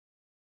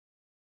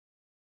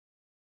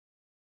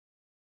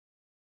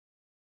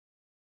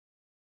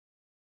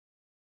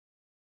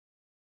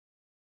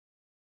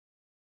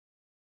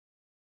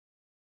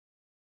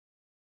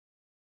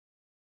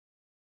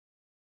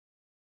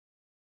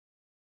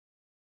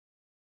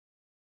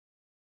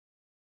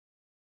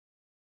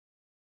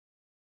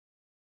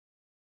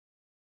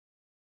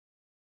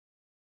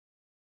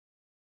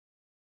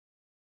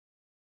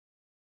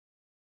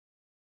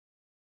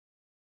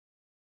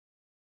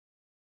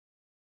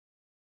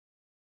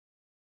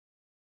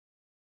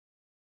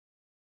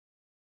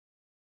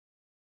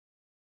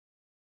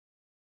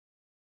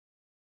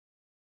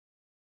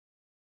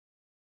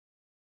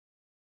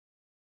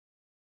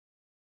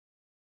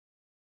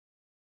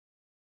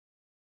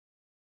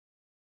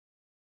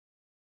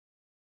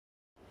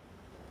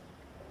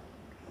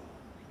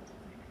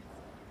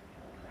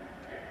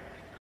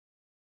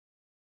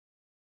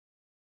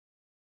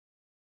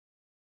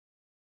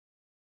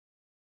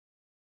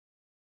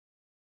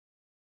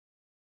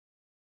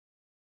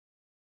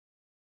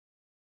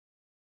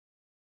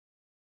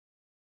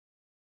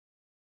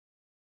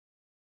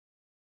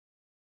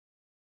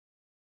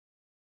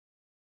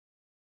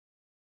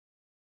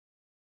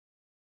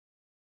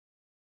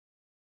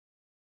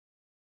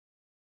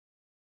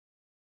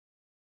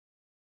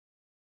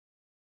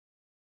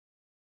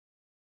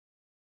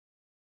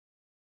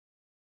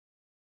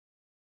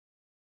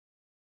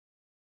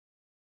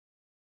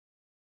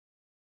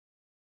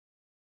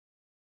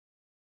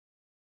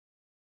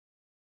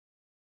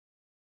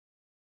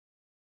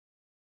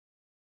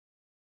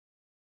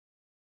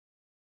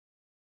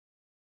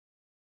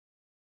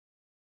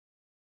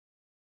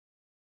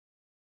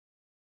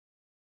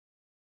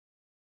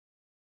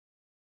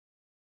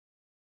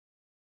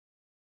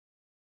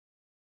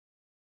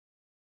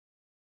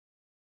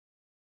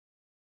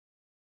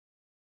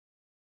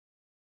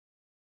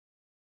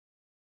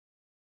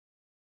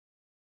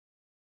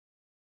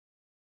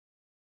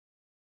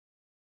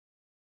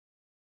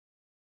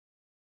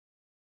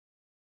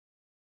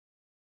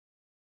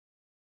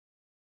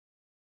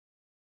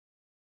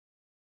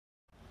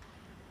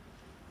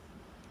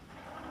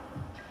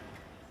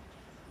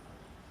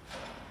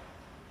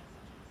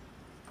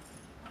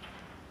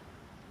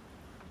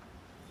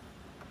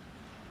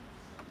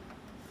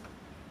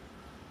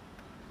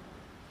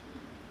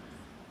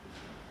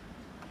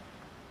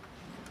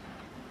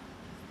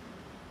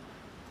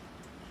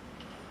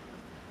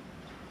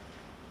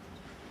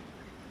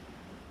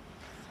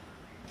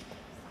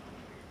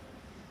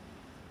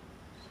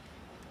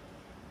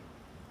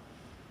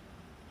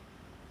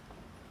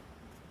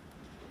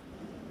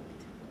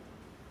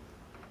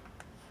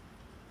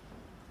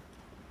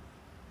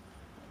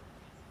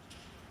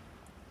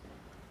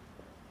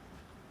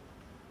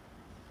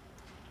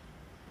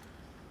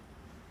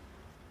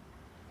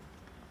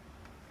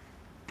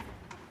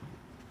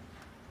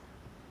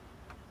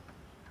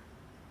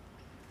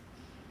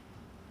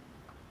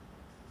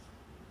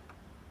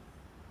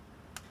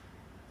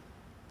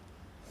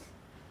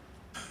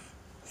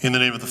In the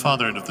name of the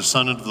Father, and of the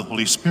Son, and of the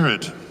Holy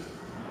Spirit,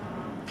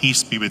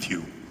 peace be with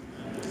you.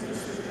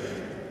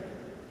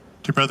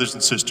 Dear brothers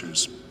and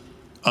sisters,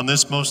 on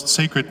this most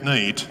sacred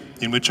night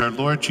in which our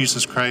Lord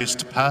Jesus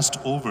Christ passed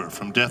over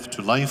from death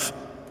to life,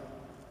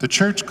 the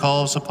Church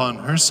calls upon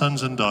her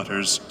sons and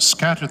daughters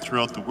scattered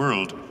throughout the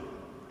world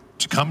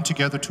to come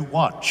together to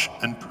watch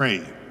and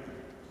pray.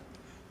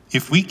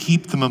 If we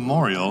keep the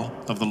memorial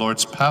of the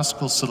Lord's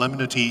Paschal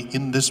solemnity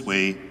in this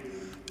way,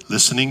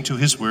 listening to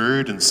his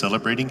word and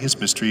celebrating his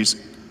mysteries,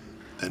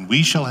 then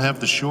we shall have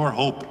the sure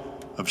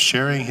hope of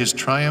sharing his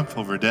triumph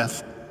over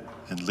death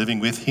and living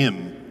with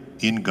him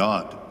in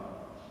God.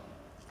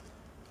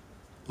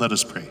 Let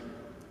us pray.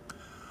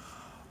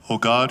 O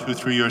God, who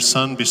through your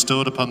Son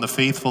bestowed upon the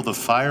faithful the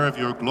fire of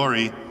your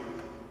glory,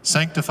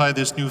 sanctify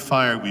this new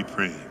fire, we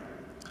pray,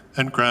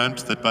 and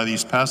grant that by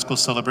these Paschal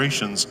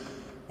celebrations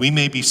we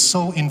may be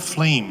so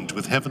inflamed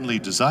with heavenly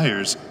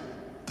desires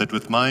that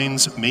with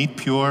minds made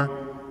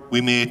pure we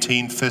may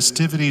attain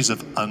festivities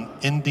of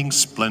unending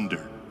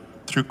splendor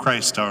through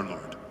Christ our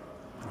Lord.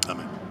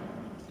 Amen.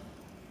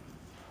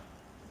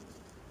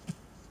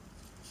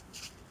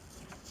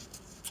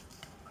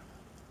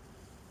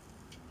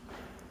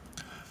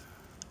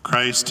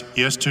 Christ,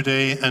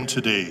 yesterday and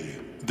today,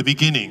 the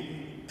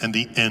beginning and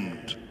the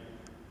end,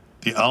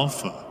 the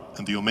Alpha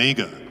and the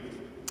Omega.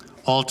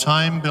 All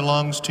time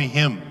belongs to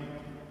him,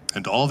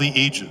 and all the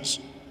ages.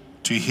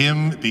 To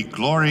him be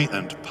glory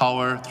and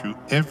power through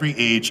every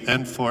age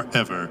and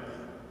forever.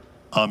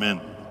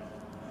 Amen.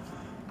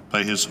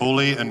 By his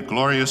holy and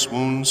glorious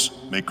wounds,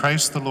 may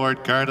Christ the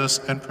Lord guard us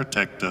and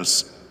protect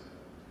us.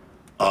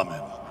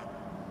 Amen.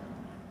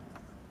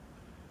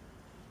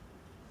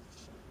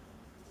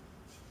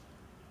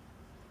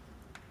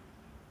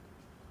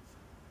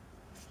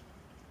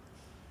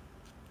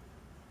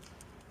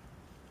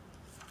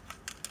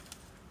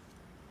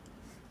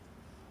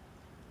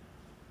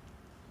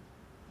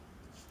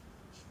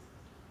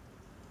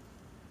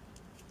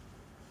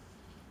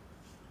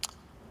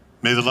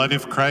 May the light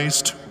of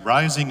Christ,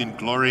 rising in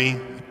glory,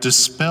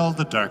 dispel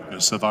the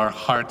darkness of our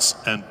hearts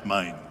and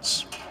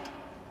minds.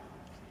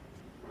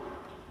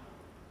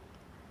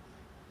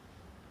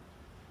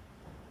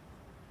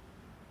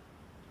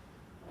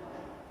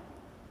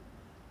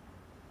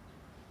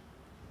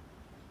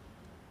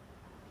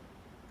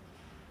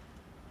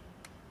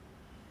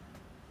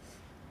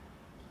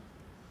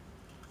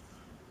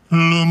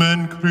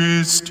 Lumen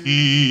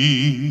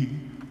Christi.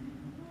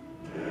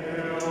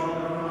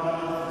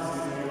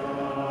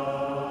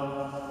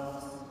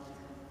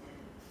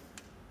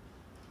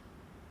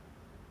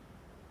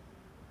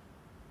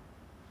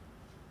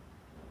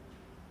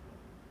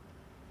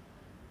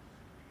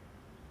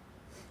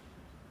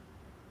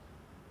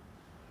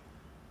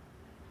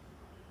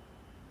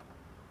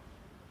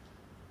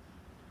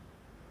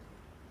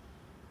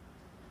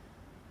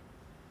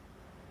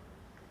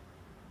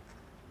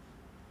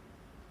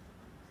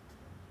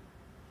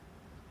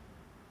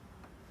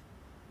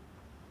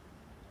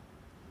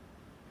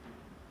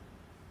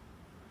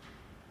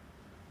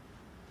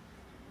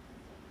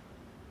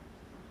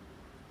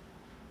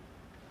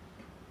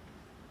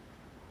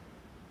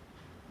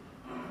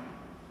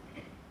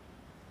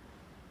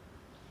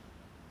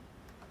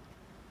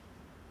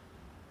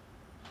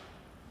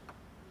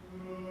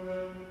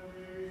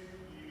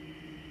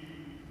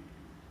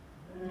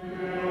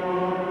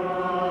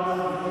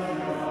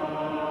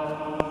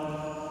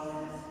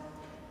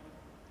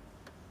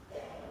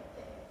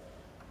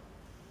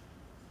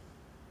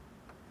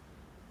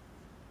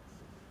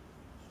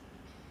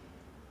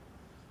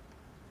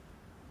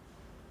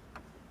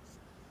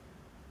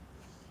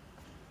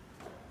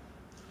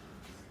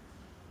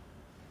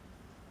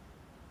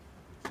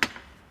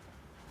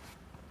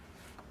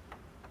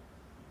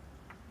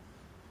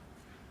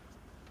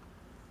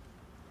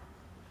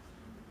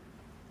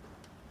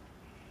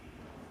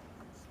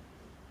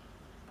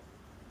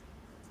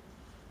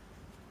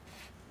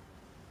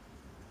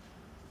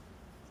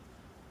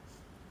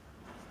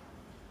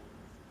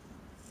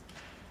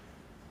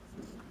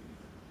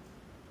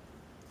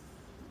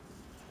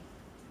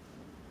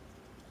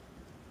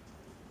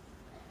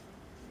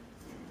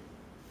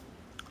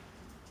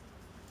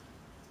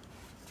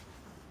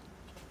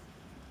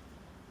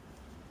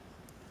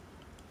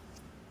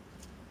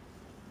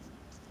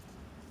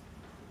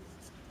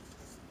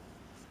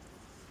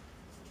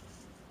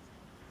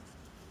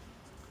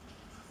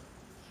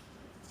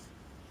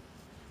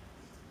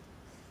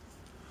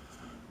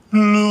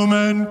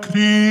 Lumen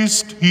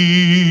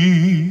Christi.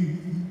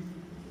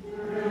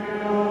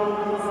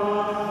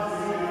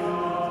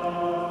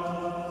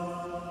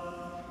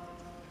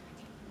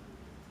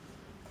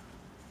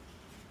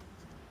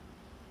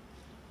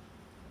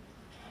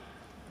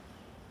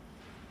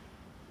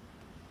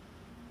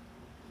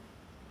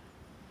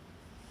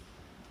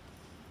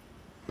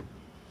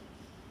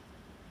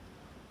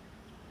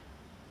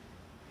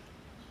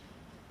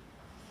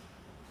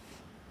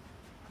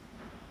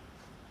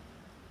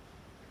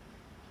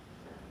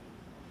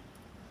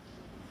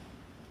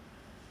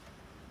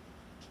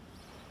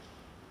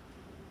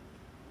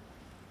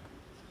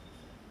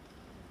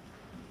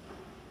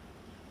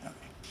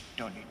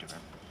 Don't need to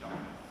remember.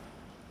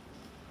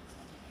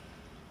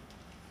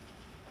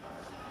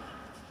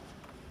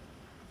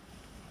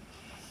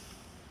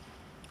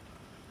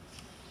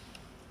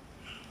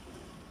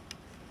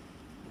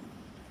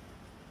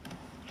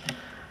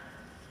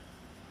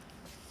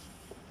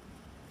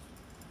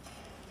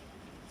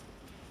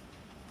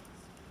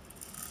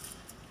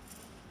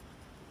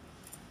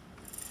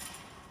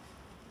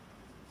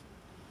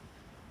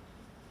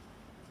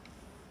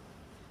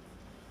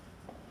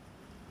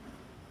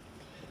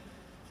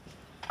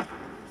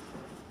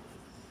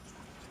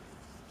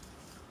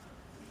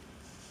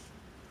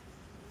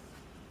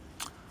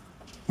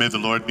 May the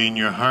Lord be in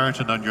your heart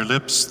and on your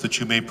lips, that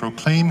you may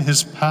proclaim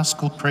his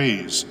paschal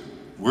praise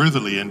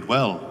worthily and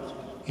well,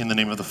 in the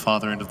name of the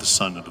Father, and of the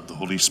Son, and of the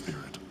Holy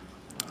Spirit.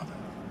 Amen.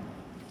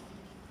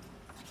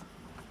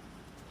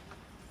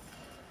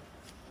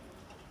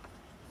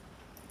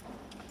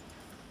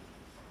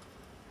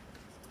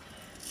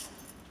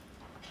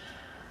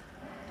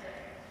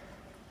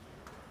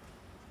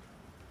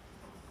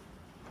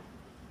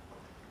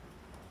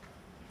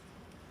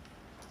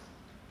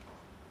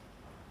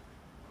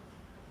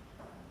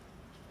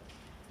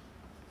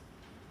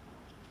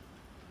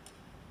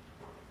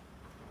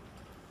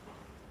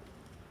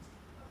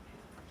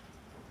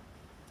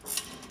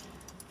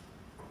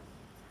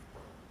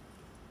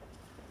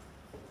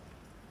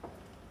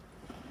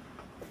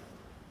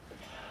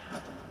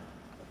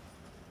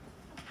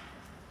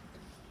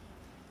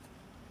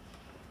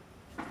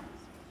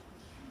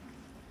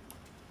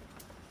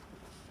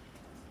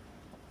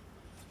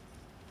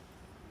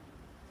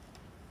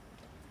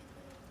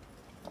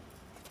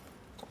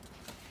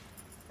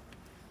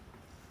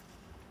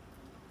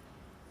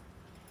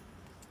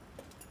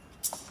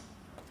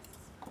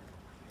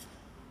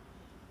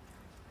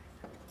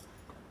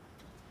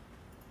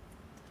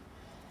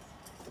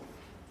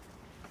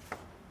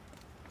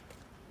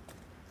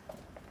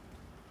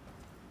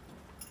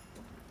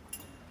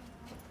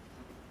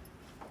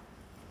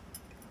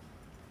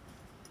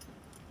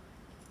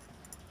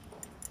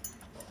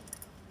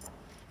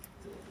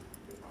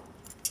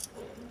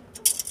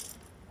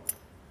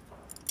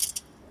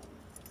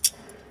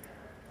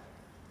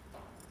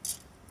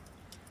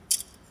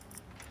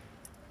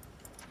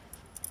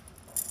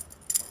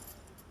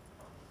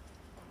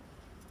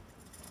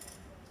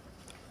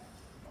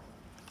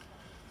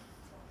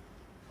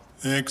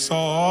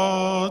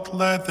 Exalt,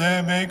 let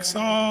them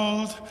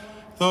exalt,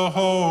 the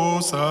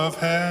hosts of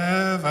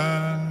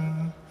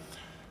heaven.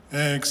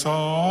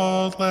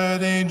 Exalt,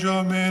 let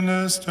angel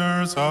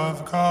ministers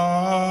of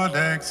God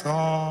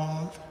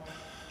exalt.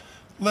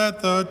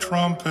 Let the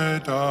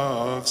trumpet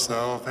of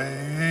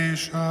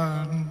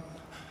salvation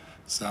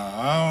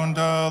sound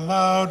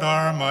aloud,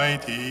 our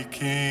mighty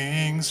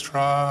King's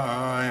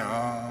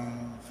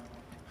triumph.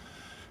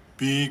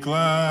 Be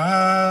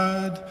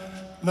glad,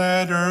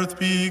 let earth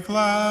be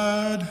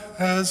glad,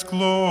 as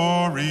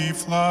glory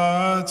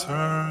floods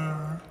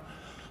her,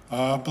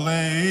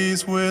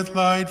 ablaze with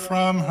light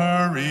from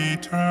her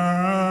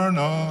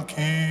eternal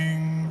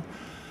King.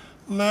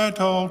 Let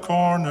all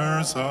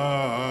corners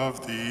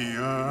of the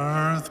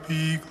earth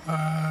be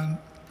glad,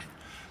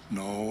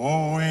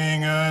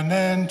 knowing an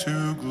end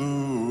to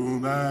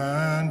gloom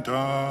and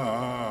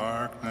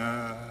darkness.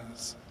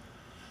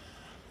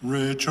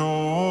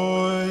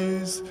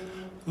 Rejoice,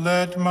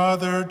 let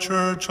Mother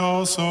Church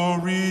also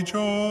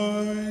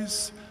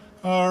rejoice,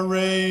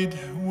 arrayed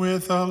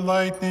with the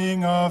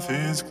lightning of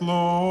his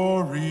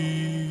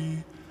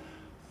glory.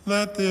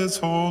 Let this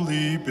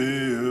holy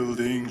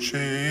building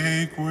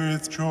shake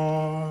with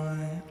joy,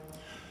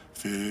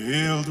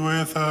 filled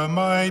with the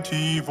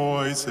mighty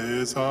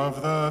voices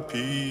of the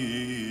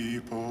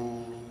peoples.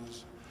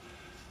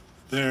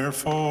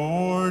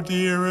 Therefore,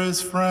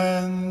 dearest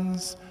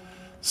friends,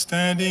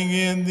 standing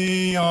in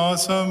the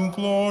awesome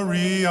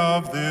glory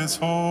of this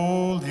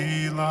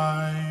holy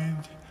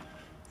light,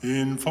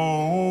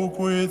 invoke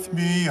with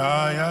me,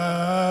 I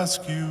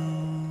ask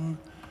you,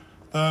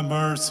 the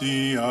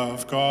mercy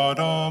of God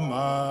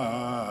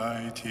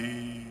Almighty,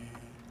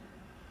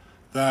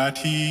 that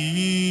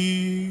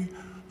he,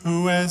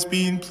 who has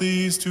been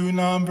pleased to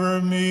number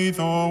me,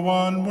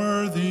 though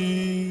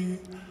unworthy,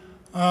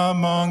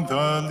 among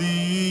the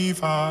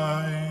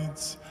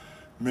Levites,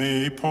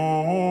 may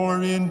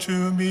pour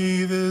into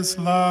me this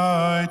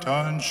light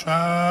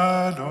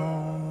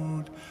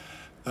unshadowed,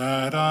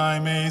 that I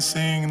may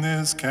sing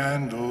this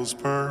candle's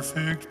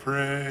perfect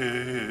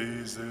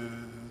praises.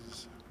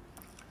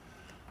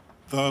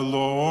 The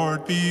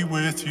Lord be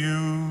with you.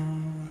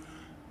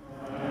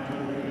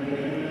 And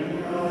with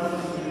your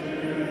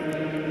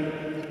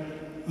spirit.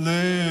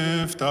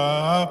 Lift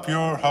up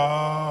your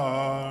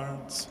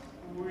hearts.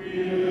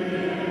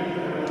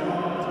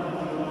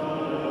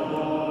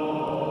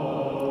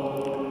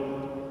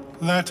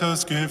 Let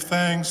us give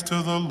thanks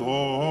to the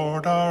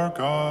Lord our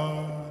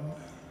God.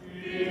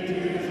 It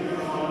is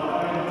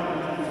right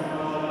and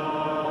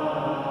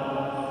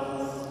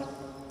just.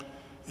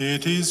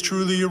 It is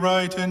truly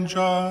right and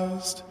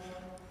just,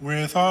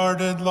 with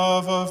ardent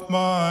love of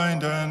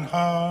mind and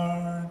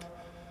heart,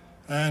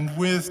 and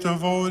with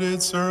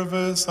devoted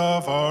service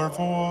of our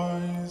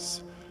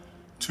voice,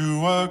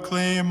 to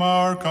acclaim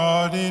our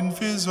God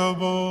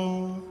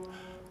invisible,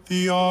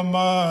 the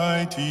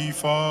Almighty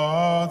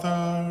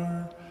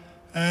Father,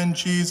 and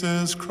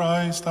Jesus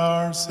Christ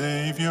our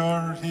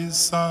Savior, his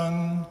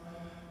Son,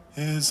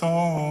 his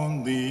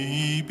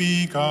only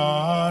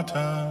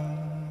begotten,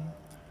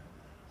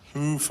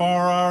 who for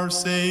our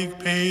sake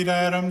paid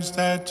Adam's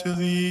debt to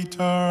the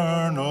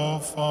eternal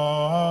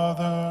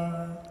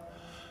Father,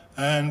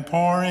 and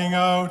pouring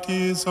out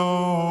his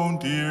own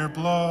dear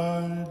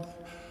blood,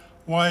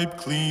 wipe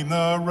clean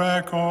the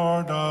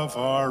record of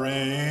our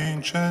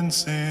ancient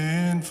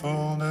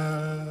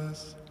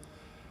sinfulness.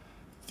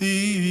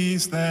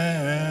 These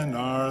then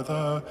are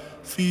the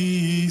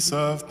feasts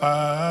of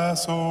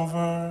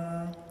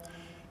Passover,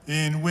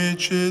 in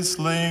which is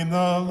slain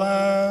the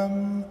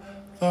Lamb,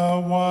 the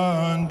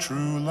one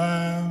true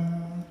Lamb,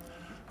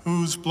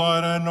 whose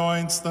blood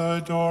anoints the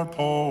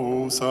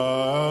doorposts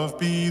of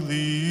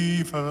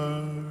believers.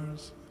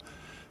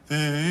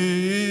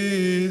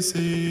 This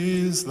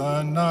is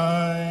the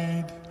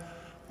night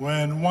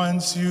when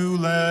once you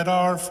led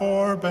our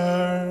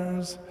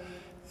forebears,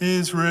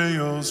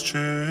 Israel's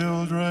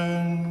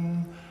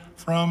children,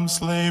 from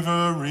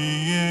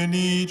slavery in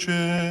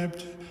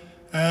Egypt,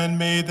 and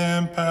made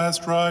them pass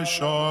dry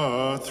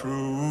shod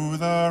through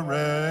the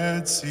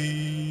Red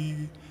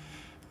Sea.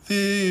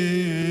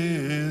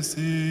 This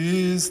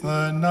is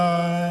the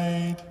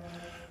night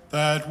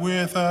that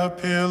with a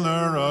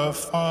pillar of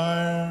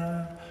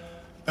fire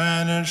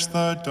banished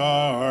the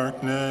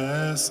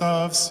darkness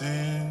of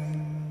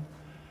sin.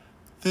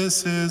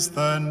 This is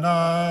the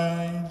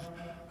night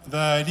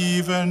that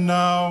even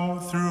now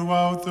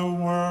throughout the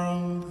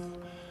world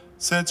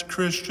sets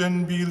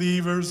Christian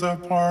believers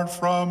apart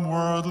from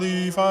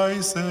worldly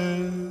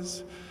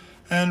vices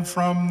and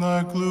from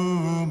the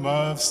gloom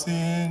of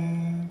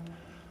sin,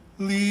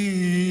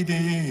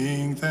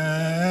 leading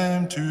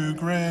them to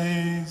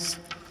grace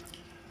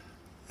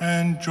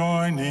and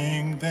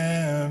joining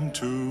them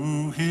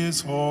to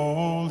his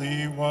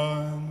holy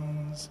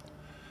ones.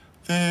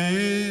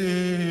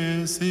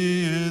 This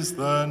is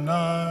the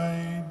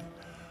night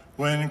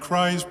when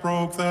Christ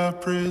broke the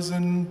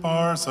prison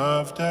bars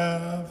of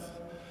death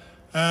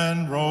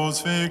and rose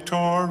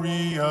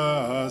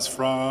victorious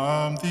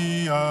from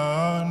the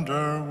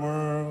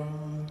underworld.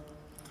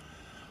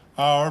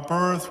 Our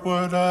birth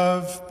would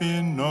have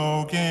been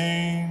no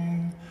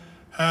gain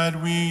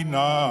had we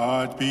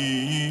not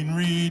been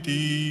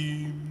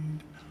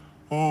redeemed.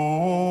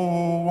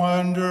 Oh,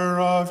 wonder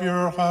of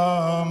your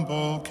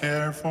humble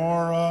care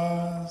for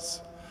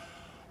us.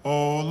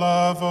 Oh,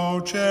 love, oh,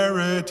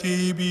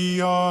 charity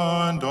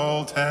beyond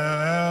all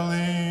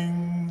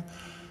telling.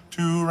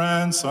 To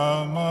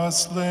ransom a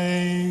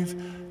slave,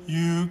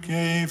 you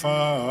gave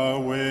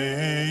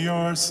away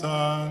your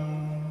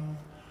Son.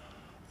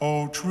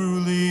 O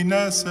truly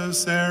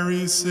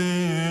necessary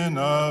sin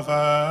of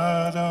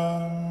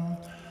Adam,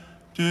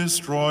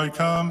 destroyed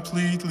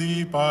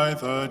completely by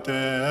the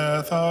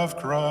death of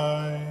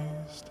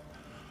Christ.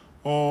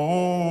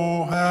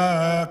 O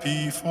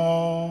happy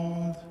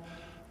fault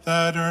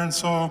that earned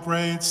so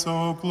great,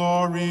 so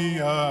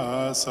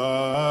glorious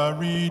a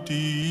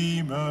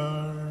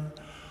Redeemer.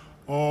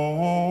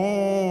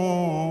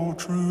 O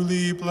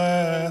truly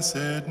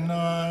blessed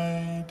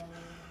night,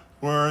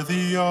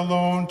 worthy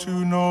alone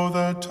to know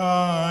the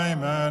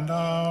time and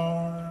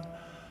hour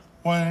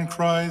when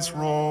Christ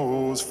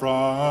rose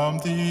from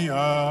the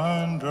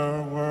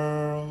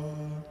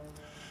underworld.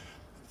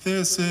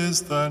 This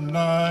is the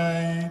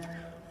night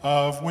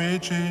of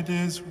which it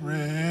is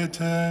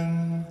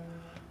written,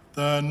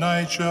 the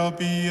night shall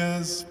be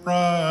as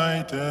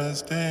bright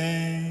as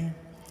day.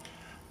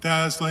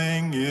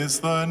 Dazzling is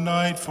the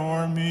night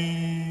for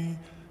me,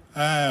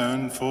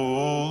 and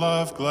full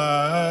of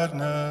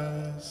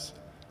gladness.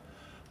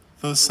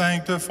 The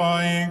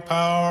sanctifying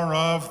power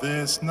of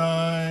this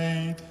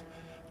night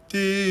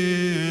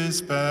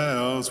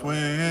dispels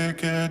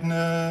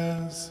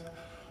wickedness,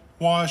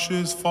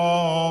 washes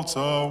faults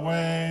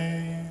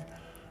away,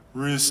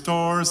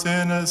 restores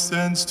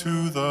innocence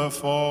to the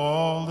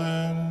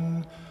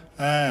fallen,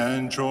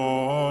 and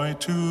joy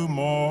to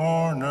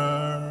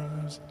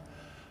mourners,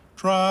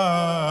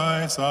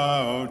 drives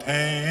out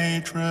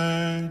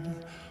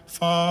hatred,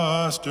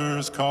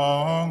 fosters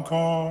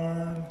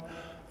concord,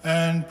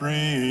 and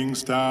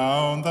brings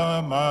down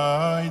the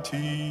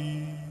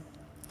mighty.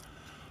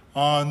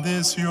 On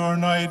this your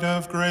night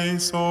of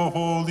grace, O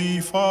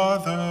Holy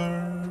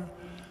Father,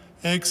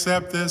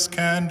 accept this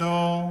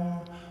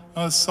candle,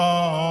 a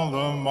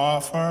solemn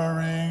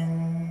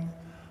offering,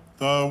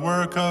 the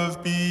work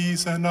of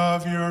bees and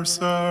of your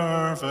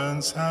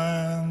servants'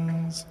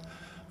 hands,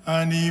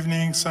 an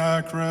evening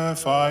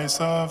sacrifice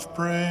of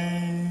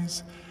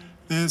praise,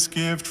 this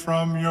gift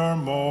from your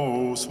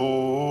most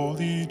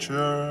holy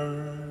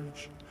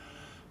church.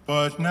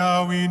 But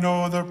now we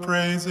know the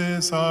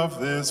praises of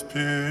this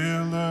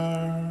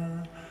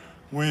pillar,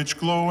 which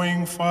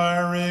glowing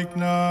fire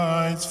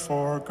ignites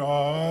for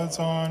God's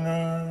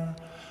honor,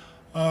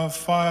 of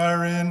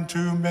fire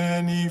into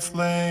many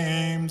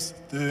flames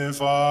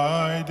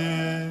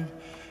divided,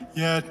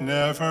 yet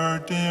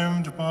never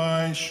dimmed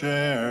by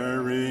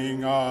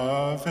sharing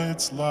of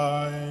its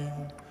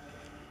light.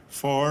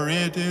 For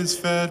it is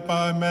fed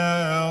by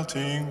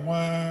melting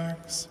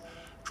wax,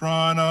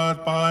 drawn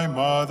out by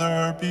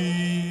mother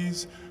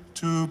bees,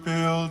 to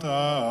build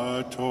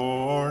a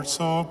torch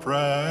so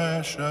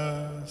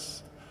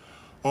precious.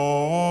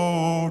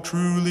 Oh,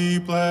 truly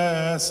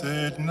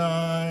blessed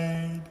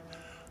night,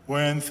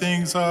 when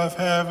things of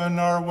heaven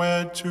are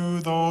wed to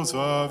those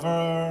of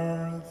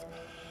earth,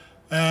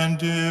 and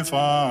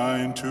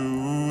divine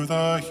to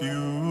the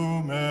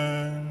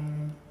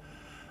human.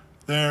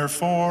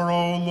 Therefore,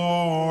 O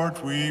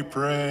Lord, we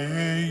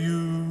pray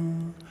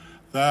you,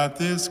 that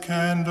this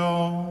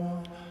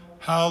candle,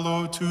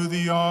 hallowed to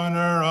the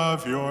honor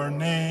of your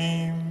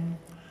name,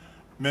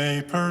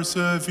 may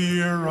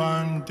persevere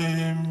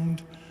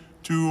undimmed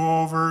to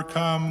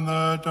overcome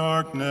the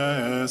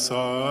darkness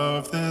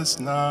of this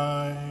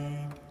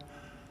night.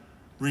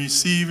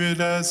 Receive it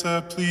as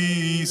a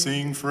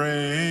pleasing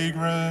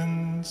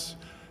fragrance,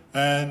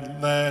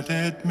 and let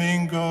it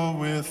mingle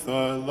with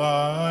the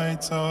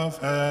lights of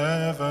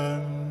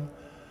heaven.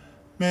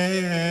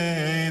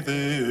 May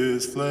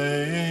this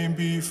flame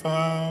be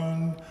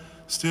found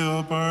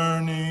still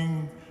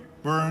burning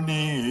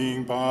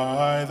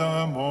by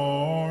the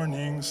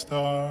morning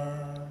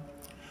star.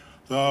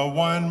 The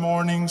one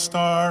morning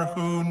star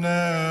who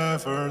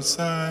never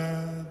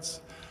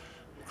sets,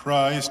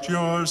 Christ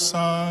your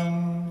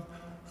Son,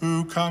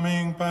 who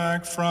coming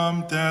back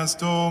from death's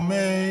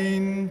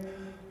domain,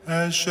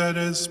 has shed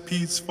his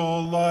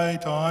peaceful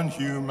light on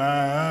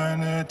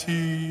humanity,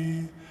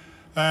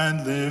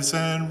 and lives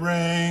and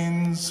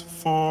reigns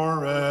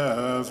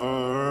forever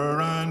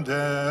and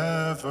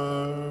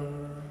ever.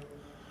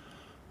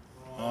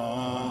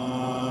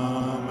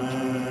 Amen.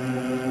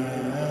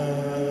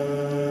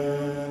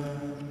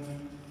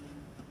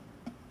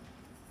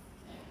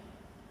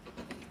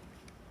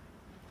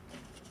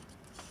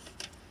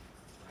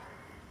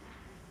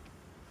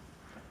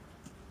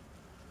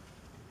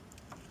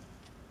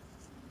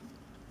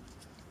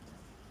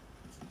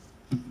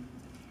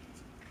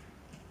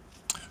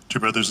 Dear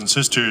brothers and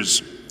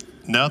sisters,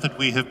 now that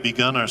we have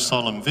begun our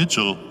solemn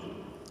vigil,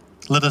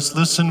 let us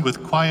listen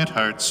with quiet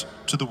hearts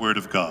to the word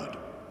of God.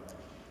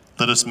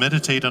 Let us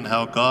meditate on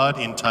how God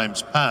in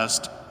times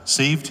past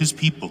saved his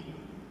people,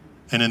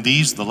 and in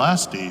these, the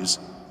last days,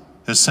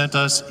 has sent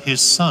us his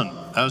Son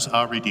as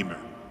our Redeemer.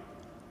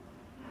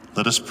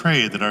 Let us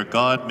pray that our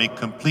God may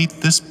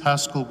complete this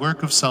paschal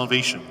work of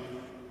salvation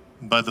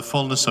by the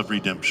fullness of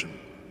redemption.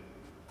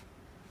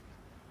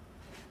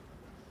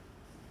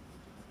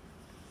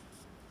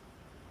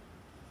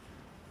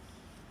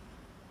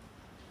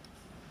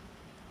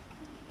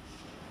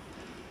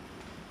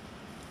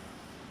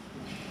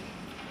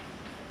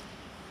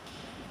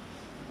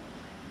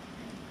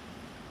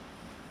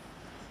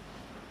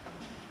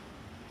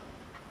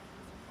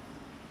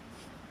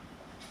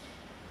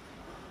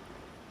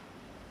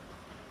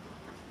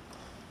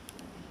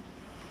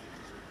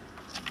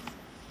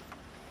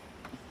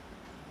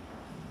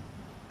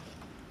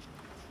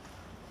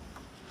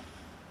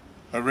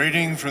 A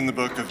reading from the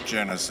book of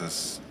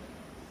Genesis.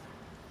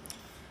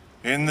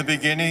 In the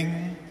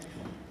beginning,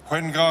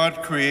 when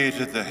God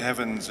created the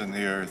heavens and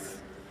the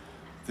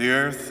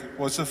earth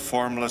was a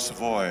formless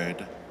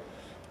void,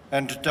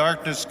 and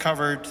darkness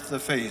covered the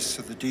face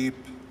of the deep,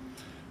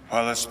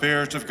 while the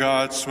Spirit of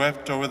God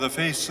swept over the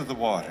face of the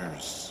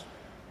waters.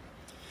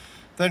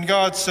 Then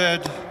God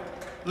said,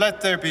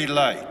 "Let there be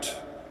light,"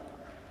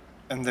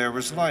 and there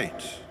was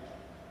light.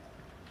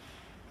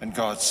 And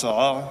God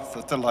saw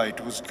that the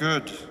light was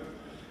good.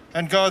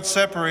 And God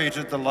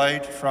separated the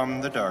light from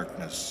the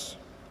darkness.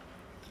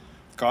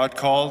 God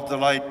called the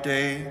light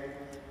day,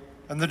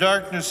 and the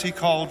darkness he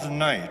called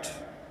night.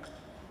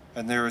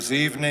 And there was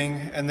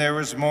evening, and there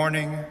was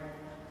morning,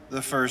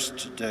 the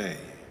first day.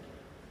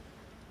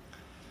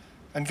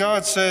 And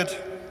God said,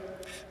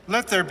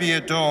 "Let there be a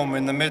dome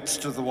in the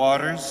midst of the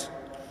waters,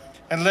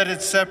 and let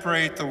it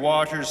separate the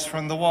waters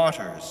from the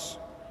waters."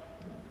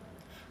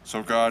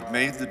 So God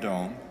made the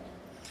dome,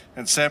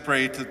 and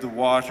separated the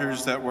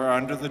waters that were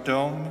under the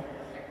dome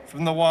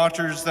from the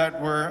waters that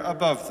were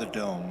above the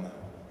dome.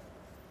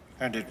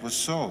 And it was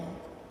so.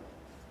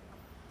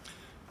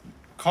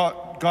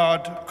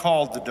 God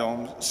called the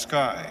dome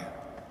sky.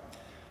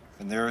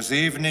 And there was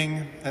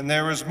evening, and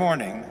there was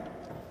morning,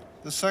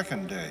 the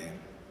second day.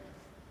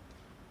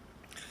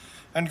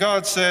 And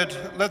God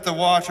said, "Let the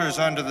waters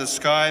under the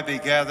sky be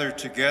gathered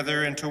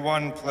together into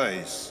one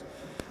place,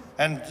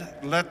 and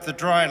let the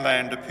dry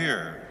land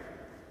appear."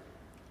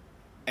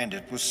 And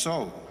it was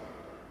so.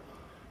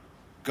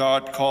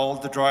 God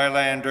called the dry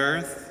land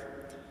earth,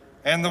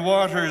 and the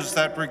waters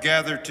that were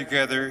gathered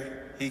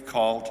together he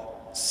called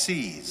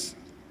seas.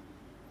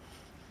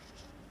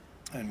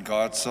 And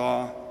God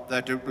saw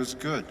that it was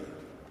good.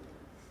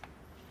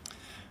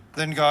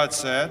 Then God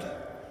said,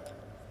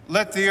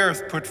 "Let the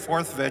earth put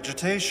forth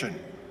vegetation,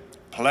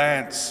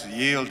 plants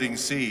yielding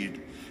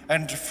seed,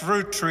 and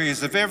fruit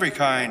trees of every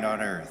kind on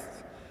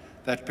earth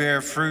that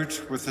bear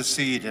fruit with the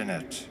seed in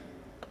it.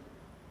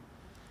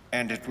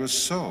 And it was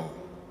so.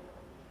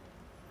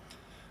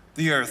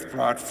 The earth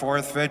brought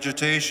forth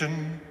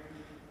vegetation,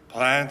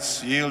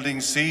 plants yielding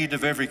seed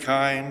of every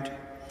kind,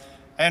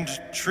 and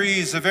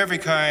trees of every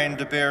kind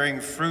bearing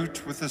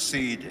fruit with the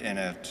seed in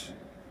it.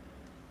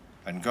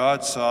 And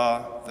God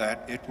saw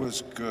that it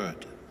was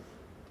good.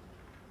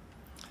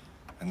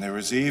 And there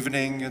was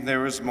evening and there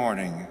was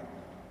morning,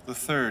 the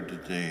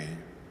third day.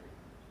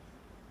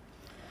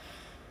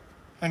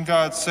 And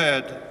God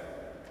said,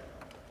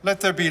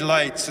 "Let there be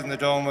lights in the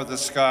dome of the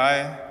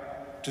sky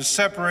to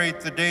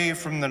separate the day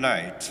from the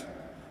night,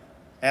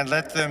 and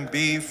let them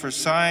be for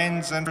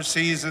signs and for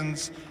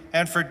seasons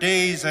and for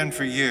days and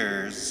for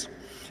years,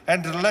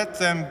 and let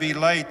them be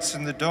lights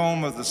in the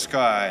dome of the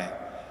sky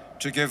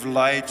to give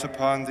light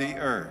upon the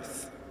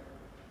earth."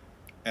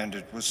 And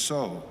it was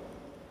so.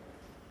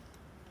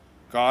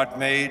 God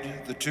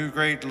made the two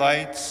great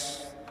lights,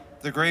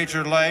 the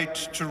greater light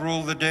to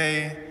rule the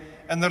day,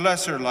 and the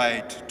lesser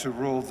light to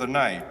rule the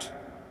night,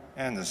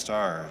 and the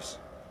stars.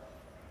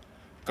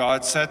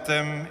 God set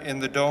them in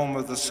the dome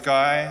of the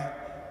sky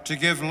to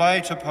give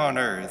light upon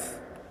earth,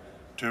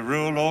 to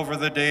rule over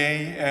the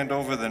day and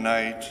over the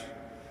night,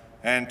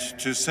 and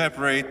to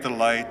separate the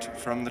light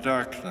from the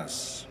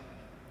darkness.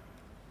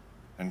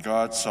 And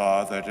God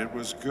saw that it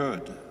was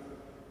good.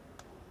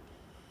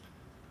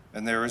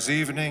 And there was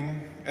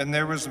evening and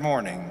there was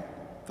morning,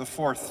 the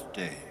fourth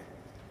day.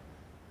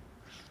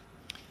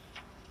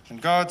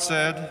 And God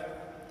said,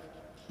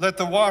 "Let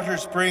the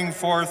waters bring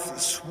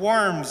forth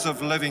swarms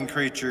of living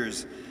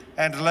creatures,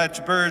 and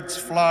let birds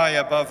fly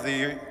above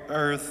the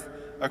earth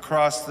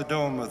across the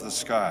dome of the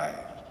sky."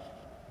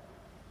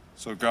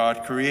 So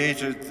God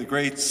created the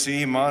great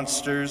sea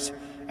monsters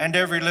and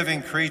every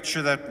living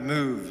creature that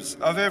moves,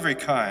 of every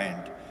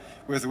kind,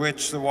 with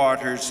which the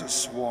waters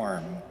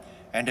swarm,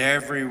 and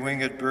every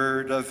winged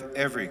bird of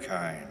every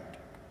kind.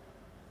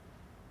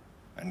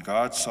 And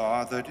God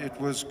saw that it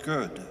was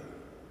good.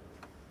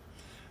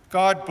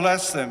 God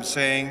blessed them,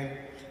 saying,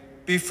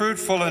 "Be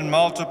fruitful and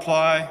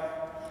multiply,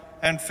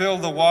 and fill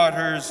the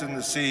waters and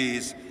the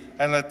seas,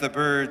 and let the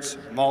birds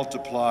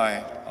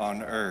multiply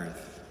on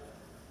earth."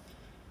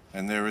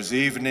 And there was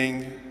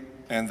evening,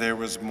 and there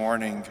was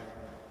morning,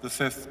 the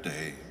fifth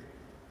day.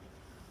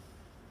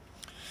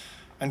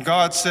 And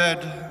God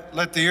said,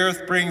 "Let the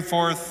earth bring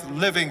forth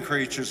living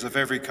creatures of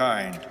every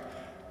kind,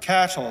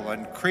 cattle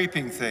and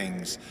creeping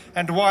things,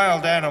 and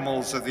wild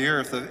animals of the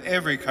earth of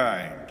every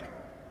kind."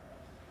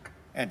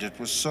 And it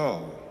was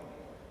so.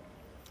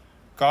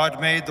 God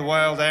made the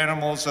wild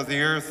animals of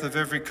the earth of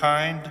every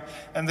kind,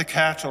 and the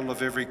cattle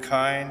of every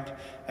kind,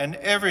 and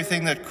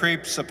everything that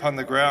creeps upon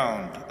the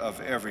ground of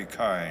every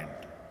kind.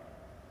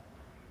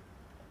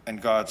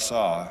 And God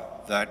saw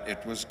that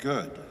it was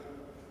good.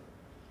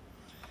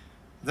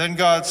 Then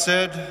God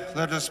said,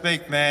 "Let us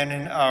make man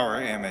in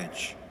our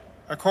image,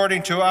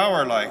 according to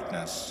our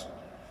likeness,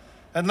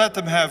 and let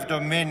them have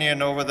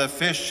dominion over the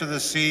fish of the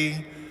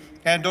sea,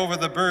 and over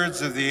the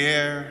birds of the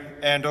air,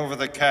 and over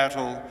the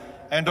cattle,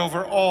 and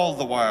over all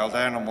the wild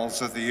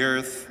animals of the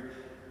earth,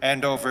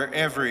 and over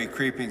every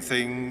creeping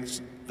thing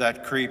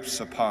that creeps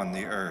upon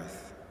the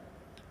earth."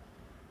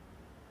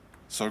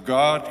 So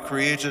God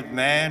created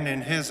man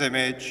in his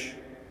image.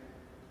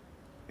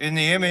 In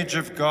the image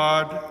of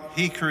God,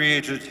 he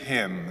created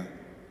him.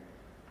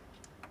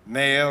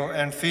 Male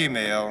and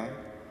female,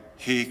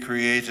 he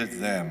created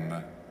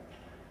them.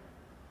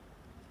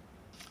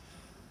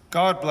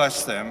 God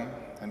blessed them,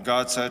 and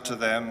God said to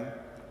them,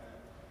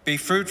 "Be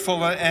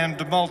fruitful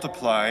and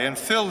multiply, and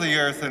fill the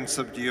earth and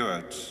subdue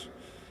it,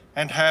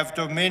 and have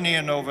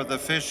dominion over the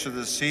fish of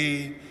the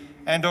sea,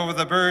 and over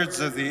the birds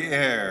of the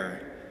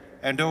air,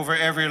 and over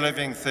every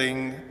living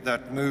thing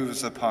that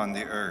moves upon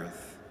the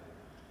earth."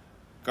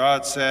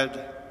 God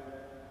said,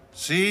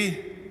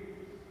 "See,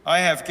 I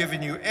have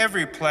given you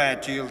every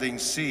plant yielding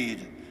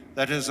seed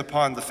that is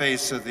upon the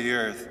face of the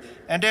earth,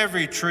 and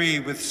every tree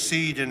with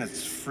seed in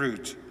its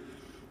fruit.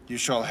 You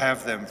shall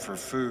have them for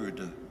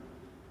food.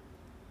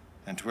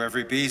 And to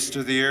every beast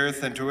of the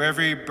earth, and to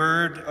every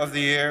bird of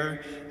the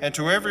air, and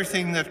to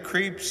everything that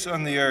creeps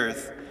on the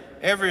earth,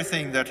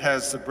 everything that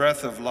has the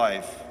breath of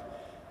life,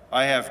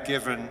 I have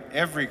given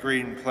every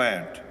green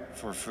plant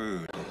for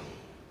food."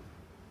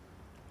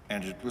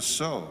 And it was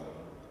so.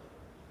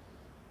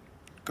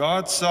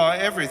 God saw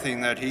everything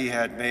that he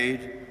had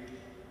made,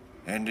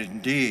 and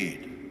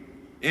indeed,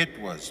 it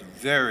was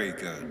very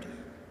good.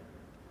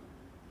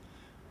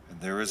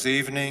 And there was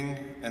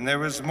evening, and there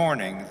was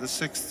morning, the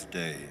sixth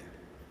day.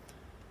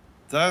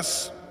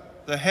 Thus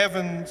the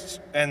heavens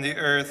and the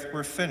earth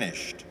were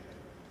finished,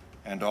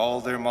 and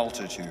all their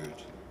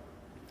multitude.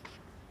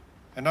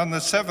 And on the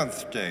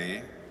seventh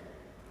day,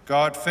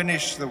 God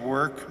finished the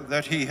work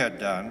that he had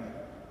done,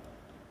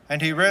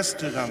 and he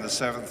rested on the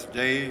seventh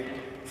day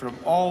from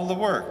all the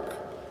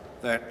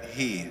work that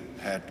he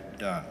had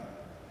done.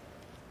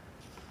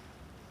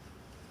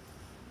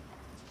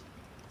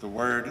 The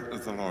word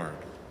of the Lord.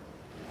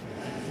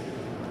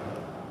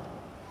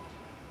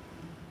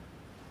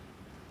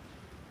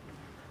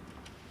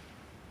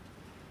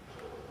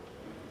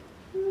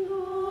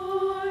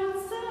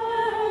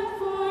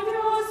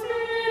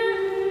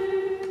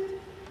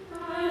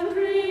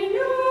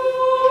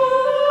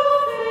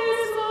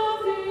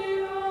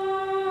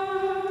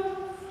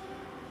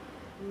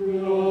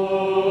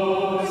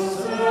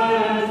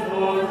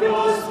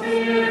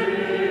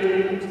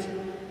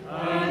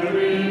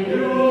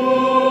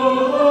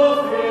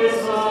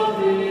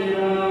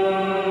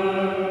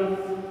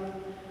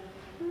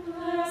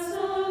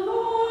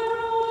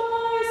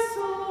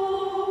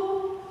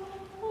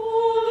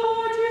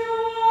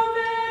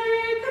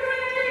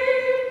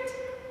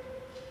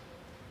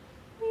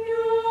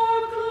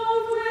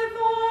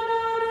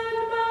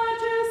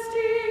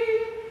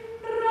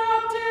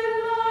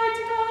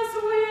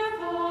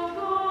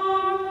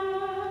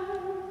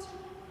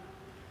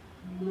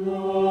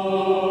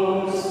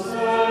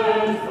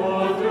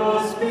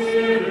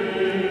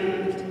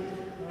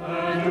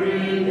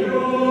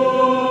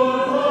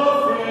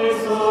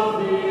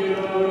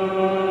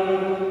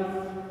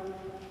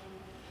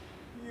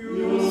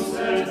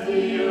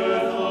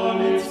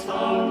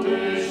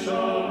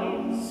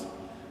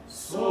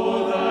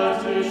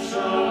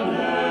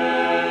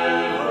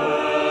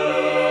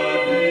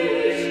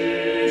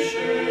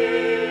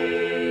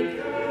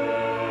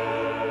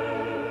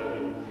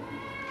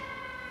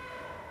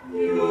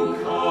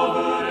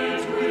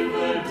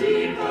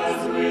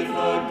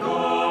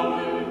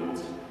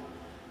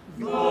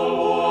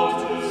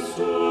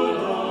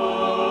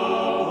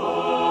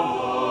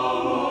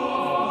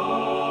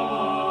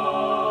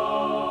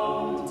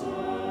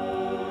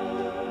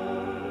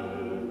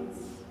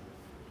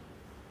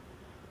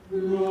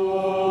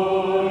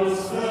 Lord,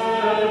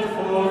 send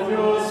forth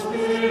your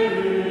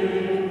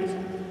Spirit,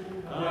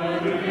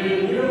 and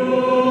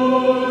renew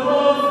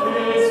the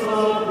face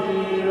of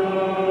the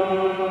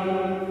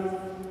earth.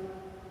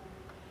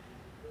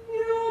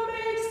 You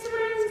make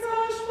streams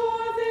gush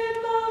forth in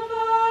the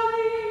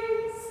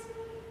valleys,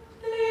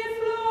 they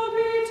flow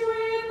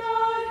between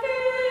the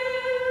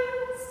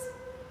hills.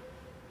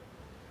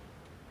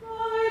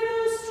 By the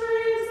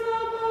streams the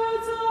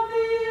birds of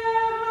the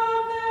air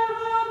have their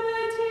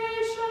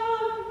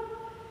habitation,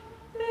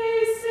 they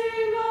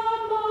sing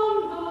among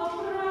the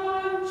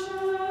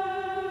branches.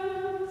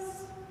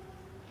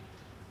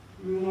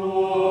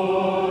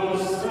 Lord,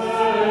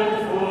 send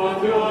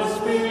forth your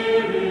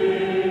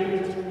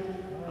Spirit,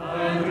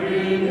 and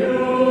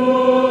renew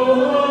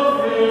the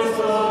face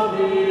of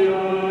the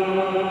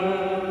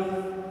earth.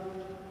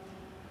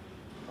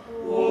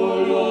 O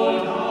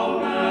Lord, how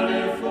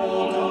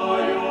manifold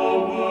are your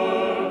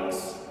works!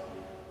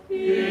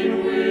 In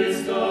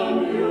wisdom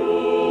you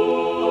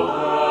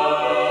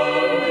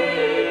have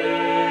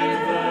made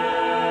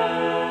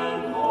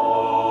them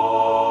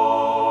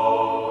all.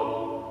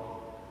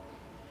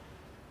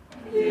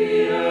 The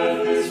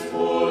earth is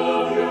full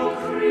of your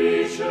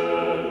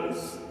creatures.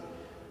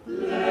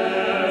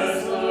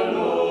 Bless the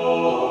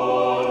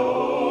Lord,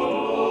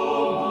 O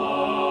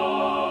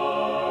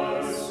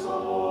my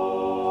soul.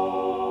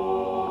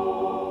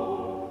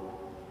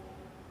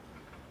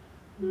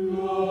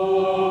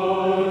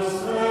 Lord,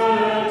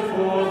 send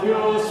forth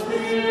your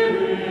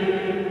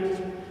Spirit,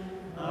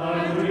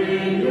 and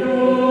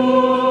renew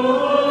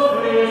the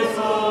face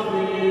of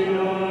the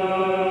earth.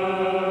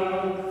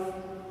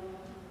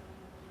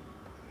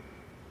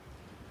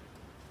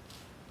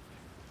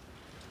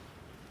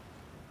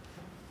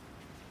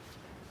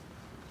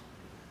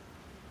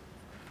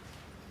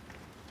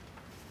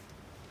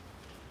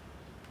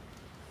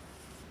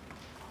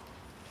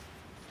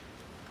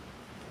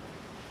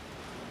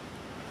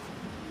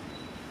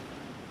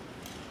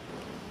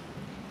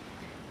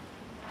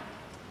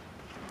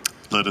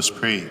 Let us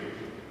pray.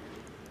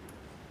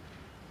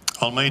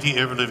 Almighty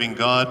ever-living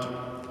God,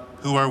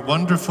 who are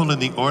wonderful in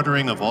the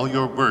ordering of all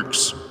your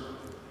works,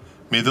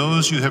 may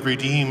those you have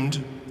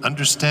redeemed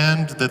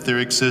understand that there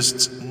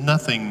exists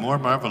nothing more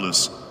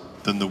marvelous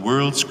than the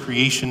world's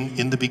creation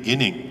in the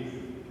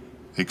beginning,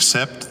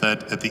 except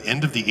that at the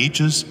end of the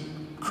ages,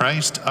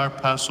 Christ our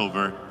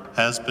Passover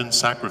has been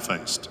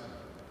sacrificed,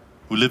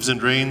 who lives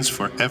and reigns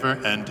forever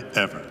and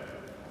ever.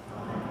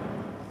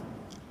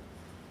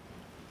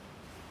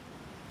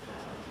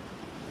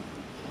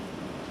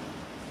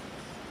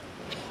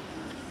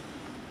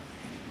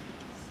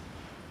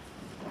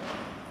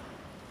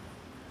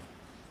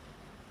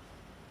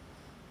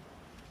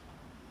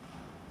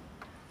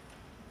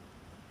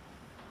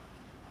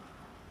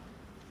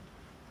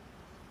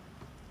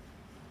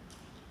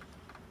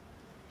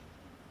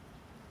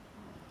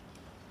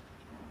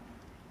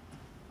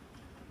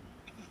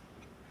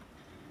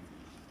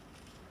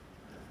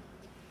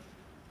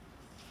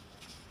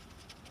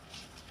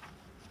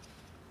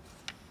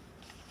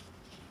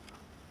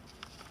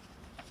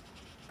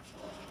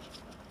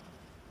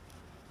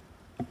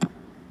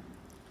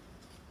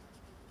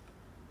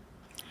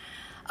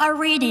 A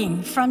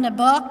reading from the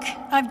book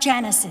of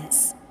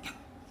Genesis.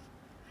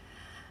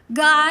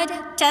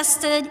 God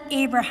tested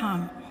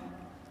Abraham.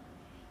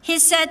 He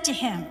said to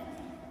him,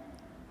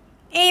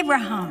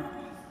 "Abraham."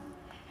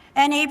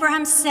 And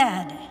Abraham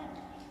said,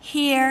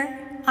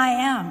 "Here I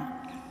am."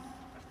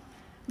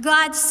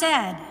 God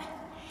said,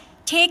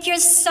 "Take your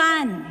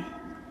son,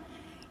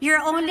 your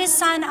only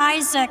son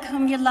Isaac,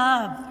 whom you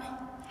love,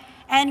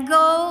 and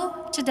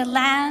go to the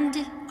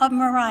land of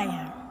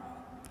Moriah,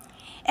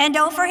 and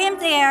offer him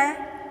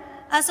there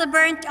as a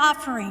burnt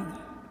offering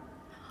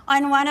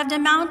on one of the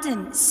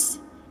mountains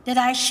that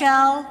I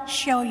shall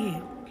show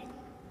you."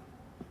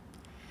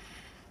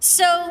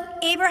 So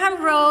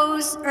Abraham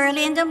rose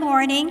early in the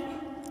morning,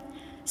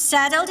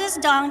 saddled his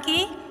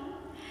donkey,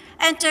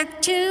 and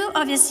took 2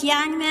 of his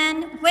young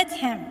men with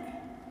him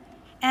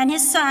and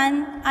his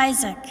son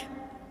Isaac.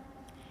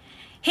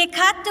 He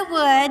cut the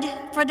wood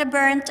for the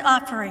burnt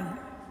offering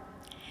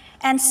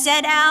and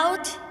set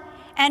out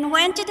and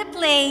went to the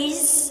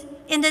place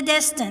in the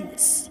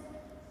distance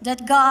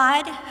that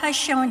God has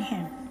shown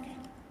him.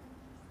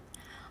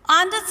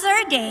 On the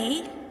 3rd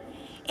day,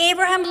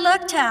 Abraham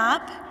looked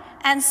up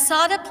and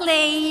saw the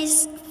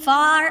place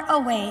far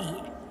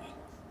away.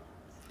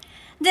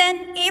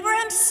 Then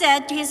Abraham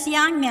said to his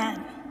young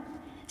men,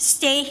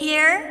 "Stay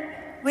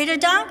here with the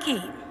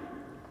donkey.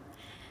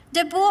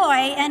 The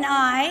boy and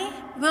I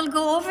will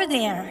go over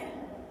there.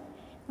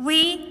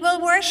 We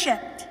will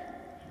worship,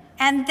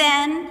 and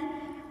then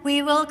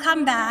we will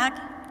come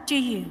back to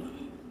you."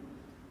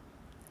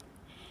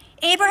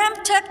 Abraham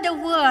took the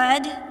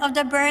wood of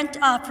the burnt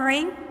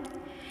offering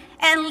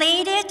and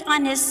laid it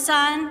on his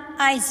son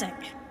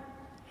Isaac,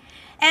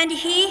 and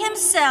he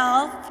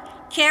himself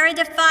carried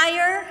the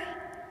fire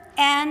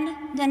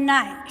and the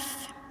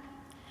knife.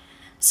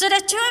 So the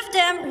 2 of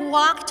them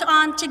walked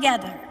on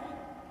together.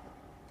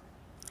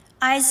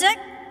 Isaac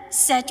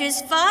said to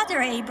his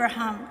father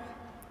Abraham,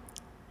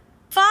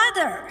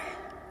 "Father."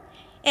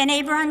 And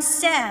Abraham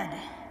said,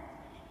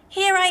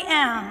 "Here I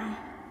am,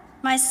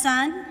 my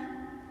son."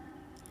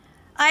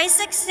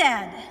 Isaac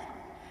said,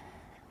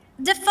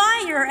 "The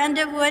fire and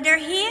the wood are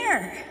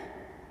here,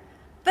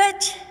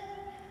 but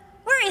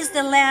where is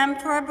the lamb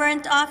for a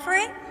burnt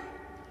offering?"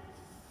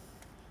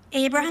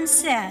 Abraham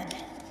said,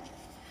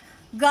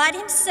 "God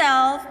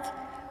himself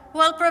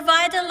will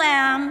provide a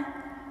lamb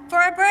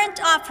for a burnt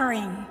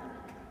offering,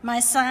 my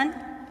son."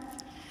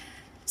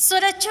 So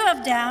the two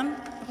of them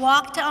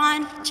walked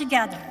on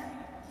together.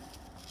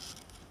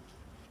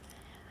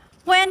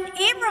 When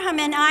Abraham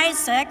and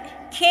Isaac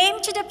came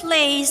to the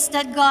place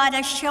that God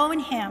had shown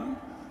him,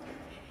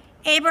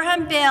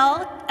 Abraham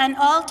built an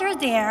altar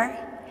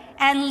there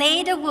and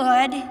laid the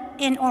wood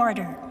in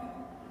order.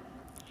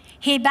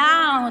 He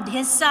bound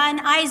his son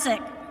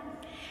Isaac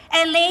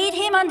and laid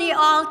him on the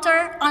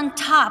altar on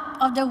top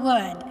of the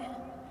wood.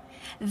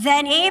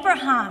 Then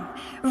Abraham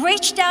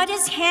reached out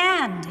his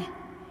hand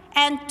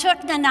and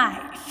took the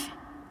knife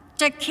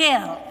to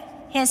kill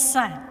his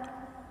son.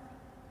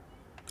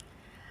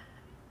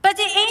 But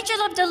the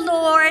angel of the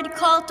Lord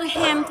called to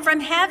him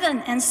from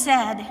heaven and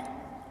said,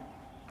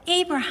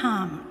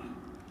 "Abraham,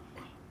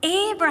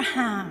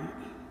 Abraham."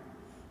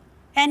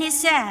 And he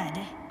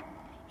said,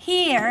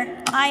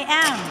 "Here I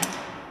am."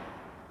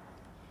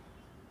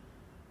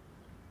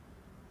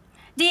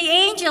 The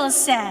angel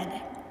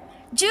said,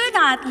 "Do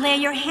not lay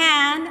your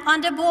hand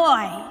on the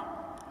boy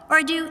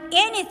or do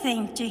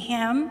anything to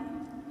him,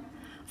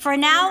 for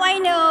now I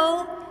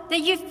know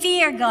that you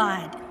fear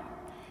God,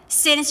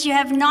 since you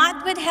have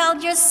not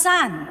withheld your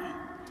son,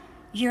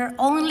 your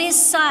only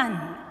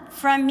son,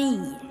 from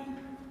me."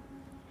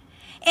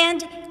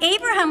 And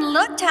Abraham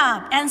looked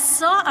up and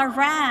saw a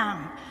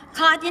ram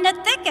caught in a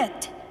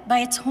thicket by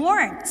its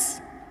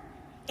horns.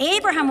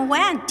 Abraham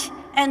went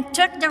and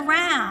took the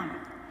ram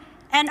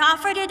and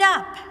offered it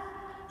up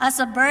as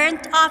a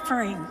burnt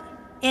offering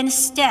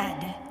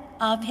instead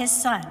of his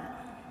son.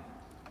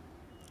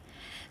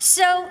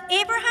 So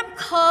Abraham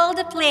called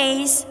the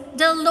place,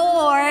 "The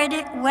Lord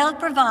will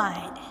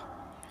provide,"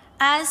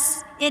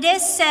 as it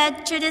is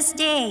said to this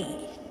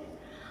day,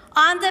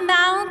 "On the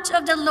mount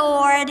of the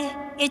Lord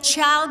it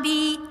shall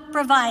be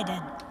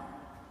provided."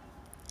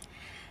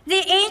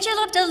 The angel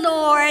of the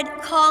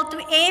Lord called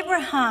to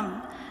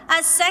Abraham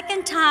a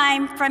second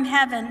time from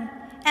heaven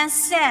and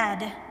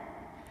said,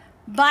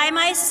 "By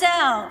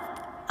myself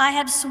I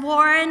have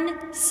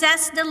sworn,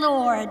 says the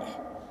Lord,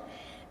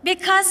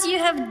 because you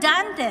have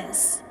done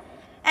this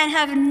and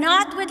have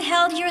not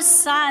withheld your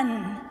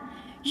son,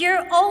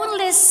 your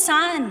only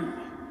son,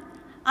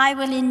 I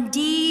will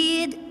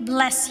indeed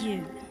bless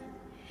you.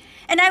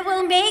 And I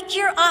will make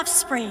your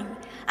offspring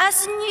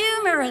as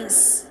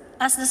numerous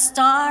as the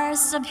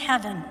stars of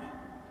heaven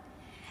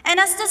and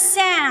as the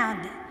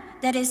sand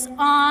that is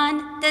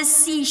on the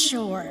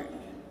seashore.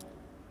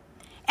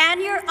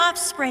 And your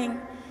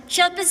offspring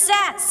shall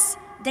possess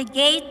the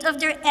gate of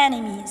their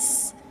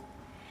enemies.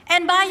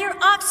 And by your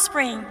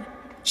offspring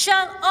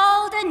shall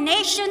all the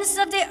nations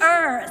of the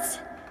earth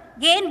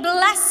gain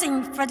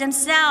blessing for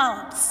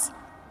themselves,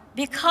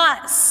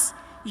 because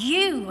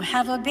you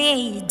have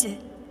obeyed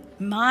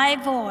my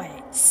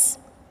voice."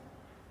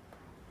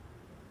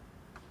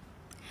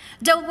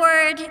 The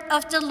word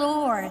of the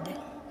Lord.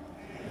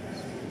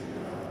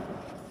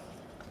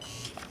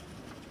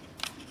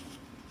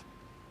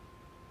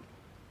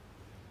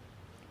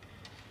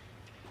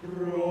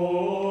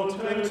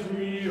 Protect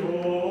me,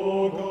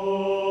 O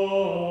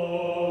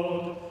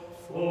God,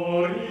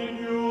 for in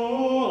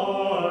you I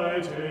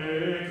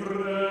take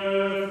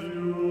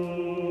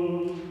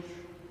refuge.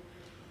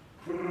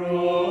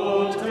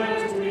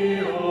 Protect me,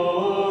 O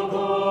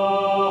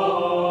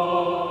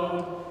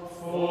God,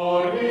 for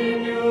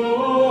in you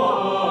I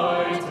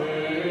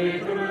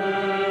take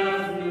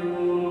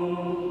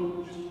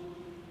refuge.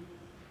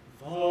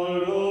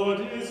 The Lord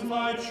is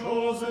my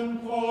chosen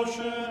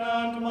portion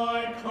and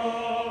my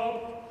cup.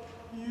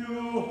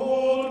 You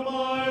hold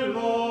my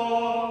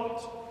lot.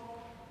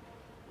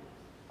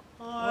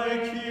 I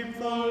keep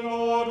the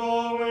Lord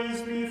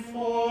always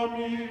before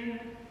me,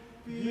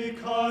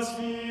 because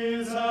he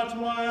is at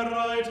my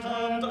right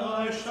hand,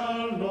 I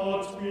shall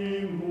not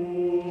be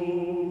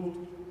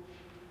moved.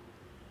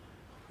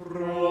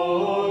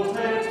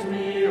 Protect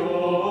me,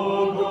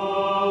 O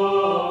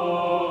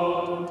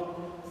God,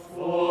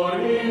 for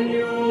in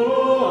you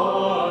I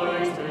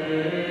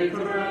take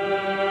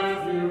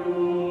refuge.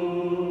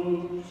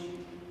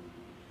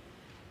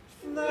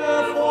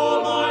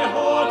 Therefore my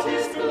heart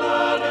is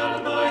glad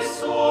and my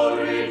soul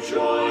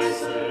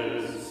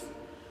rejoices.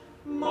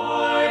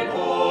 My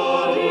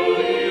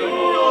body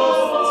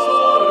also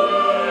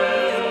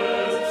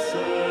rests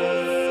secure.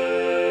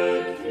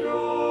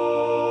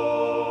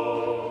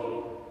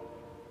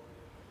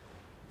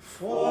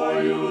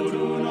 For you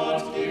do not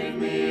give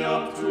me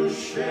up to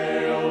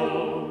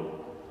Sheol,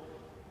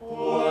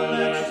 or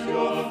let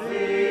your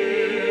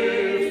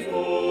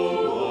faithful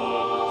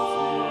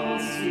one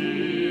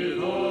see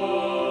the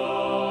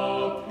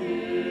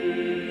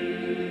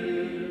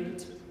pit.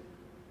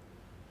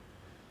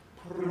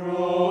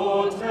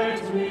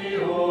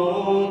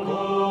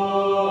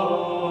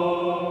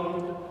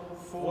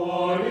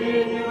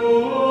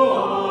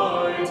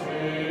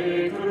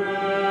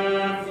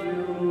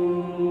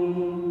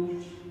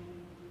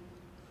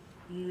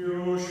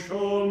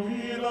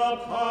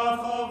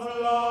 path of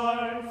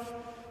life.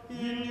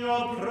 In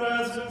your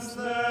presence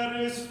there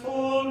is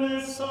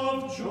fullness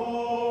of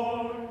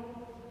joy.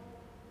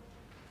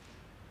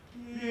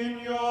 In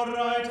your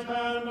right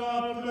hand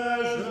are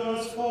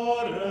pleasures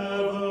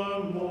forevermore.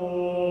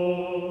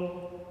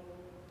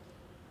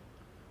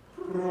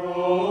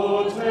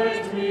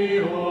 Protect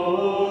me,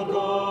 O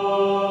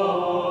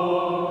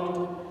God,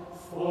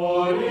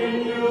 for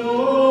in you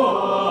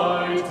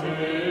I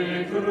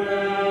take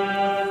refuge.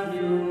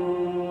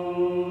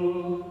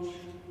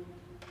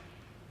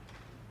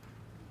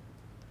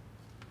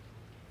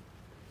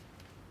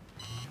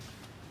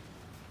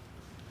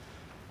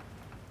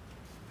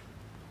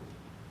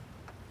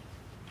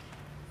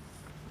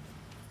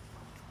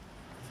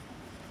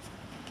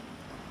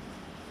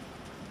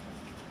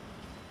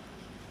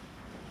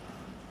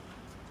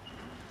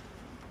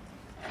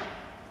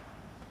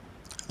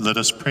 Let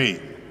us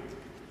pray.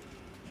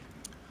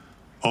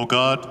 O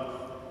God,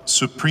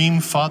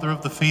 Supreme Father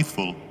of the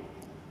faithful,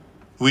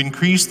 who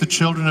increase the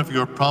children of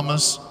your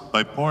promise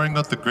by pouring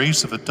out the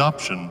grace of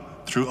adoption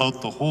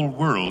throughout the whole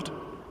world,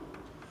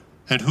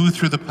 and who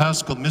through the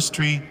Paschal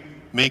mystery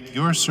make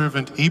your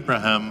servant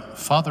Abraham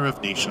father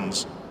of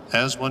nations,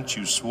 as once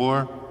you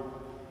swore,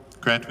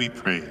 grant, we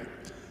pray,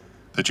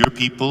 that your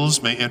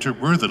peoples may enter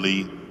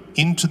worthily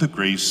into the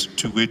grace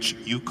to which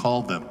you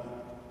call them.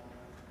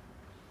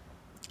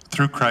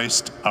 Through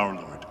Christ our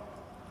Lord.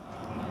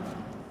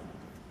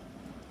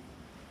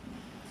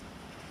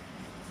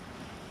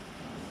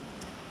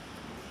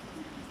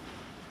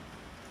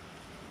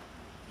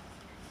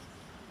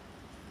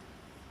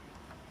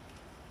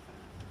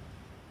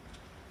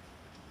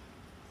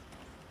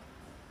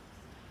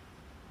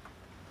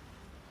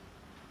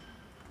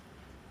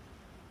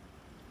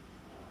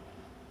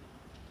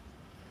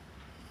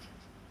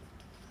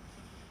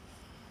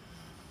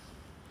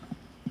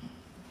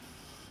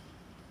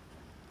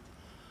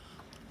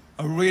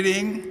 A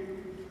reading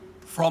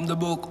from the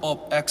book of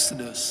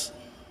Exodus.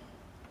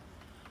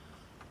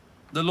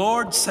 The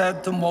Lord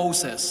said to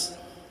Moses,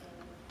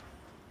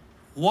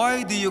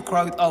 "Why do you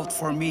cry out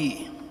for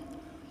me?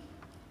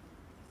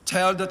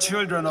 Tell the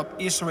children of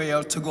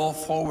Israel to go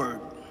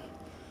forward.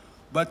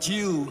 But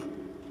you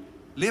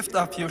lift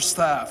up your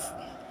staff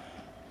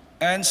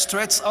and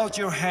stretch out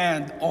your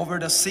hand over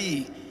the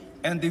sea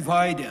and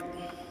divide it,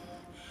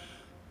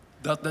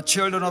 that the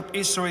children of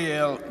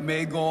Israel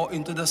may go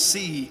into the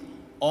sea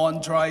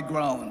on dry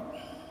ground.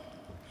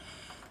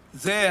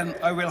 Then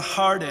I will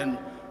harden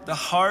the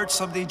hearts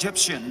of the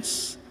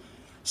Egyptians,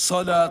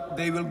 so that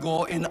they will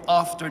go in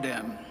after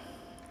them.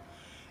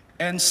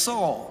 And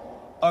so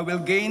I will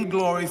gain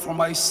glory for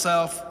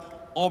myself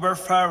over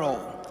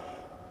Pharaoh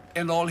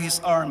and all his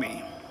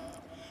army,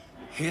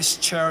 his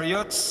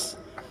chariots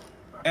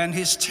and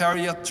his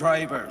chariot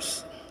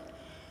drivers.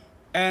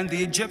 And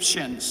the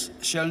Egyptians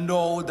shall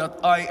know that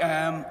I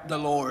am the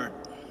Lord,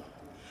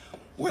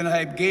 when I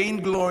have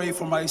gained glory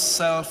for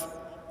myself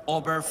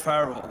over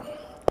Pharaoh,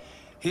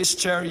 his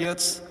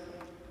chariots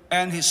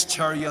and his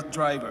chariot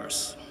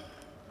drivers."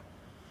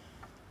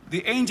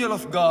 The angel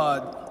of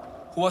God,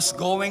 who was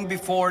going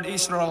before the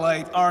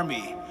Israelite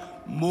army,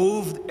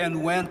 moved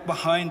and went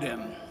behind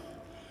them,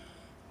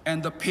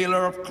 and the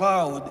pillar of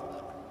cloud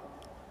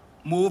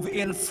moved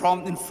in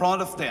front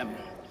of them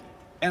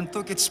and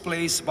took its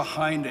place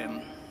behind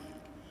them.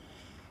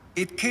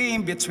 It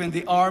came between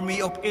the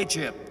army of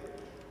Egypt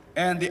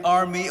and the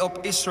army of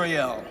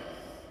Israel,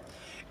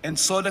 and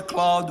so the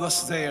cloud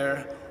was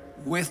there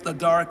with the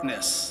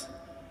darkness,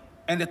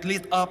 and it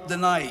lit up the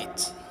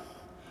night.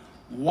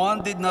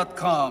 One did not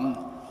come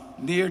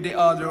near the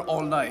other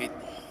all night.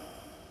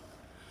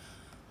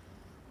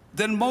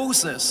 Then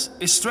Moses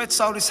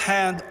stretched out his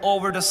hand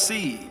over the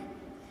sea.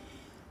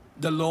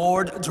 The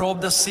Lord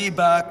drove the sea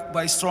back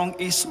by strong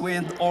east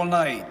wind all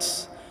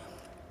night,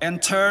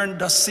 and turned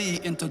the sea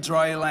into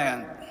dry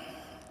land,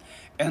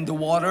 and the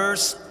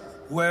waters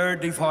were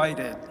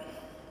divided.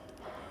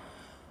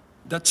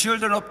 The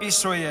children of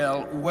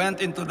Israel went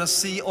into the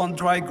sea on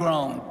dry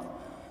ground,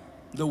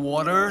 the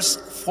waters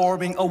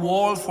forming a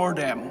wall for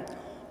them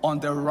on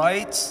their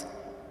right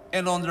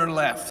and on their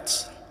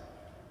left.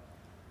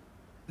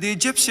 The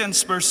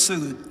Egyptians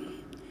pursued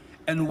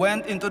and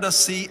went into the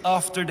sea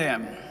after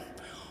them,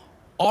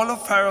 all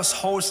of Pharaoh's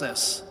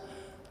horses,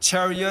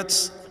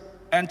 chariots,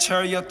 and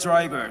chariot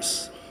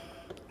drivers.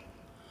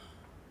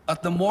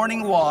 At the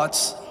morning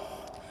watch,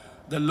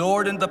 the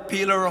Lord in the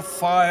pillar of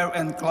fire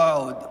and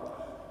cloud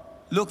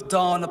looked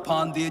down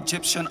upon the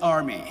Egyptian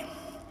army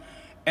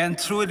and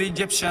threw the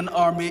Egyptian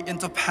army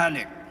into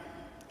panic.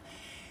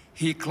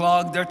 He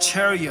clogged their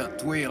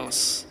chariot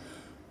wheels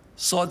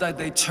so that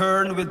they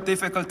turned with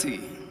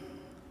difficulty.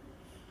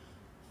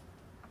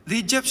 The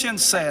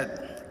Egyptians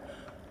said,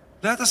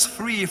 "Let us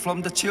flee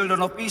from the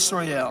children of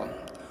Israel,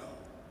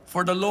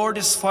 for the Lord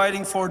is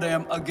fighting for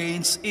them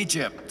against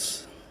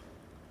Egypt."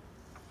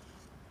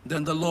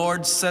 Then the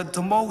Lord said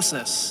to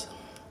Moses,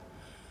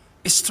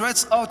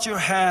 "Stretch out your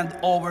hand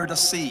over the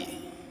sea,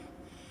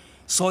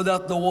 so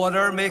that the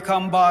water may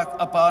come back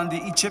upon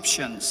the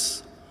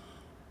Egyptians,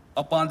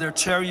 upon their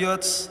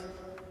chariots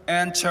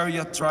and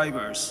chariot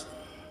drivers.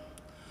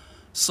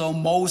 So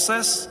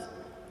Moses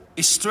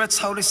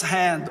stretched out his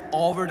hand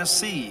over the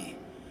sea,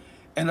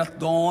 and at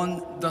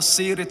dawn the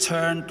sea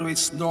returned to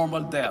its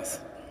normal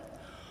depth,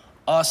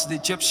 as the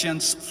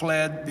Egyptians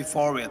fled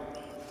before it.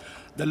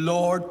 The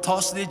Lord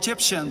tossed the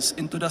Egyptians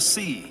into the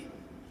sea.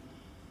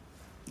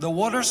 The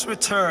waters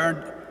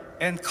returned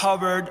and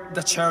covered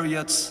the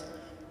chariots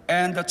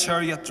and the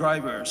chariot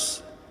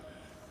drivers.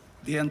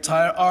 The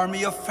entire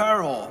army of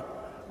Pharaoh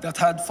that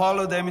had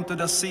followed them into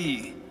the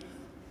sea,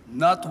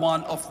 not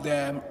one of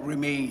them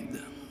remained.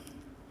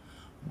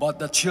 But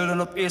the children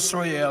of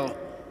Israel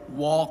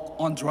walked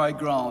on dry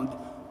ground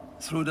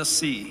through the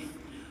sea,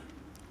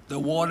 the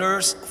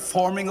waters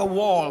forming a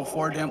wall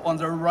for them on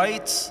their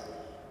right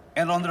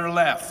and on their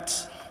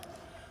left.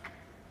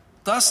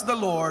 Thus the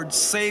Lord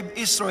saved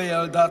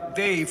Israel that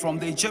day from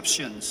the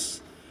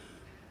Egyptians,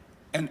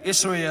 and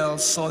Israel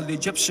saw the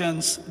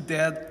Egyptians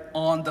dead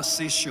on the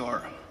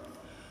seashore.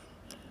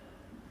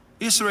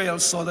 Israel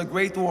saw the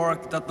great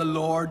work that the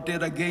Lord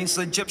did against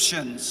the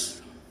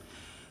Egyptians.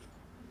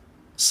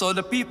 So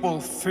the people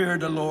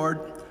feared the Lord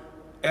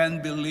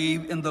and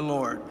believed in the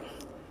Lord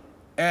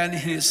and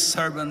his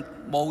servant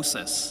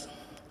Moses.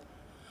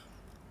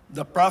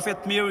 The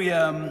prophet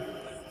Miriam,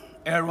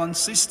 Aaron's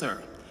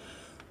sister,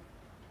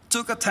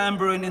 took a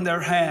tambourine in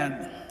their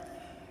hand,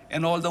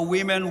 and all the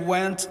women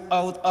went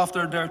out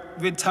after her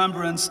with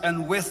tambourines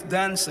and with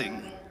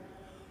dancing.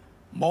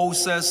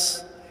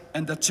 Moses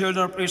and the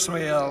children of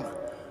Israel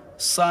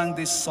sang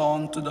this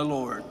song to the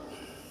Lord.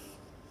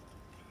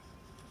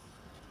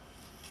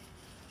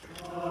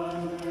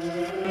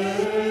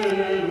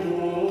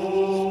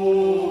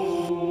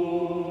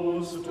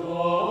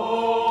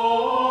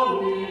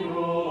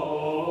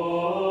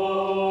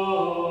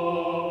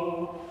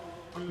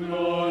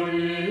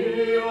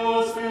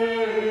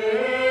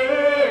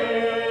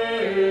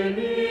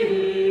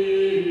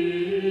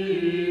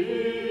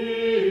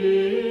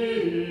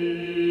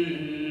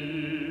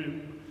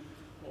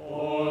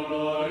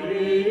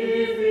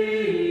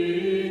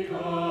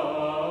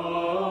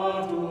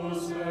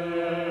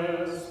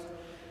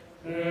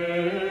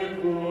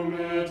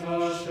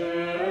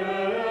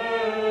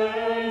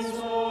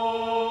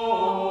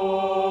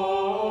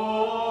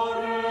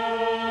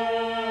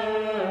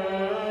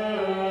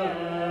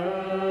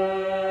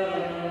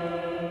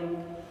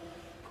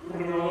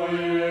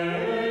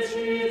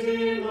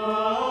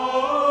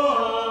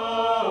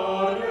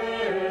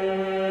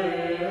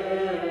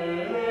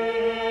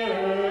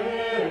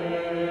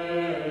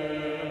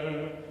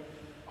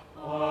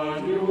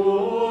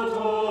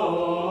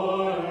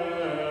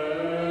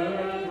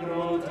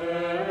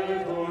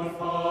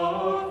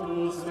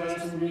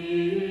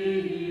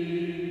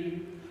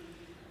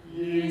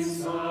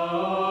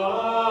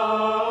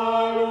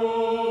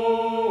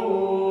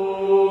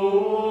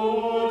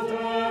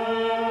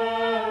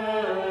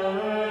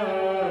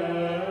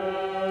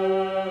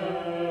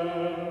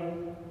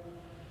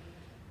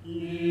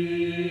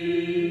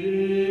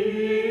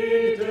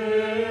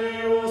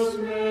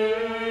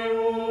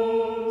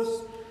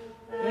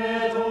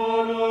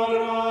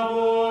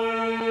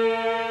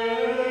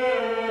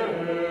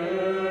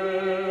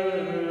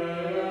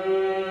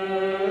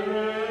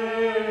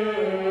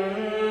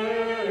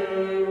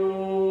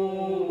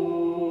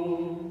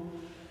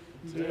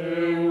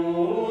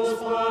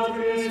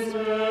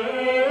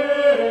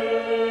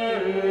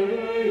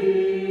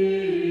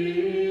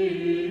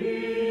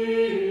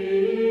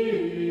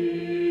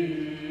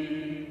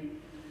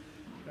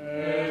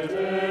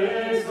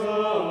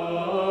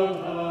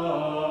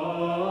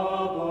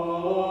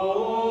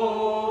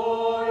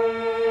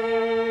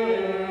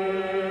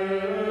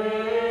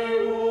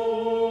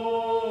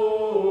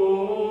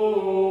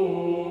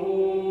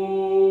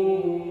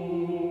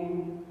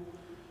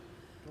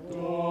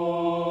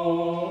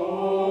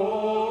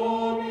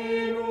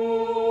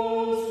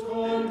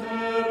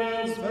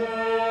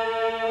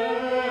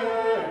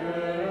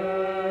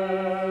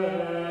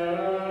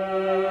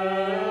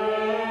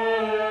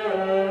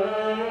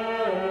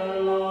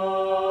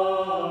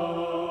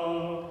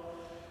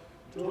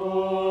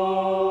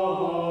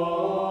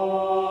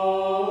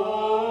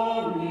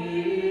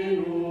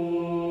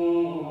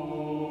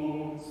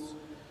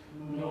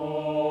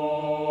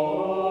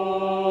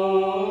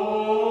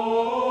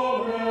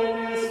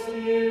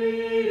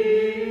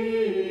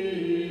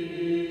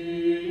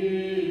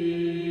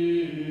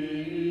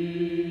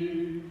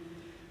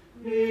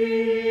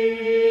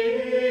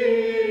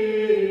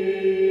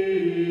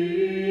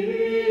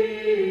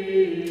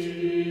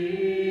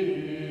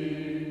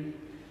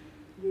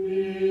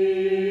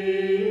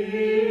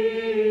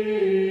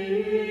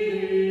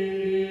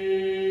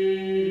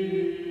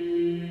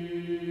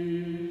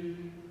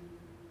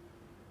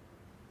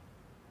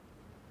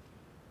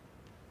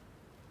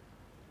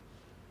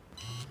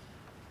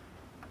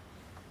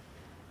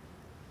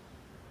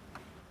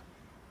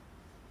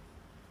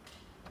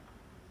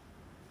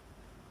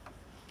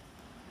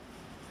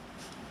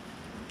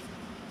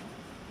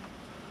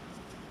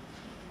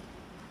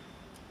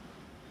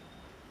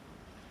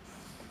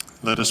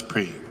 Let us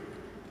pray.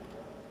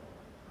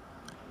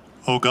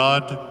 O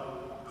God,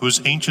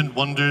 whose ancient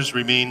wonders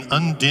remain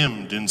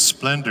undimmed in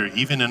splendor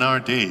even in our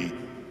day,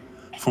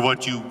 for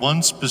what you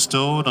once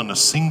bestowed on a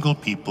single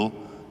people,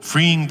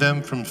 freeing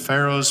them from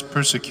Pharaoh's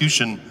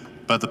persecution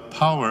by the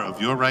power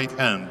of your right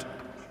hand.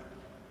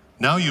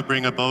 Now you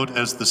bring about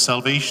as the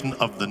salvation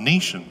of the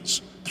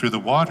nations through the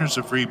waters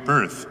of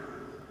rebirth.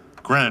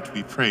 Grant,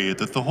 we pray,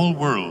 that the whole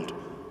world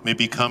may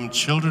become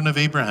children of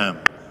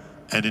Abraham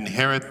and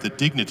inherit the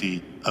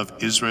dignity of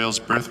Israel's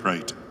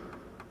birthright.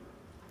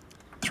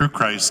 Through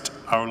Christ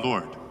our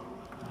Lord.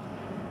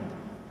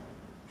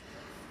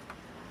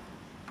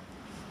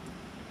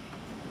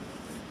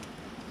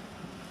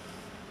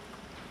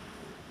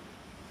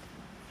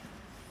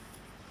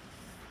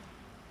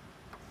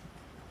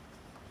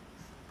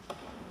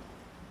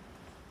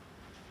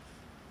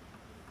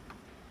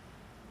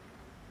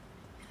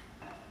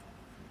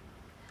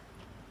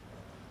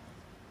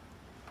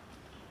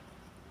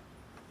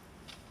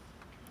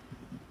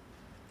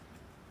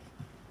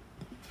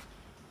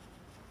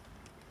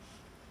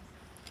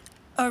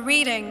 A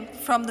reading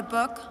from the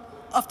book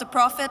of the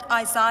prophet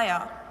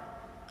Isaiah.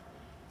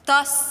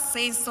 Thus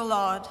says the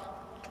Lord,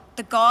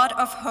 the God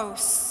of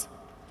hosts,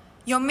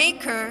 your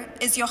Maker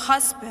is your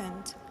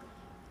husband,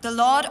 the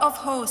Lord of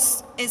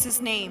hosts is his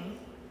name.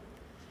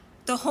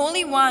 The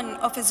Holy One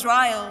of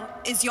Israel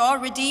is your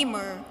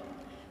Redeemer,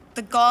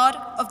 the God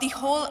of the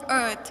whole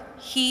earth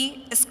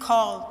he is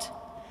called.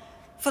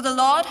 For the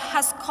Lord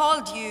has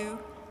called you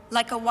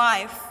like a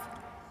wife,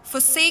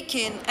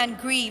 forsaken and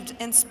grieved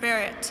in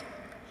spirit,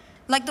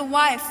 like the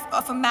wife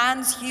of a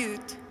man's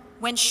youth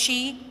when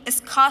she is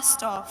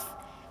cast off,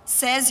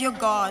 says your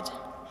God.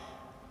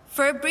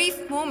 For a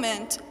brief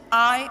moment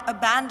I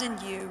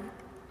abandoned you,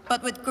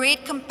 but with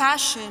great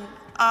compassion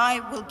I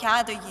will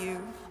gather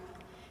you.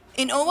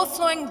 In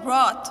overflowing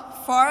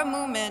wrath for a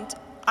moment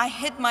I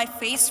hid my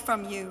face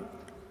from you,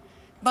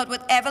 but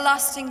with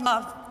everlasting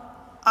love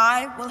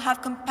I will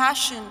have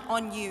compassion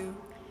on you,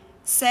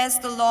 says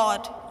the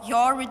Lord,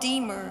 your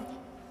Redeemer.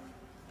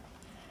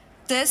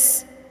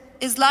 This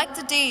is like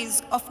the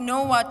days of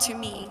Noah to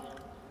me.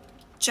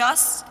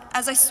 Just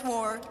as I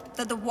swore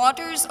that the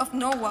waters of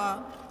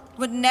Noah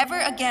would never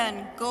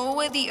again go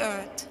over the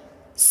earth,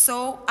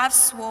 so I've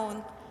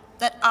sworn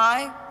that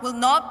I will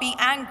not be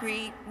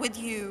angry with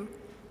you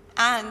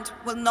and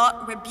will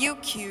not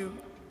rebuke you.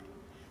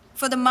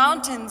 For the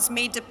mountains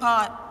may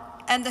depart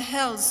and the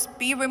hills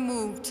be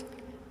removed,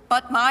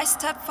 but my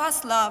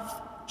steadfast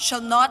love shall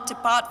not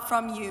depart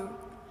from you,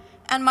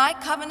 and my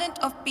covenant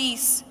of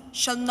peace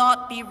shall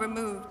not be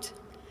removed,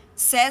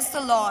 says the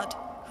Lord,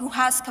 who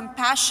has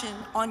compassion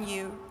on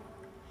you.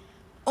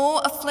 O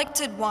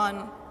afflicted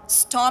one,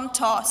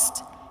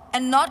 storm-tossed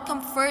and not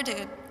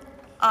comforted,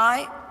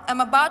 I am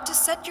about to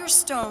set your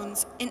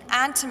stones in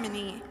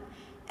antimony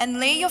and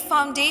lay your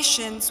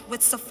foundations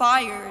with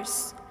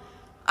sapphires.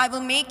 I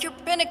will make your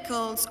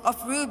pinnacles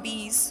of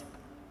rubies,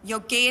 your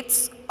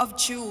gates of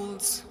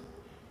jewels,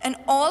 and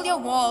all your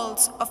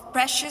walls of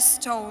precious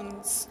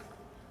stones.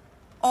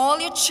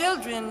 All your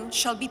children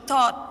shall be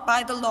taught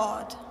by the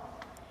Lord,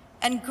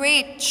 and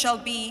great shall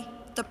be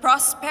the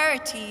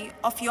prosperity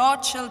of your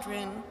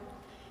children.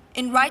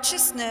 In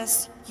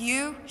righteousness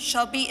you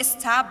shall be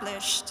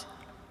established.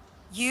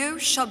 You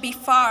shall be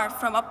far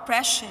from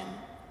oppression,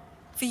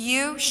 for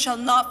you shall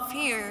not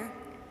fear,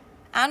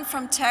 and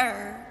from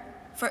terror,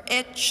 for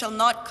it shall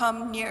not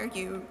come near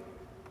you.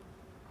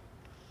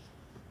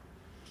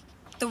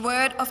 The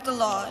word of the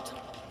Lord.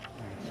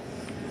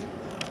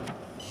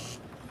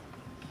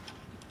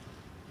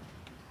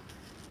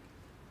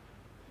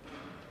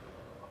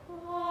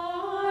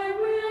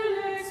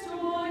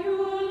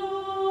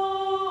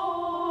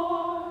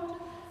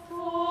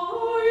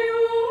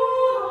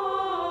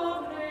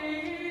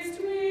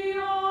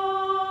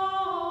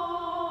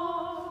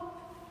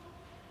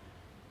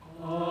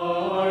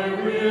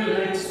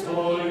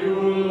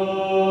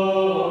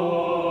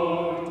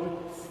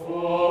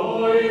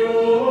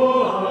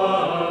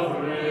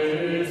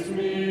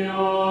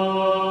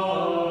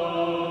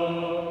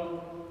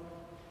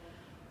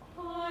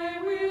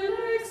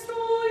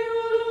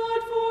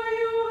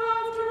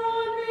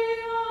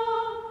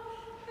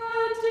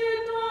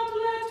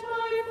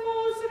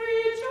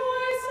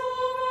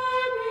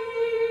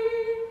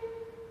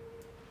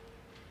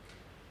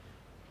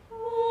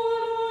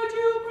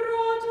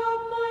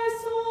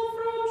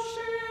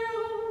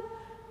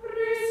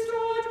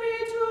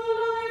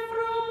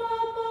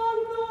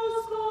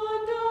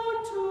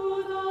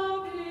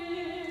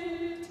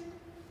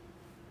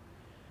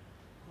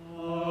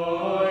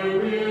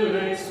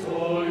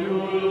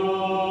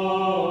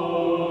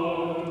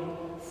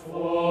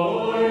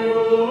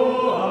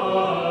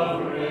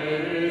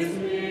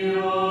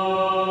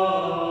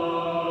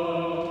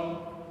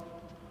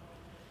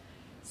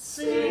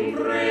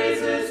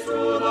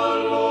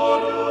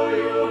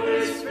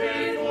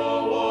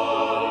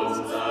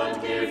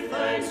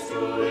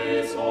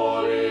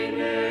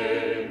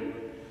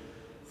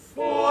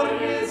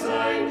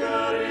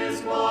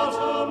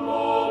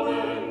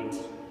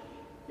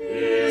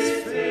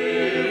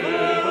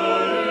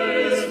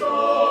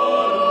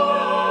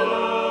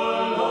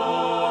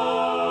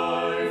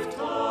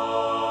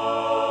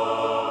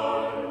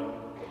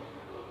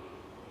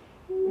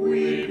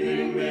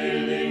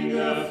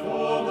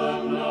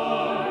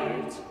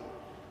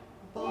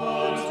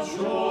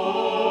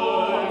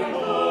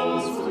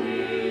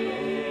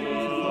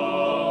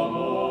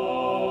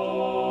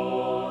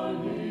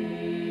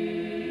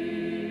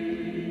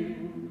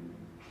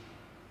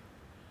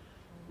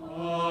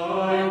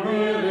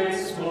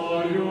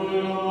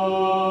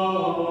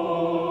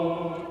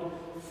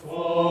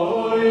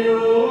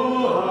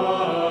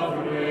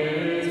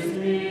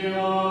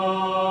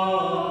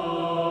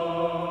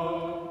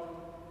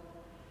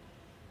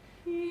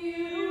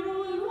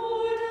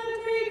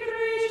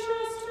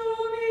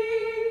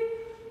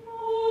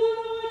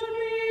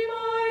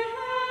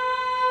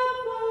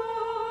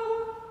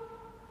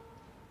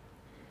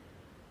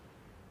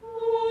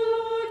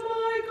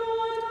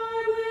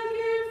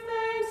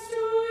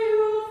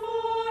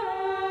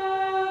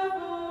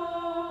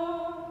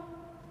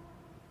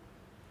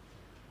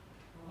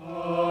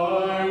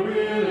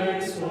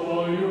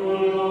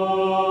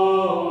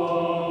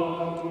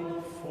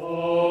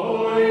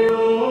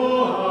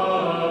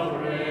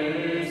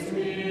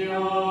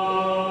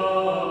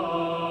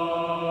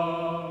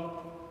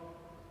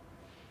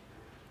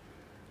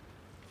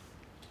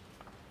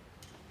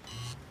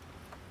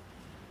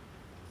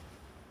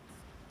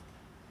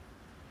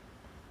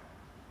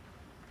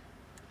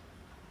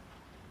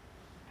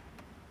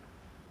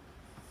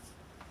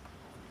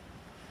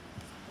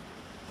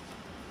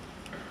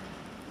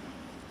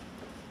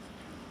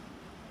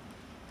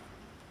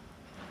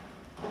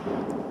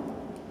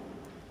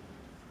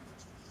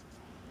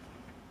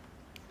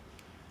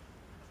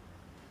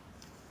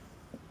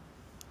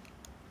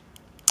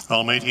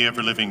 Almighty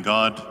ever-living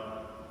God,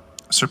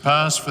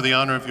 surpass for the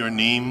honor of your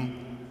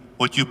name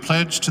what you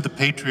pledged to the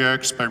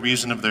patriarchs by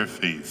reason of their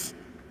faith,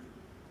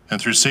 and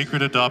through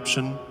sacred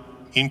adoption,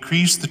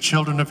 increase the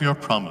children of your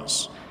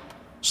promise,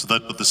 so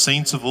that what the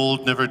saints of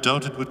old never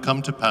doubted would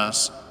come to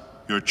pass,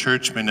 your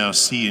church may now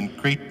see in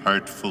great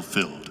part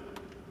fulfilled.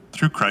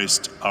 Through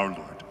Christ our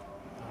Lord.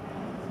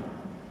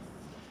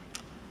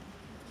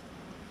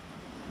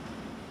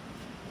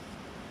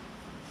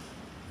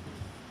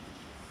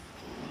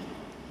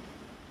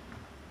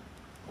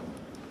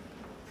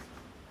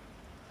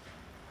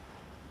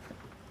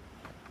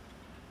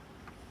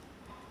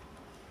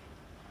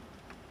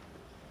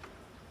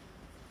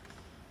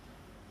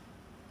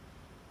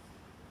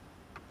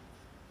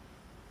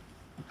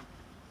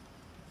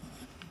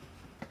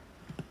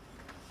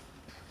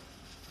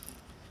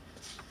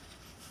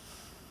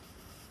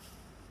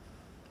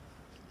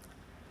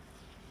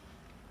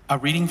 A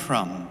reading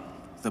from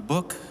the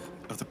book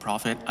of the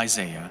prophet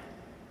Isaiah.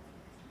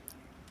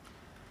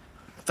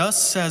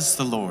 Thus says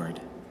the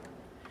Lord,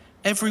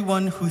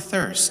 everyone who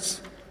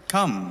thirsts,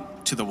 come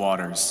to the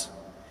waters,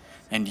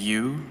 and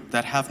you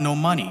that have no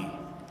money,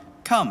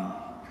 come,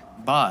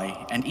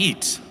 buy and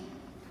eat.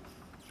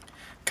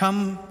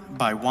 Come,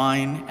 buy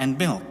wine and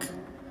milk,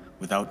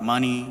 without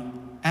money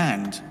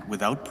and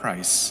without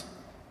price.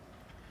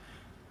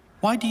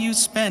 Why do you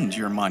spend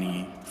your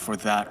money for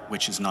that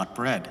which is not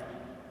bread,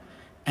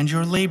 and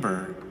your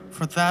labor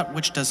for that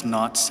which does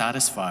not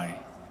satisfy?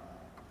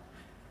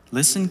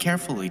 Listen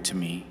carefully to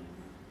me,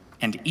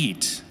 and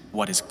eat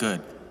what is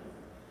good,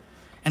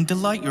 and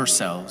delight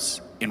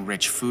yourselves in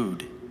rich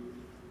food.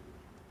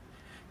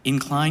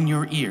 Incline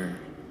your ear,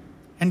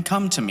 and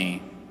come to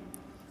me.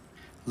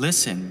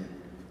 Listen,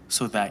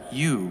 so that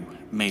you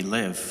may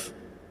live.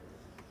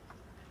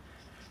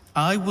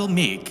 I will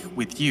make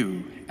with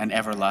you an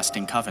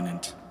everlasting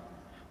covenant,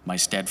 my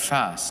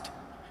steadfast,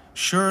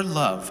 sure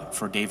love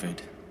for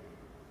David.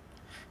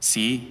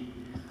 See,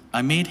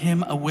 I made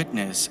him a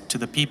witness to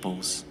the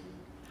peoples,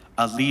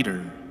 a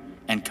leader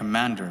and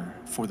commander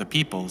for the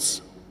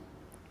peoples.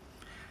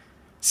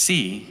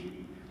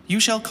 See, you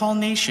shall call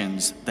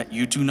nations that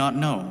you do not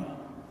know,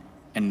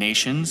 and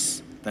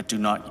nations that do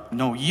not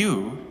know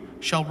you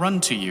shall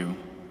run to you,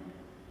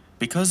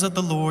 because of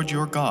the Lord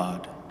your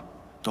God,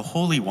 the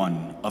Holy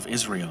One of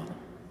Israel,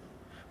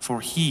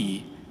 for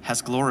he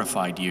has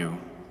glorified you.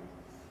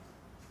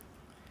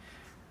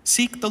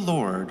 Seek the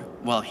Lord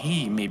while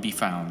he may be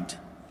found.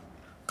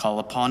 Call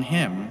upon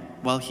him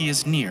while he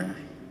is near.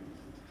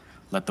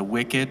 Let the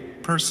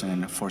wicked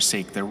person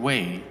forsake their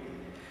way,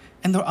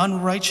 and the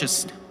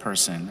unrighteous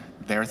person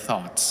their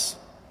thoughts.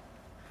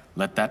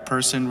 Let that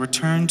person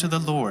return to the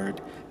Lord,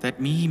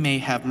 that he may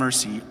have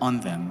mercy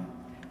on them,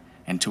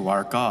 and to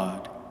our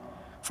God,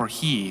 for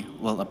he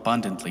will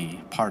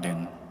abundantly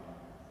pardon.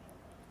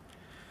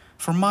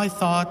 For my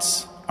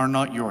thoughts are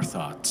not your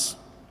thoughts,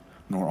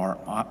 nor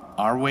are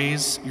our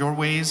ways your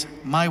ways,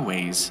 my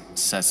ways,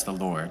 says the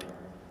Lord.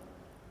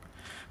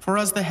 For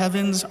as the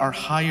heavens are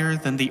higher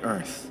than the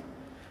earth,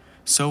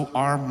 so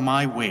are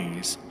my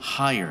ways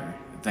higher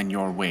than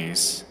your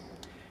ways,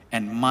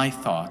 and my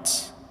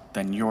thoughts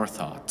than your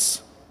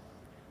thoughts.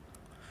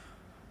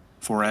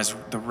 For as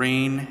the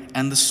rain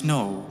and the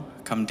snow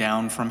come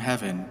down from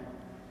heaven,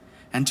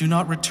 and do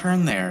not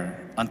return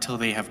there until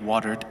they have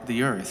watered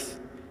the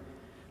earth,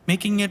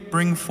 making it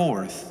bring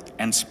forth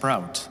and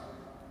sprout,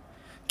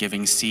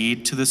 giving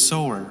seed to the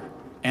sower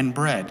and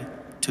bread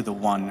to the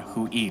one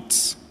who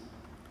eats.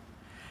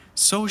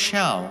 So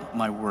shall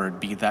my word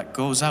be that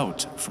goes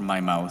out from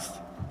my mouth.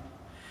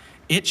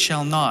 It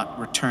shall not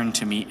return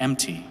to me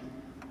empty,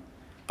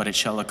 but it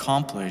shall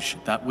accomplish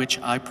that which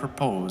I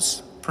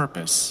purpose,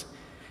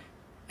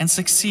 and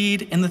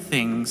succeed in the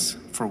things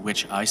for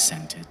which I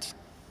sent it.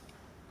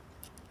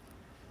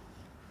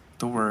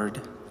 The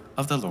word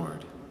of the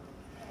Lord.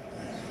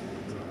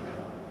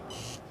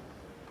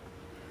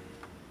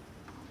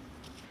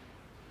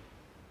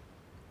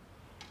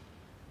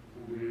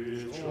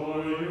 With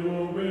joy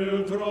you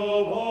will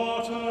draw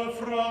water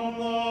from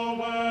the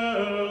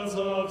wells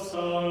of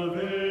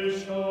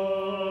salvation.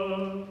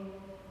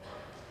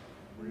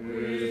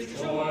 With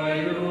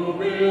joy you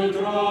will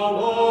draw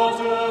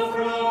water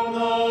from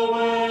the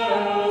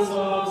wells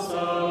of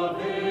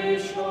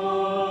salvation.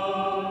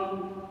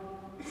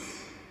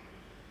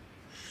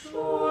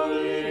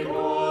 Surely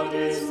God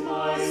is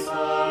my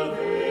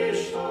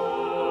salvation.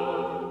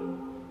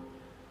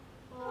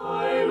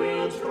 I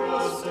will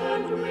trust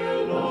and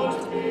will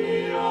not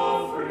be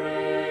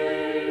afraid.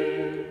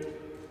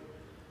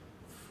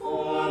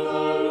 For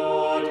the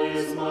Lord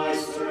is my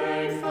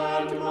strength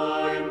and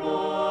my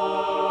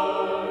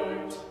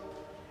might.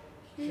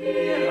 He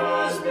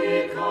has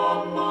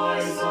become my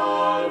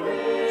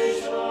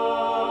salvation.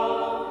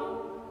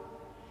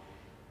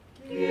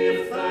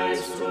 Give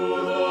thanks to the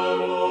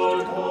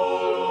Lord,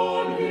 call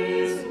on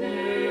his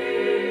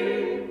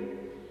name.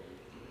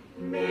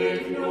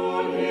 Make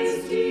known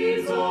his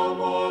deeds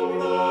among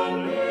the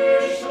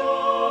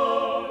nations.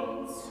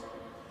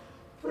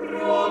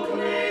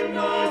 Proclaim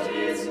that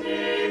his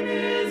name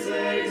is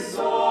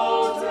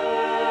exalted.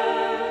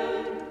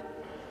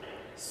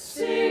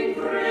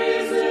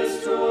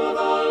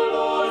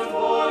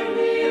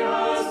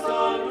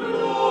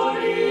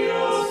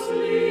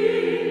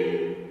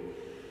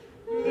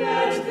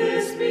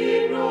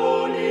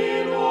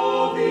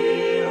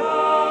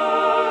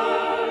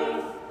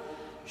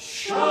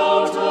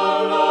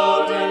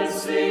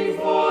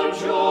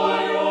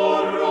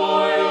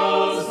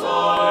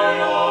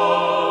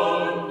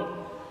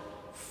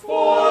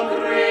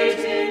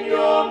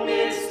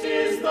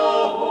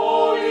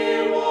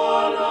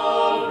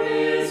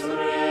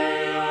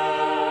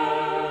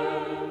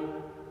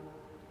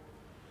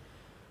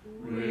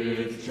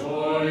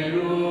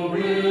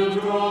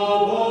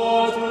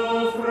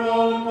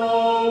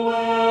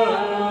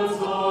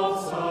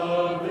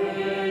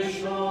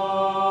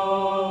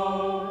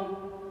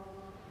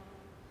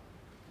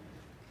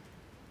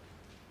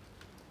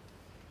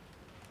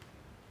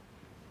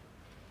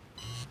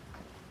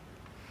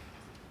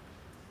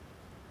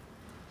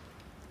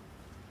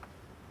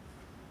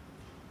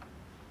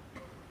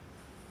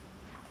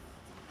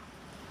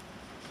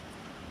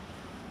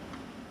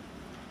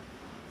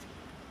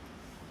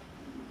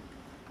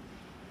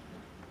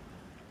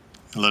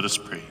 Let us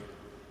pray.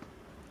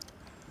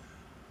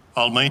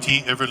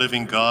 Almighty,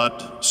 ever-living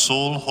God,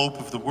 sole hope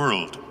of the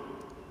world,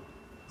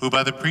 who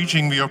by the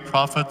preaching of your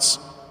prophets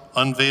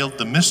unveiled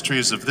the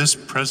mysteries of this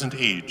present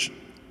age,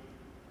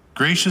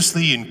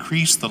 graciously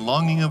increase the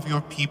longing of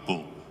your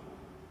people,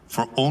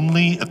 for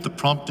only at the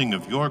prompting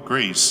of your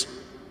grace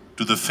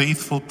do the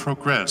faithful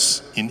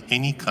progress in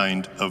any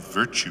kind of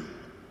virtue.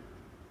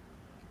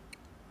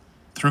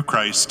 Through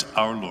Christ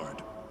our Lord.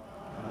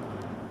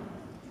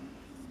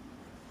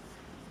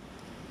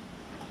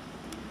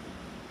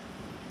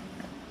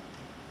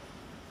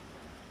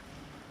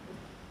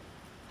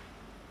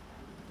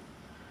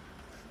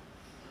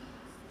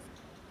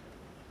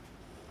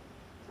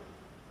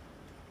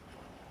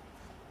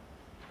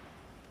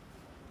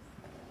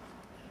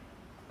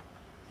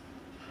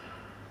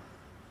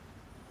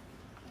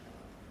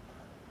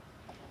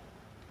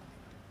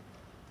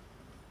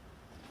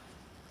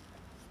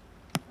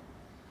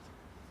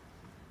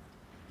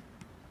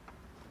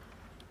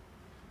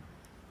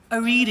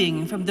 A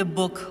reading from the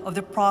book of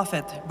the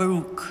prophet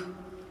Baruch.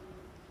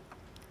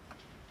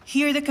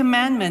 Hear the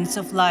commandments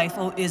of life,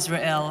 O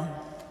Israel.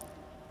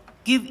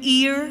 Give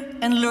ear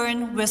and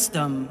learn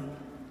wisdom.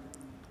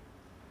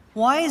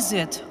 Why is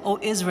it, O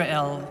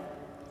Israel?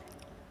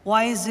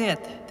 Why is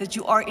it that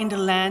you are in the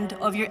land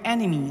of your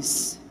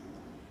enemies?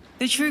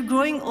 That you're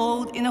growing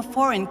old in a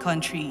foreign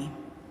country?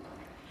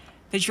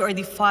 That you are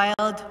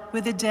defiled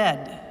with the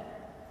dead?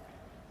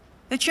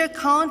 That you are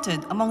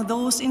counted among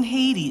those in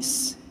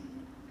Hades?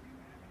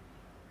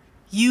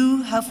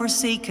 You have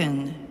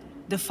forsaken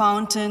the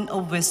fountain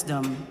of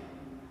wisdom.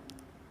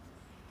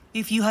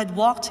 If you had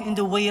walked in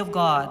the way of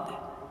God,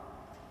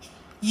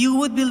 you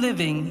would be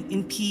living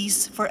in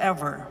peace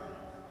forever.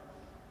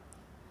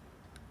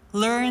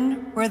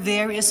 Learn where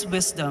there is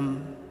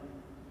wisdom,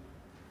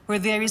 where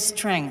there is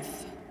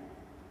strength,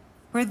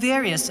 where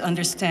there is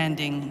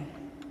understanding,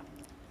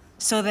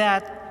 so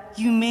that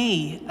you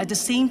may at the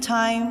same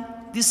time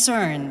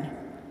discern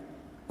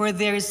where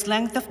there is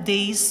length of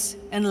days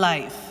and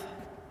life,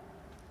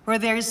 where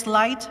there is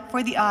light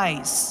for the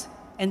eyes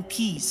and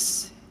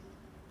peace.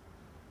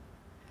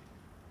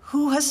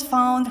 Who has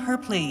found her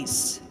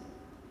place,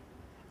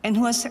 and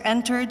who has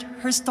entered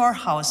her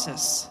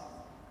storehouses?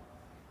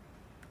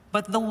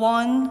 But the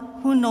one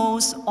who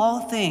knows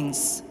all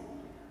things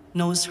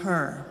knows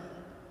her.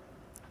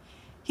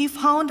 He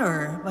found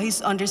her by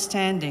his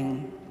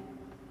understanding.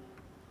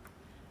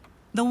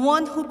 The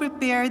one who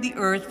prepared the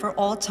earth for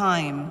all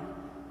time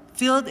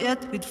filled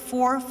it with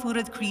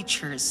four-footed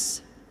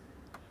creatures.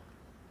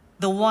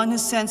 The one who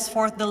sends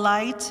forth the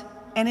light,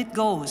 and it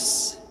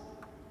goes.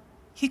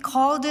 He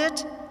called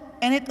it,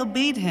 and it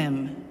obeyed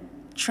him,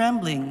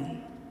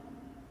 trembling.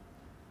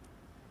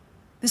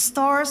 The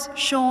stars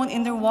shone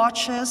in their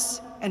watches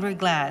and were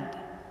glad.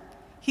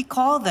 He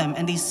called them,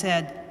 and they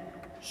said,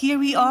 "Here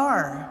we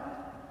are."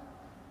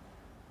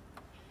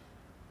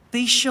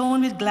 They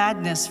shone with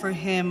gladness for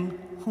him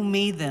who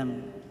made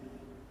them.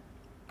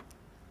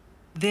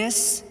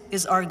 This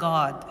is our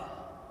God.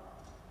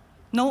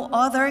 No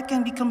other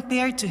can be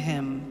compared to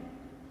him.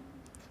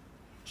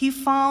 He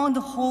found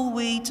the whole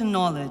way to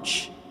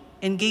knowledge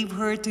and gave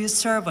her to his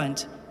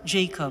servant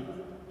Jacob,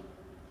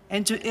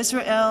 and to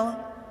Israel,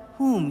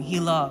 whom he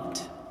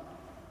loved.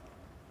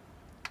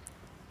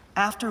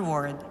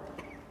 Afterward,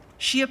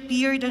 she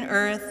appeared on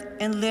earth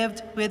and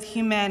lived with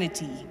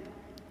humanity.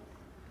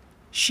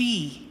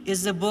 She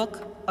is the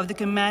book of the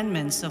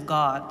commandments of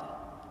God,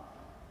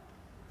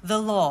 the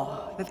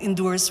law that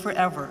endures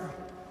forever.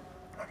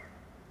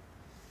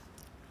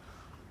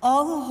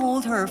 All who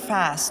hold her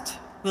fast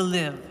will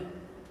live,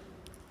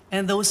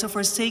 and those who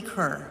forsake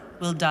her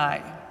will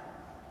die.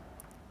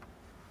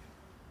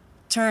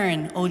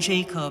 Turn, O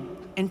Jacob,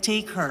 and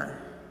take her.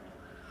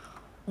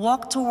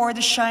 Walk toward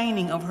the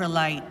shining of her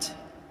light.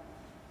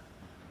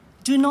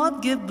 Do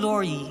not give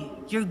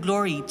your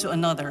glory to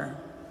another,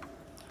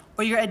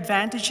 or your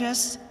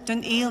advantages to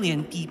an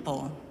alien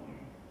people.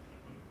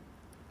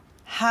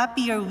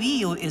 Happy are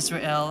we, O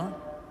Israel,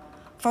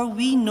 for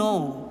we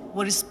know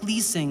what is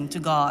pleasing to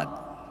God.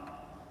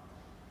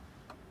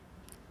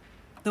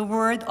 The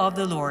word of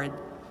the Lord.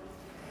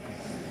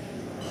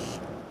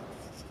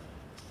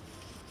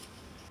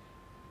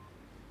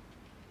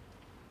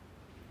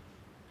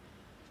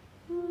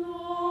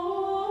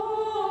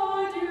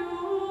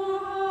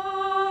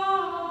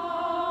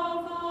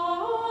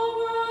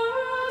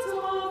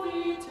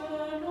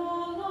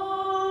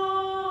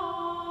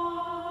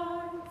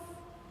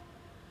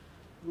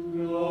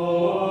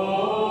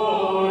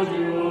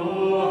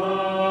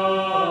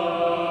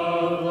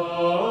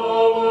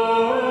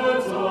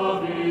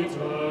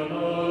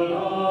 Eternal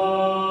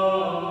life.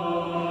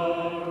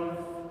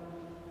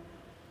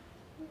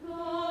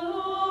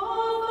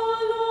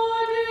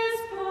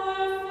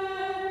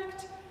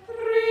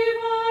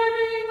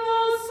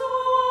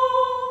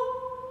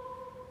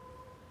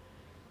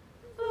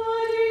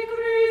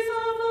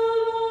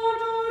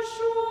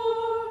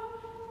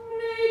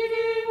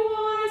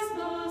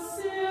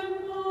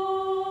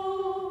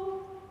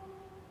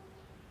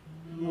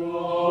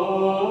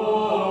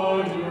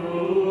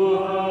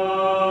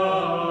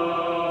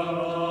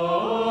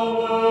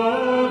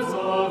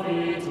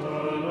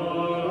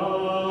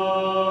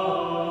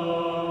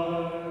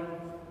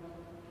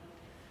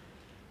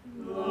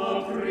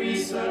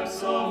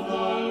 precepts of the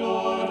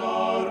Lord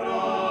are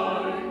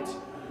right.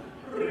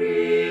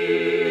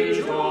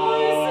 Rejoicing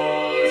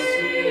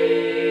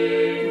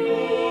in the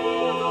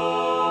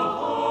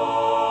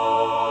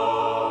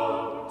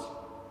heart.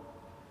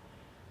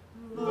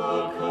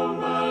 The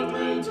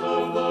commandment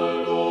of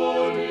the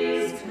Lord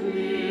is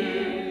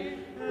clear,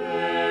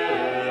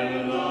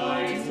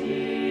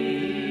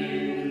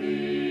 enlightening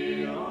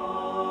the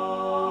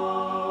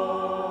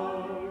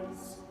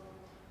eyes.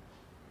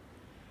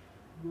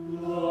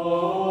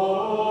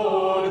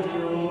 Lord,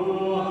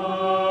 you have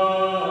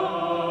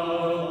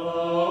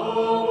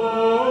the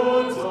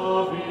words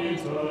of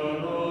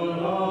eternal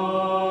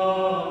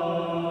life.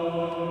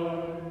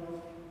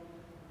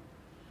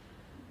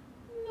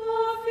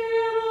 The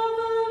fear of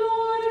the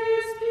Lord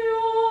is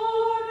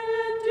pure,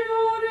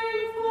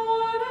 enduring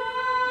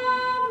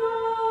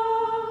forever.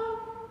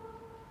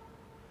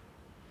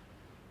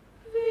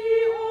 The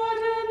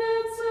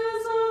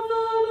ordinances of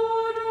the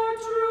Lord are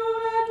true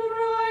and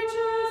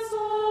righteous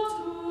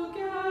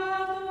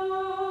altogether.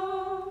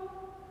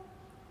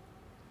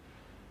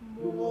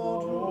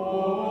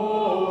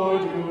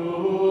 Lord,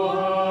 you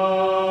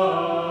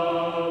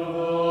have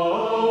the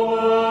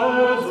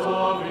words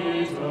of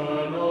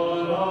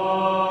eternal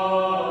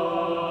life.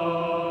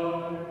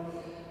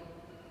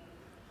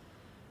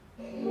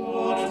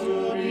 What to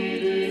be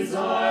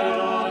desired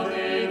are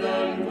they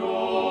than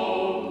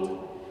gold,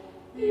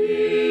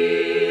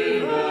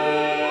 even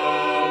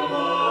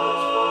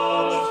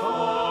much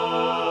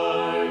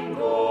fine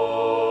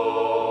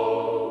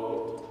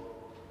gold,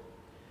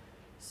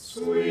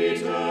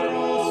 sweeter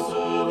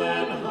also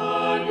than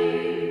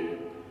honey,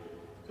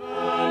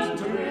 and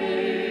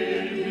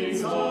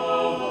drippings of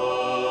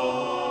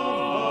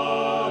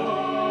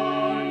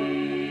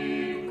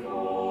honeycomb.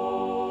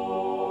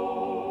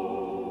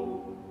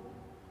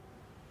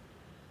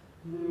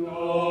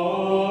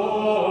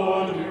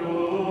 Lord,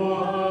 you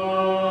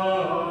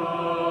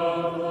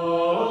have the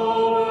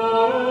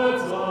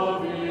words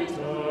of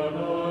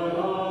eternal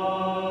life.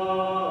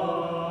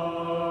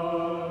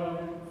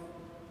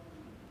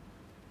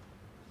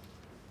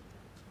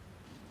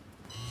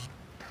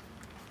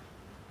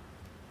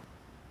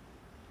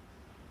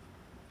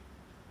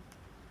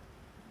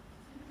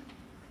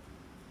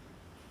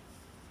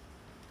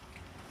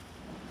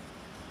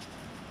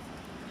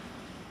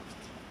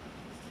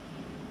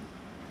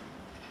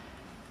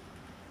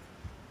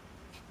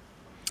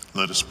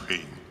 Let us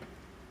pray.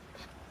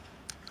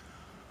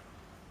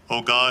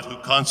 O God, who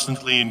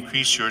constantly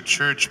increase your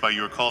church by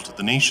your call to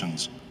the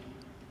nations,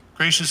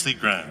 graciously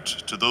grant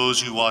to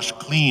those you wash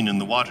clean in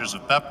the waters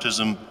of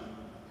baptism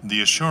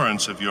the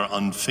assurance of your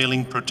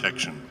unfailing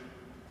protection.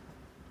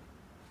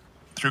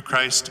 Through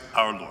Christ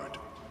our Lord.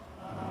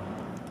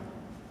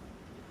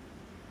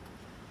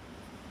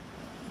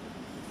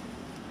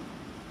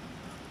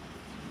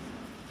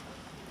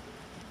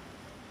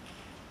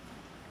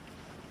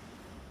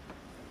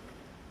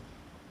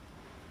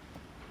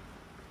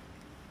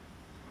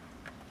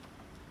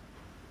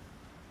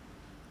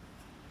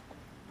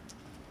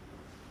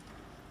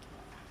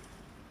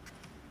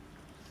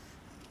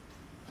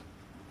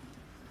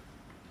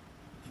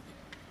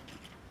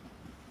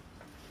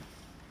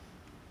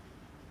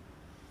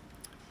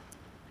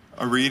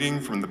 A reading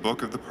from the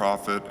book of the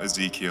prophet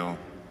Ezekiel.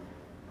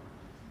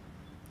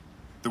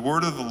 The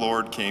word of the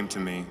Lord came to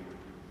me,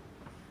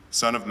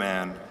 Son of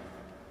man,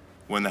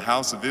 when the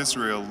house of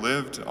Israel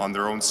lived on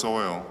their own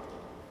soil,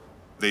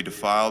 they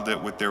defiled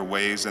it with their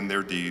ways and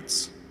their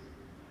deeds.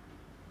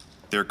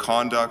 Their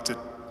conduct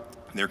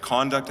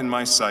in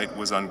my sight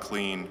was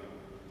unclean,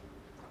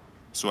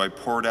 so I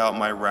poured out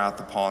my wrath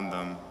upon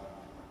them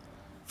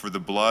for the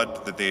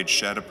blood that they had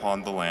shed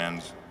upon the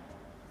land,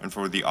 and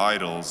for the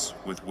idols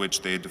with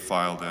which they had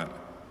defiled it.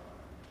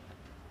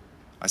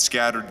 I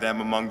scattered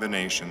them among the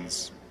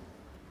nations,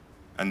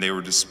 and they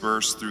were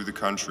dispersed through the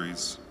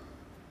countries.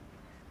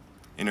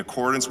 In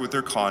accordance with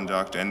their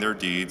conduct and their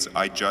deeds,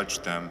 I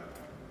judged them.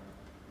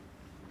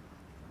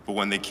 But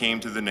when they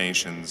came to the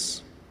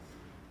nations,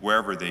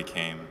 wherever they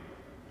came,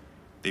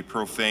 they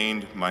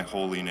profaned my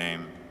holy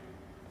name.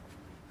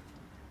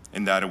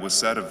 In that it was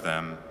said of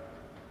them,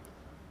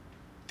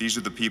 "These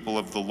are the people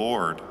of the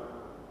Lord,"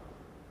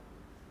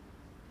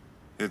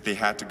 that they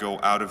had to go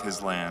out of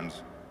his land.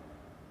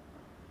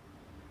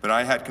 But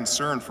I had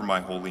concern for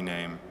my holy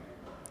name,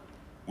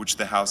 which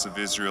the house of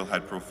Israel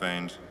had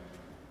profaned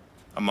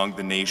among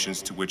the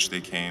nations to which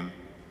they came.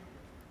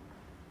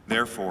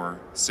 Therefore,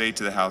 say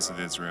to the house of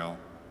Israel,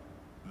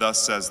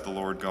 "Thus says the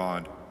Lord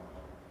God,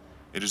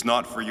 it is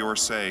not for your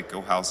sake, O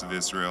house of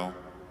Israel,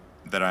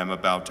 that I am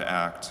about to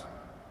act,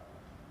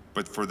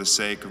 but for the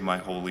sake of my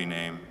holy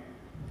name,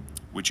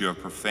 which you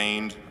have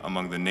profaned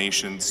among the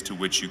nations to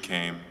which you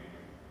came.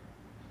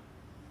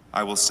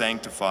 I will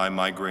sanctify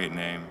my great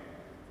name,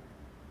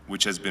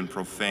 which has been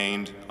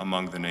profaned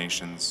among the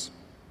nations,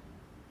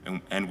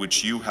 and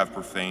which you have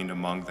profaned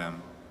among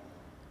them.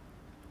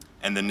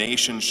 And the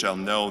nations shall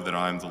know that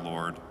I am the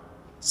Lord,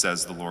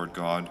 says the Lord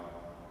God,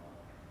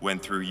 when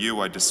through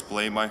you I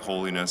display my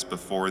holiness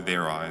before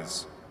their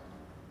eyes.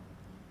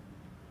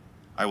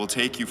 I will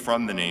take you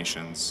from the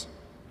nations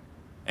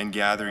and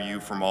gather you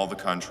from all the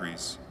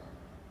countries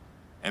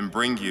and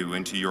bring you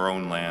into your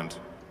own land.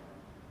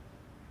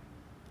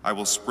 I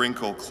will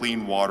sprinkle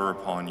clean water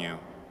upon you,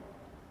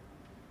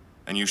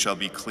 and you shall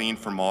be clean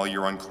from all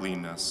your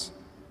uncleanness,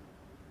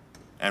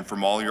 and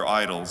from all your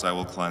idols I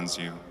will cleanse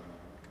you.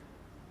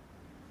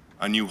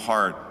 A new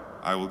heart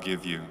I will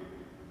give you,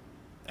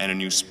 and a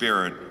new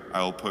spirit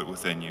I will put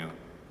within you.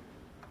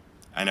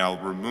 And I will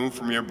remove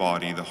from your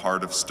body the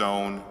heart of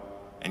stone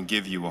and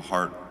give you a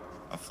heart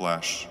of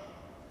flesh.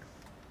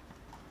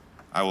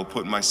 I will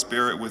put my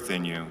spirit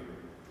within you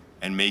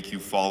and make you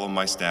follow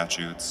my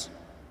statutes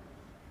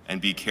and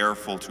be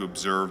careful to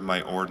observe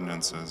my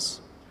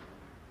ordinances.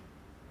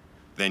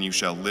 Then you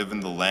shall live in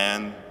the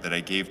land that I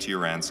gave to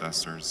your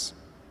ancestors,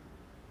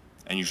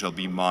 and you shall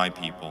be my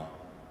people,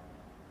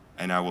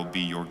 and I will be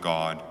your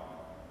God.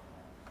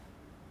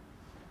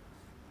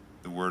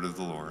 The word of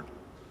the Lord.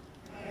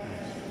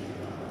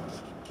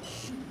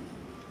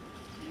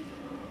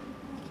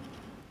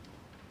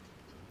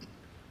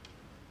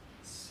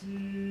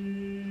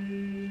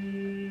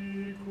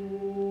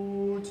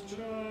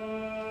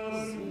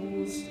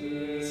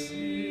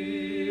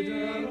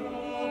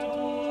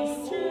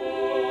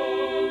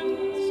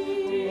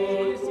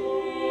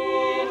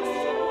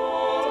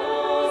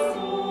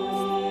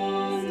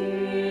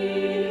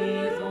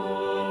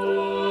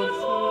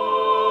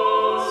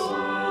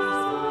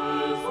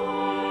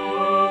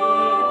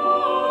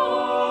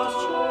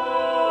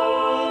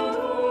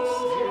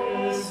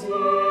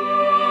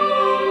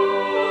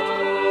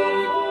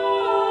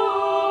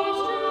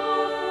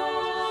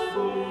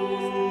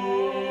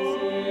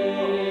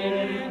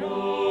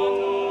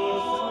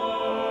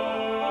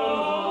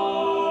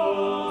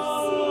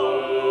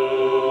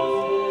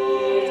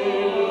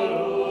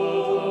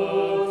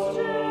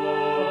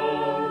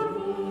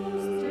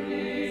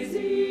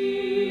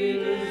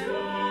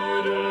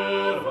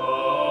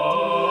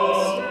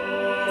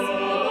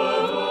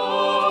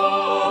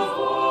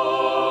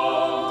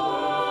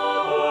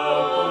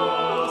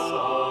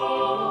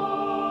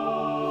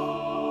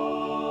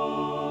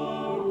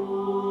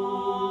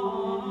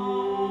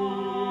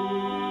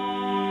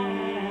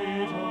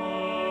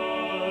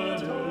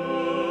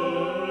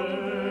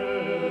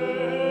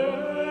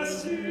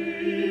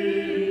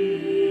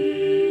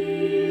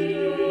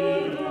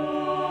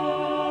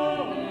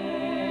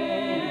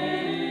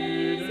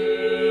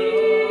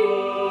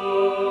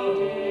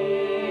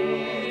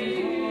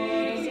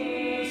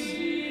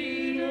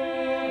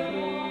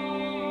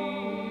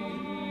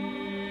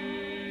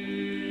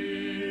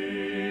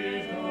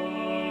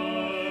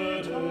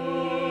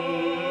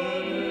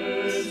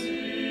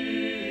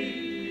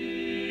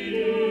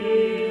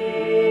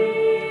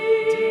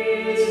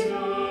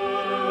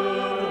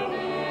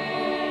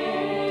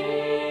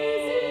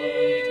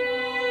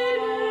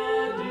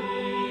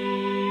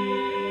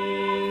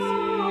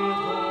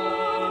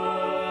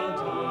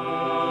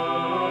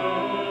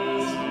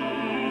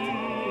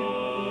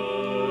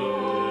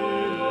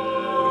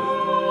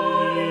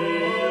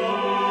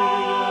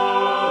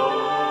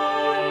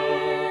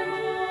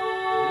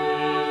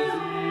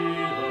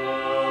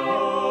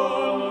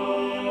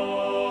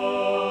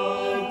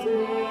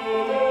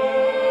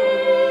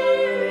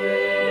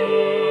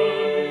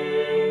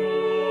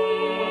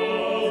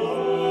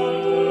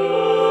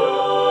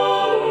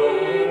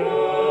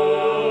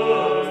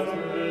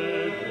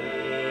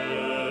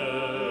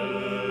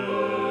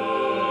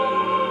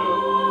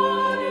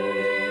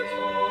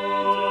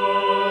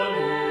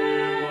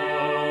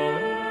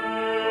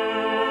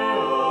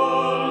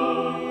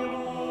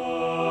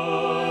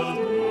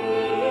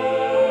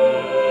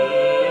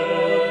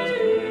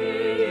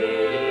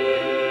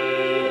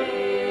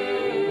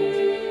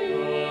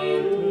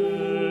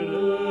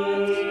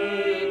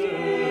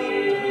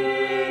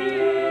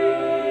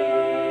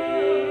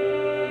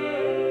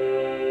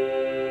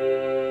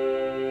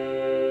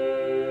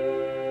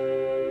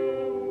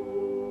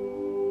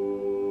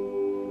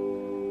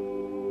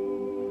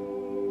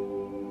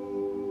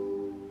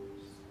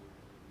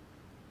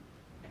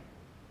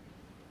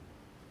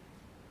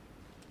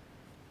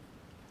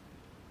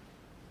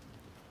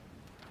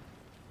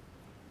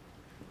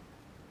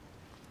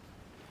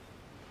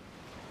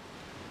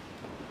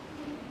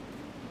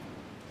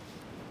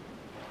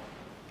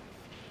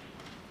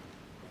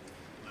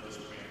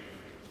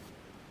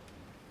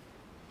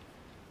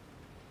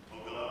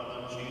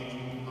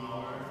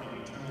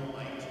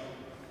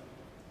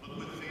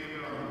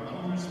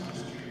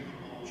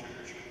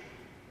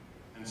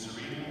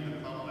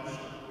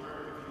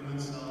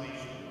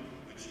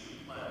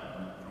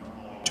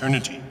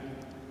 eternity.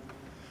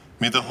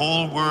 May the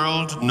whole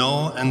world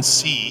know and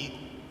see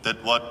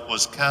that what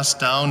was cast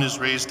down is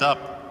raised up,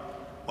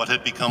 what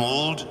had become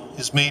old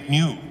is made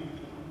new,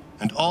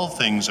 and all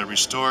things are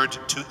restored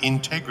to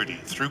integrity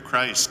through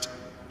Christ,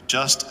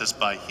 just as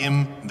by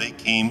him they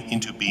came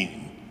into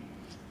being,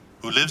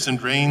 who lives and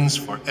reigns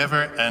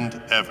forever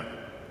and ever.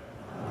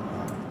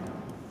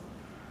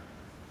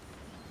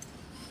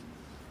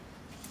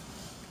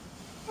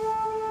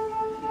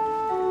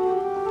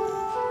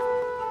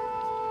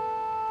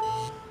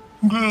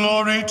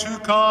 Glory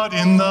to God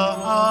in the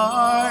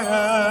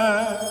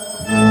highest.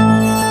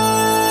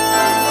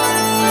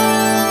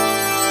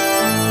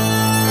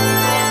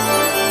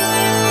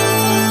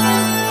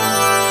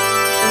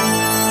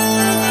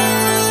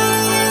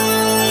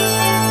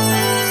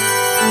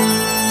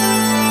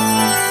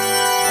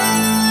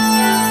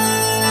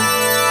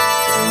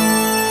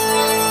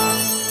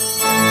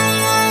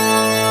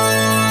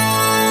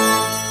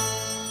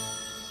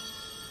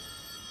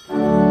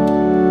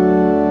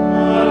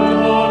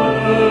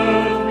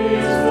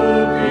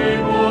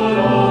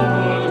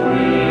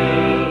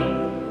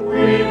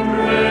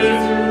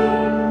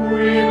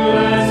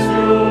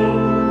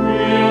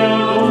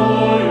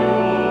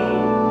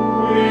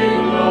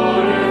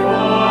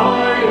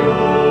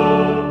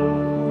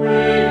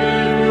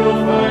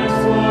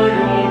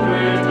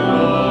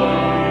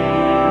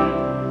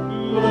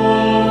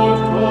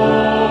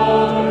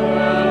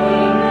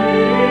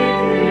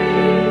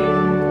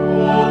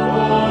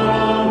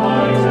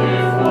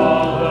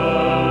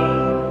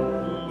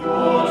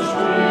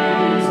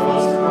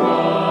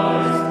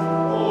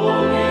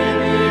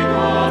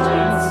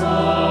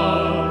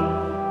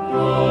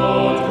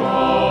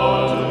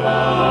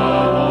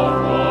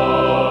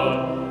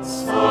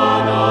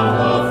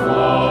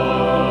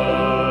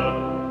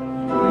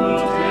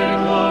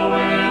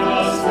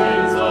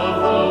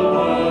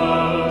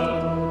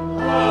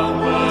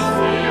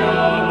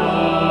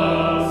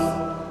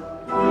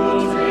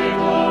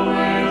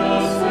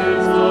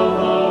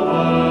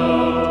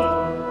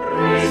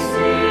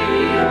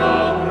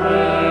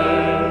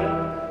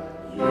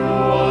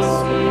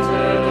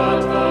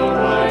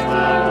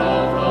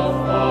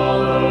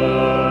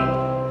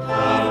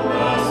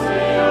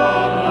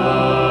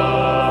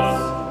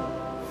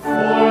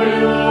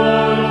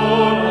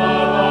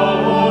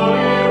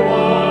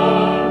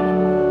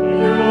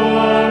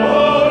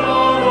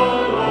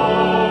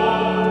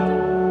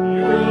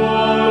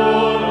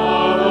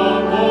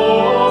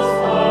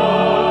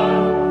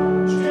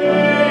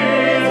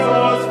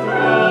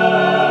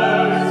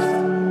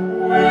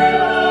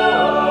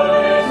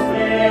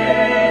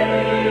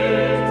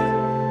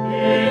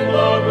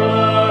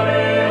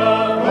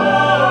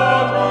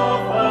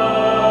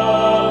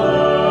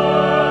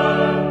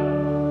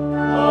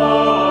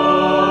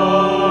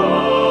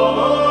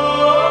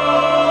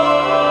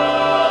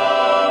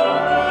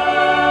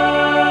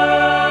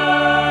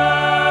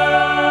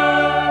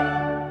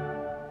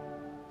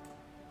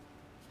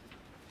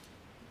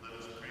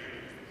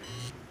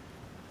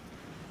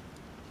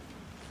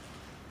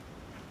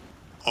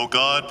 O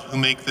God, who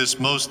make this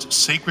most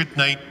sacred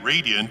night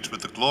radiant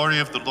with the glory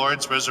of the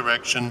Lord's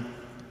resurrection,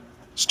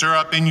 stir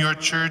up in your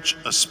church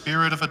a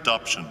spirit of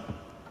adoption,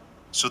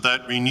 so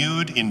that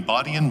renewed in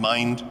body and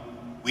mind,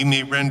 we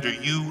may render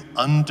you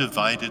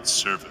undivided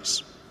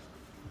service.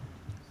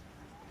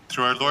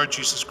 Through our Lord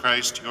Jesus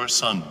Christ, your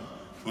Son,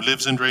 who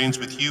lives and reigns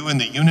with you in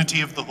the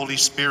unity of the Holy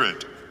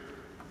Spirit,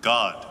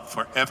 God,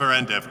 forever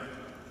and ever.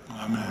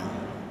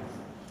 Amen.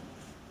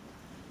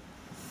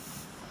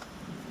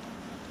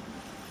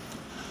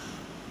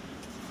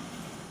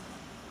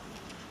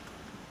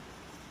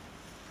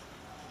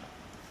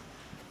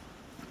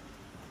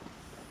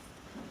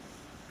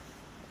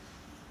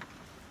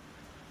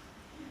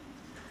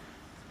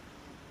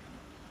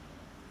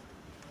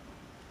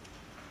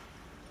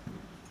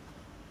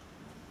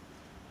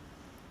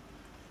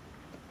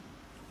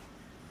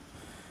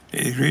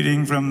 A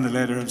reading from the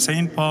letter of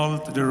St. Paul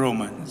to the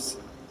Romans.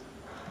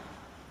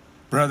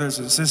 Brothers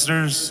and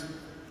sisters,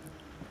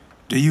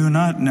 do you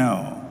not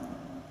know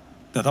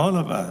that all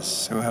of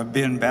us who have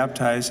been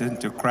baptized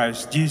into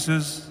Christ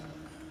Jesus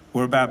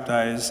were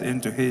baptized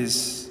into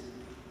his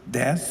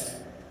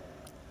death?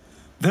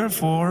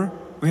 Therefore,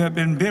 we have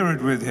been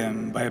buried with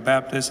him by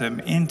baptism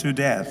into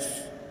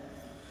death,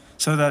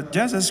 so that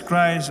just as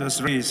Christ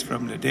was raised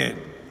from the dead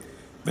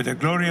by the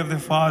glory of the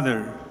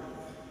Father,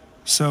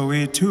 so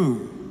we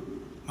too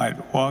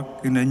might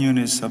walk in the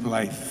newness of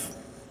life.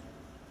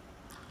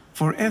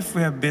 For if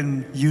we have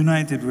been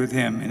united with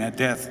him in a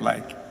death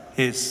like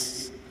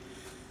his,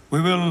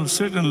 we will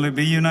certainly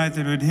be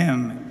united with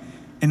him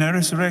in a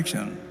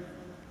resurrection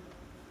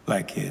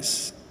like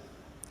his.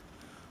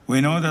 We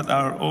know that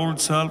our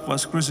old self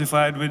was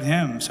crucified with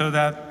him so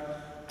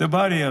that the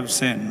body of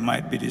sin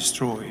might be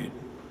destroyed,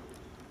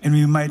 and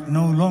we might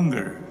no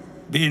longer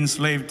be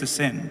enslaved to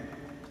sin.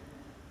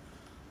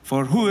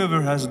 For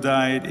whoever has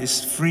died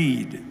is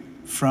freed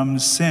from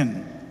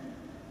sin.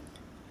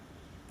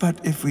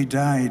 But if we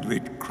died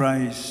with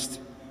Christ,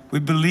 we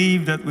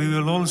believe that we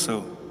will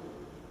also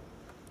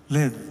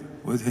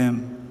live with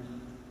him.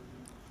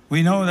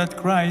 We know that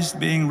Christ,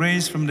 being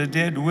raised from the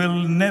dead,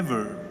 will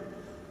never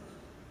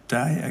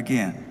die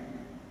again.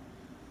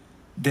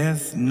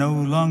 Death no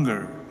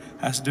longer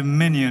has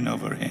dominion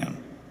over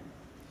him.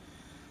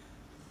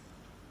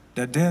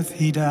 The death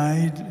he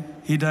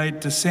died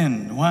to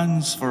sin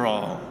once for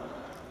all,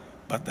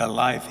 but the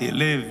life he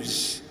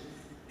lives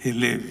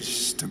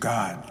to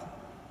God.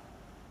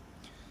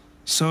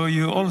 So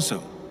you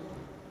also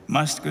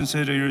must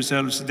consider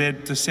yourselves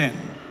dead to sin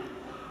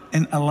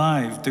and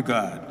alive to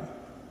God.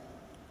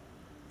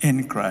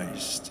 in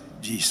Christ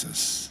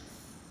Jesus.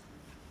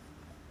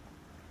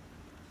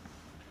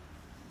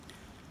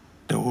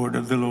 The word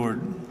of the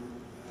Lord.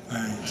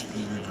 Thanks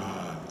be to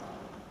God.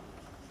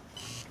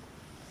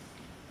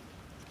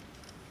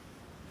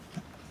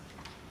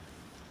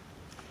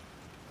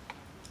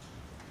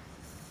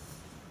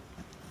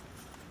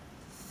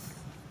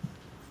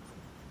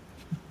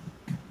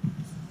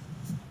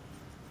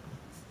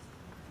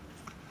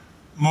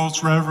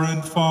 Most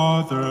Reverend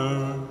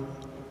Father,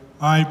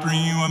 I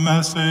bring you a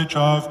message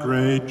of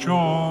great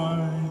joy,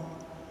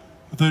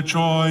 the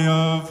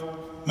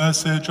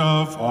message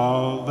of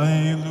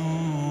Alleluia.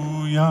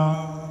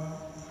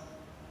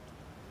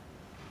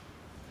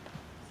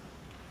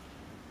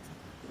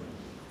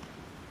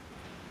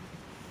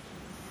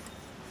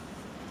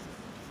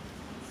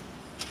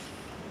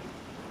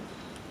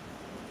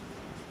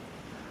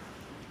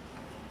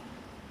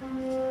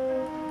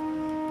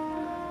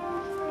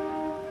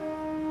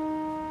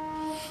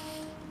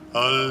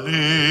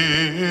 Alleluia.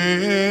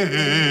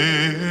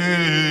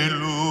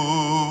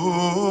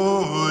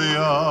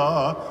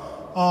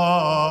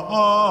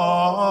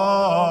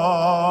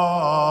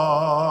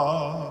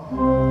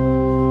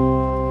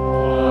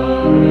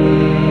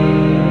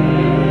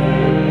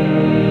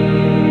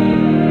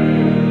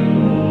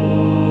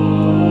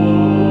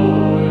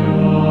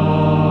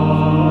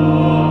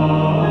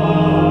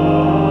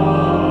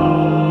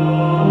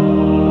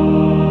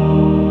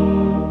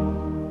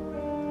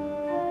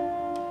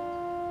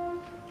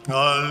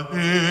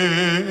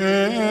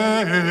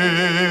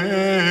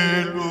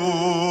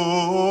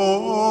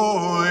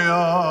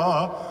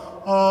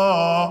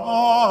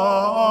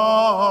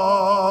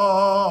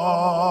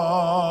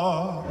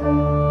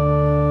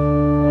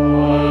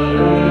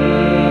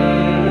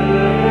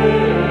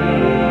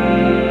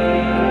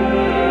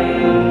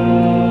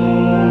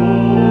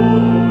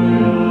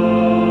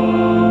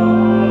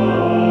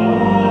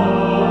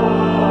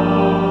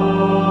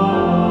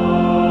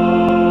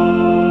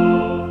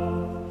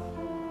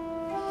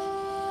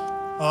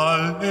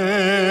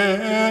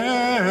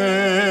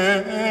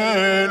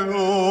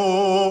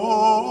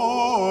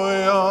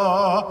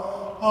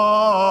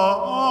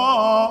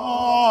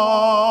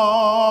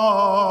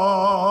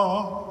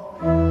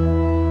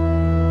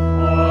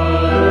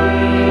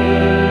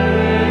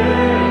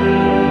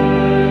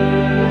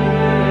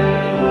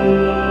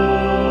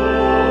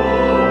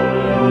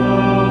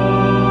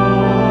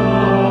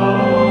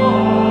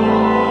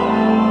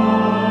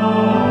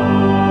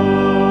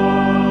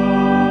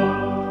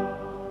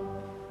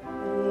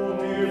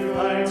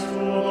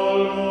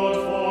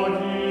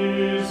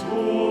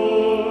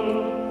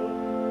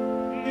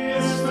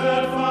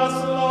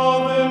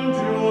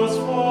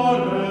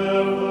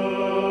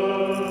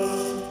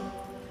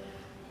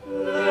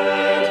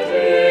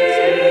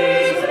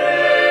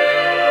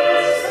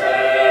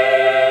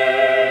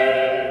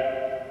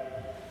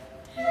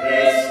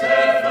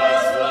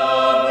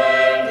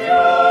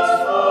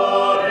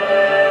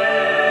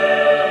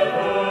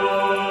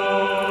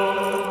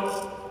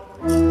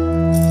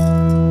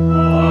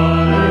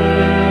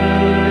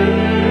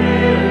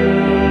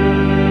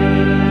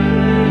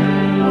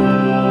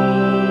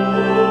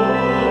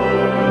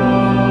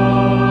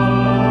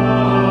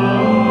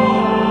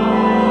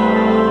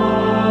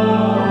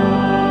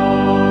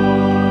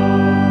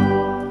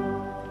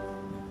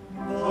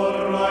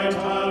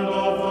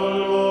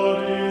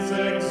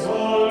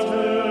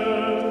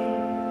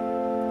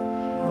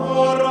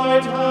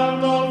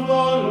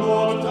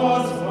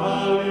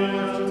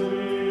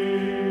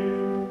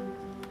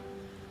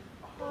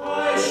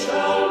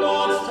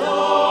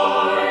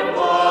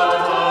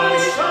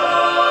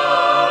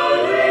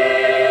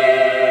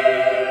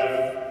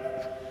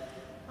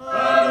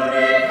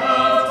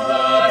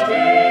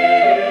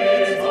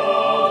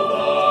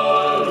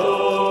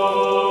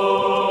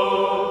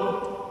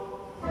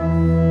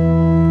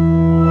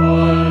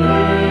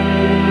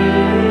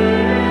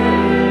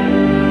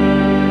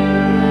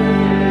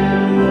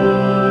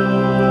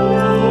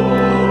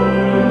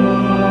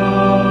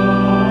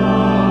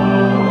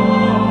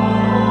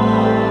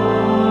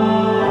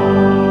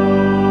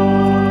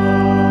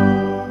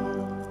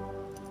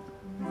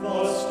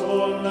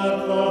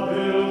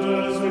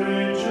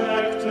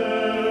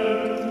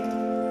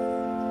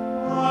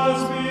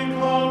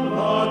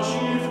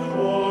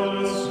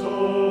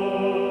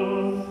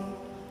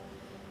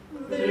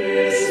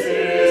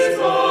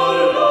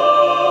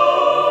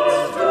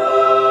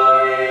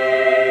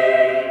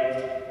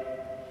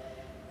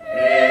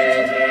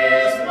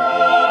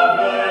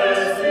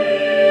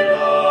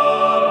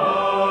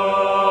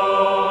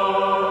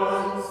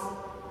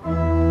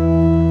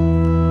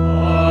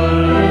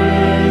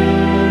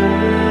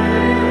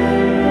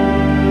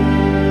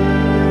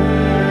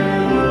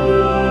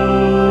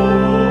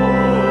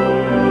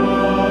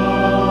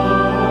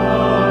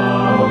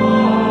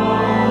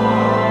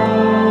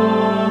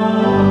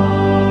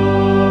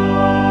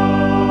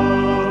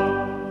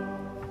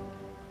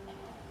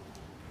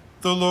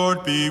 The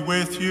Lord be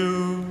with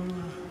you.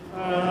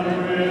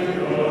 And with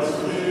your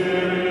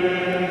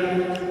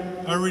spirit.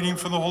 A reading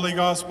from the Holy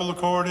Gospel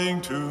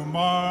according to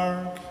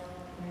Mark.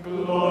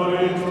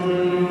 Glory to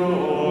you,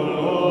 O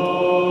Lord.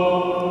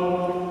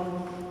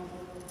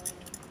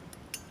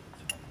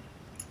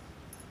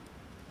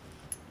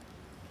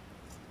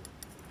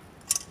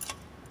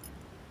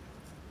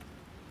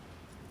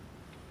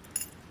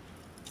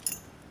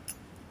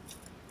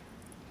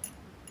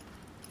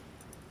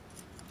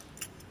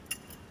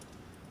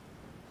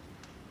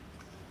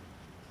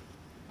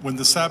 When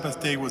the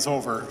Sabbath day was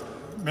over,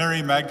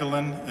 Mary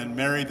Magdalene and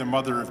Mary, the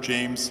mother of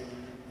James,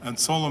 and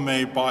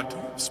Salome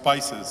bought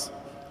spices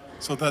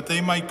so that they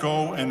might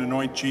go and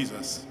anoint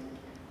Jesus.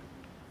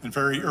 And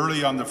very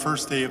early on the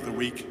first day of the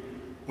week,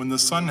 when the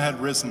sun had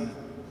risen,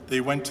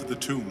 they went to the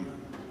tomb.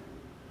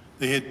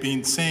 They had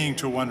been saying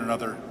to one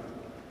another,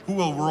 "Who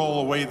will roll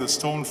away the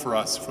stone for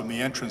us from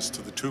the entrance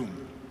to the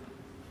tomb?"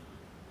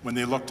 When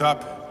they looked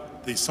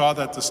up, they saw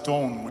that the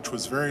stone, which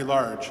was very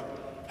large,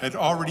 had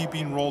already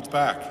been rolled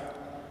back.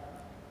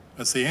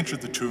 As they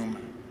entered the tomb,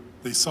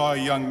 they saw a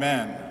young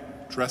man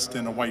dressed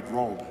in a white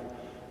robe,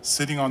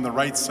 sitting on the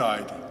right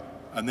side,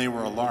 and they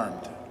were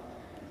alarmed.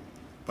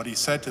 But he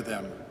said to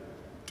them,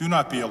 "Do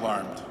not be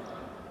alarmed.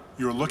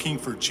 You are looking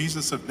for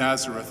Jesus of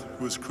Nazareth,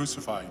 who was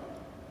crucified.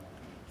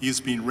 He has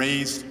been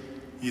raised.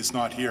 He is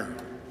not here.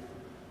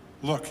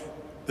 Look,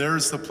 there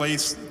is the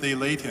place they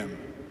laid him.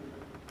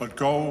 But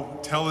go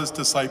tell his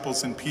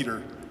disciples and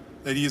Peter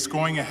that he is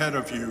going ahead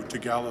of you to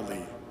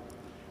Galilee.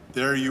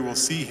 There you will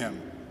see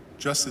him,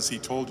 just as he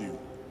told you."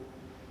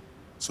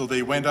 So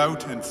they went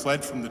out and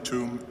fled from the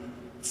tomb,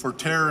 for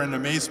terror and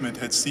amazement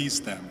had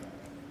seized them,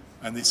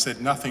 and they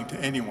said nothing to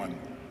anyone,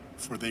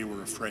 for they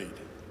were afraid.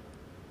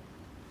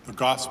 The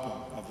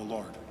Gospel of the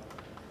Lord.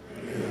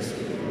 Praise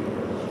to you,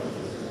 Lord.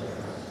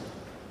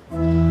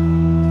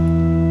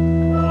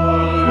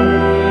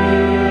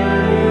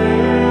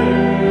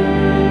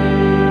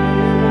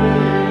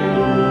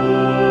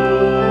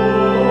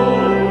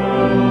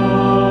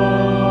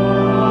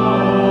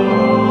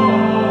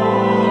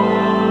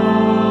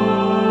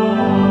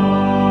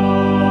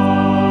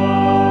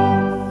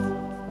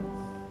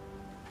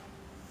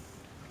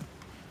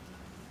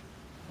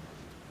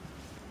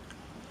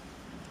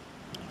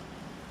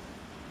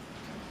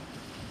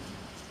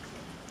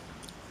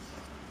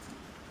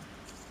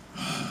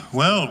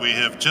 Well, we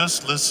have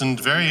just listened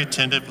very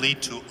attentively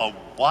to a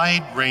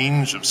wide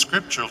range of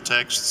scriptural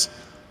texts,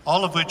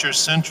 all of which are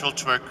central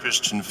to our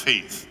Christian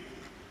faith.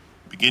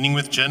 Beginning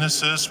with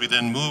Genesis, we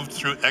then moved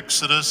through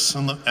Exodus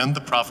and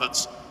the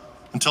prophets,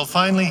 until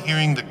finally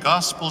hearing the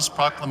Gospel's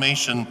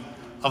proclamation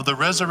of the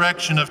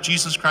resurrection of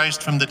Jesus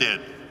Christ from the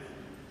dead.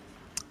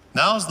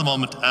 Now is the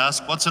moment to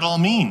ask, what's it all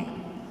mean?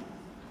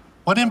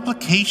 What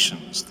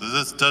implications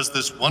does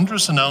this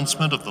wondrous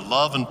announcement of the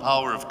love and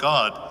power of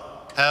God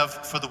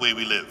have for the way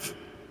we live?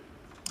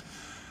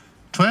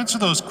 To answer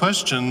those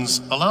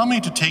questions, allow me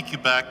to take you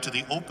back to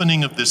the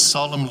opening of this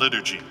solemn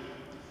liturgy.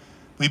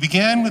 We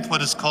began with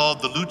what is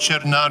called the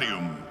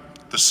Lucernarium,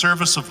 the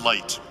service of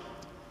light.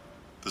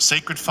 The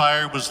sacred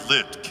fire was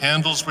lit,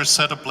 candles were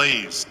set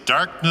ablaze,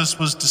 darkness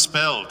was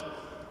dispelled,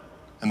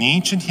 and the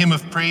ancient hymn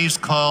of praise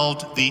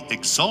called the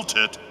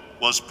Exultet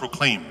was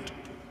proclaimed.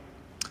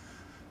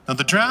 Now,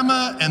 the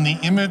drama and the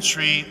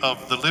imagery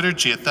of the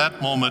liturgy at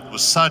that moment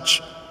was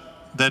such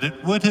that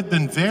it would have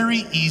been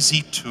very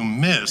easy to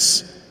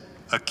miss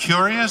a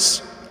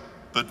curious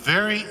but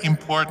very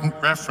important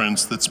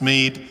reference that's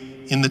made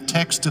in the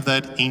text of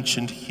that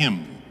ancient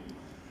hymn.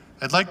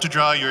 I'd like to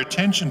draw your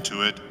attention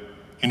to it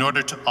in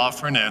order to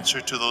offer an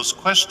answer to those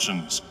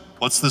questions.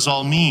 What's this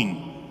all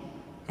mean?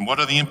 And what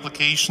are the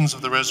implications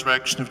of the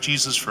resurrection of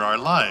Jesus for our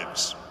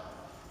lives?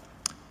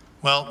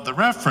 Well, the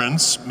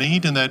reference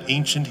made in that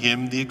ancient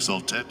hymn, the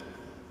Exultet,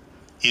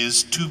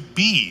 is to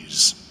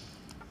bees.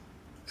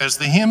 As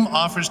the hymn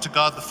offers to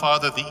God the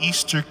Father the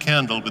Easter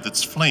candle with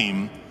its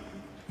flame,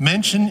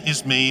 mention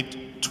is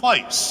made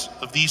twice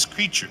of these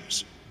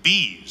creatures,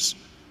 bees,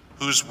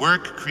 whose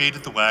work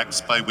created the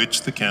wax by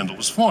which the candle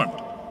was formed.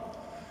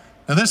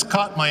 Now, this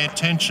caught my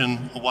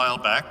attention a while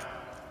back,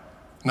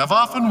 and I've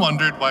often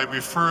wondered why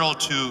referral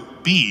to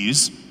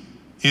bees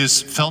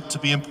is felt to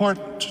be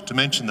important to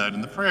mention that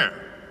in the prayer.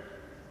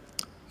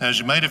 Now, as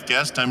you might have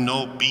guessed, I'm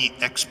no bee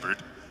expert,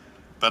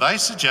 but I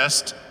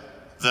suggest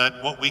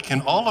that what we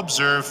can all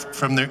observe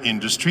from their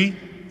industry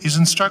is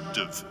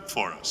instructive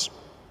for us.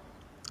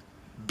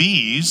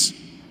 Bees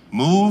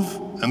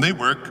move and they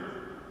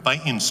work by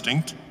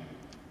instinct,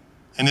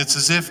 and it's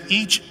as if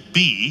each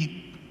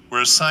bee were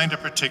assigned a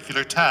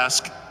particular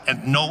task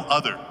and no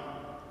other.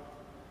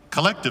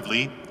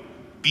 Collectively,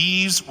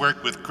 bees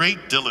work with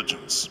great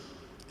diligence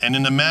and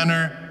in a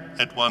manner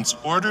at once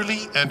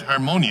orderly and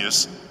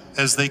harmonious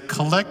as they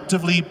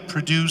collectively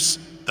produce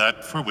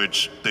that for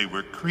which they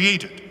were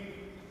created.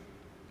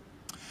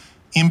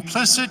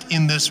 Implicit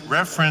in this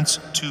reference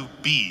to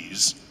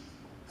bees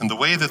and the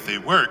way that they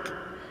work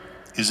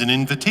is an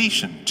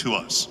invitation to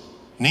us,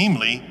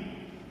 namely,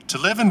 to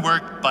live and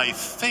work by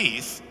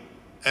faith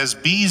as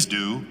bees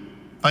do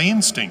by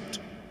instinct.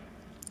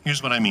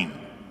 Here's what I mean.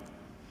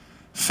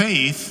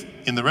 Faith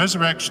in the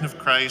resurrection of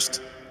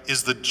Christ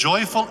is the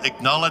joyful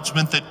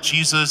acknowledgement that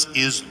Jesus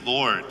is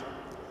Lord.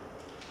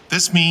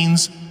 This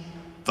means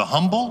the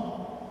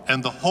humble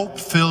and the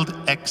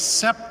hope-filled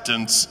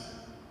acceptance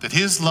that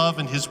his love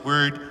and his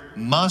word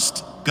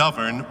must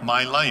govern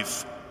my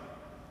life,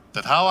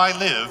 that how I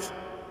live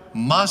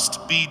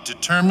must be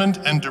determined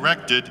and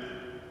directed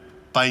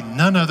by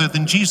none other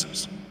than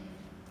Jesus.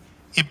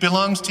 It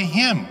belongs to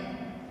him,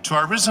 to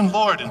our risen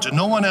Lord, and to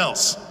no one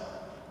else,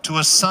 to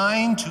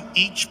assign to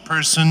each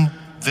person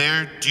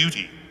their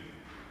duty,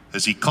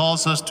 as he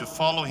calls us to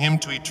follow him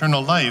to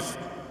eternal life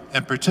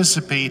and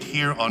participate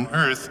here on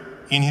earth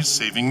in his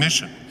saving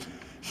mission.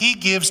 He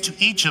gives to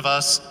each of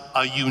us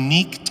a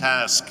unique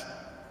task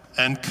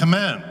and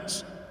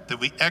commands that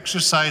we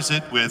exercise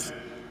it with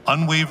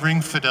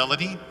unwavering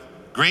fidelity,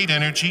 great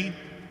energy,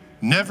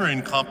 never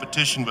in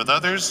competition with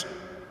others,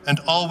 and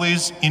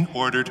always in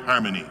ordered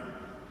harmony,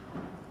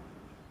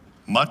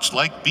 much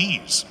like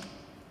bees.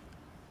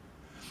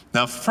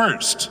 Now,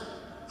 first,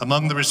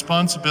 among the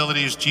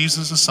responsibilities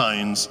Jesus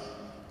assigns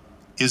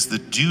is the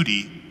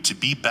duty to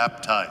be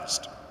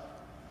baptized.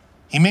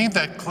 He made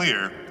that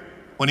clear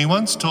when he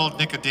once told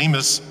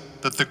Nicodemus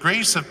that the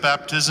grace of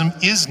baptism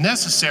is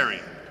necessary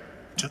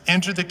to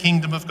enter the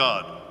kingdom of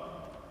God.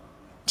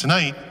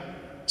 Tonight,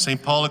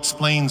 St. Paul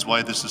explains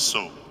why this is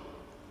so.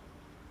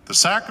 The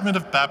sacrament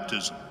of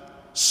baptism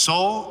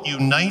so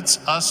unites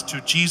us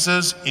to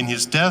Jesus in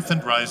his death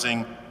and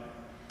rising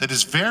that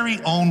his very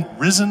own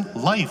risen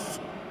life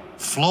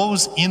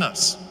flows in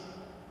us.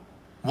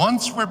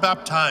 Once we're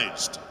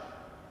baptized,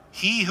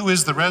 he who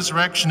is the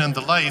resurrection and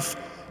the life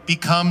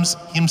becomes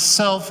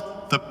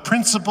himself the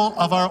principle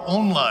of our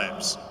own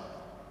lives.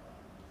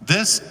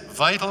 This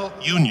vital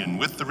union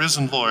with the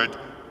risen Lord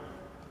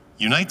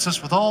unites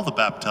us with all the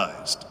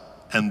baptized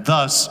and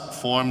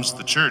thus forms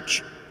the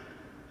church.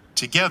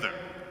 Together,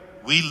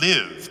 we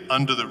live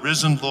under the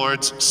risen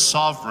Lord's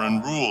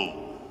sovereign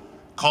rule,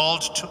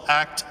 called to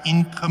act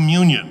in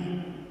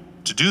communion,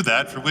 to do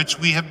that for which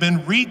we have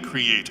been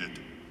recreated,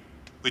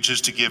 which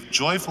is to give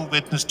joyful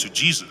witness to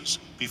Jesus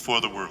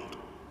before the world.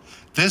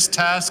 This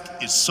task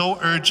is so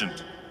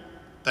urgent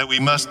that we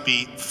must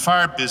be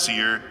far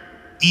busier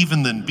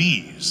even than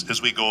bees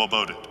as we go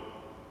about it.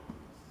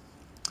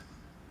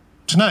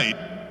 Tonight,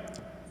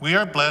 we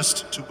are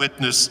blessed to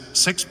witness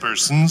 6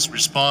 persons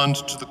respond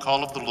to the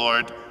call of the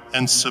Lord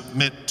and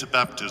submit to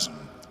baptism.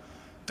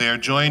 They are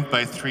joined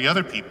by 3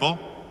 other people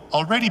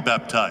already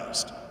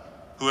baptized,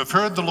 who have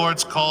heard the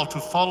Lord's call to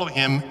follow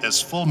him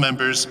as full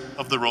members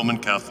of the Roman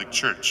Catholic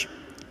Church.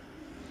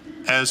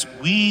 As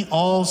we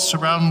all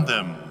surround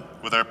them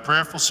with our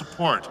prayerful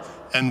support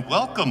and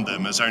welcome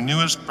them as our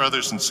newest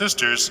brothers and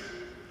sisters,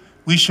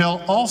 we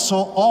shall also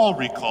all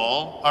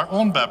recall our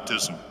own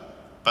baptism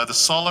by the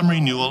solemn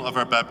renewal of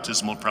our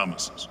baptismal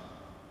promises.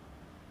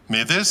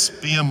 May this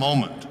be a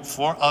moment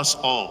for us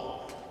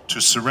all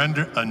to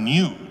surrender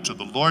anew to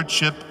the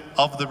Lordship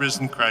of the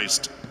risen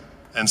Christ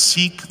and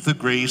seek the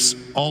grace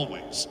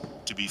always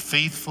to be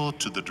faithful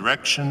to the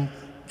direction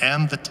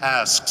and the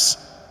tasks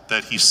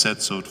that he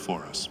sets out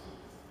for us.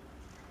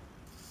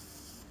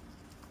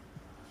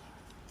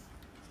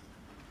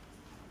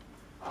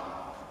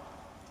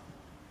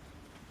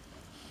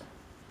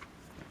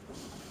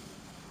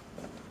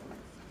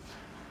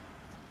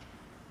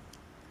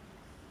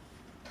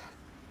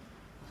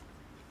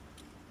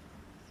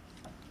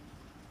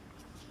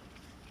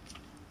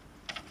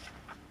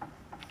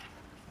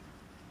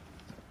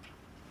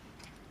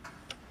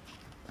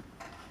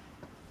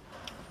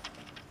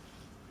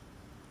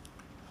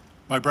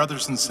 My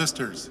brothers and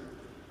sisters,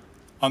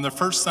 on the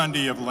first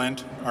Sunday of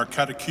Lent, our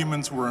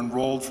catechumens were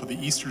enrolled for the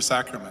Easter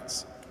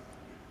sacraments.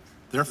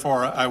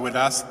 Therefore, I would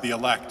ask the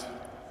elect,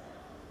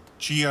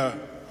 Gia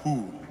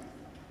Hu,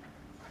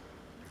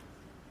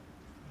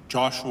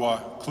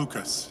 Joshua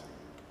Klukas,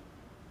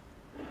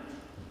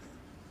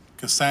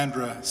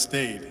 Cassandra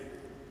Stade,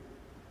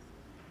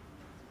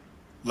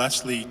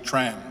 Leslie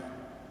Tran,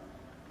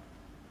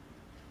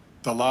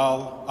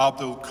 Dalal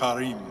Abdul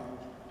Karim,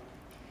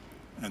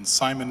 and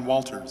Simon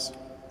Walters.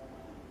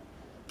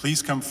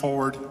 Please come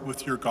forward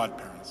with your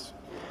godparents.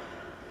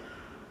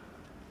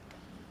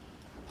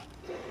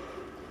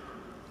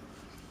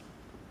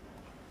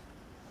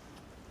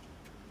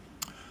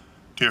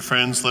 Dear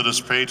friends, let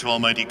us pray to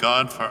Almighty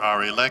God for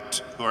our elect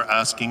who are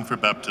asking for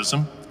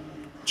baptism.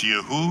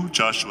 Jehu,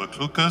 Joshua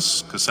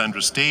Klukas,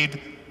 Cassandra Stade,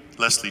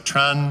 Leslie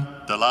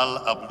Tran,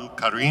 Dalal Abdul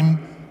Karim,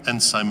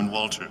 and Simon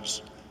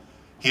Walters.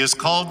 He has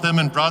called them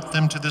and brought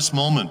them to this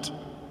moment.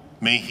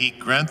 May he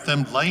grant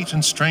them light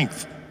and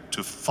strength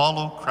to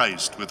follow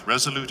Christ with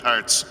resolute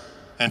hearts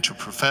and to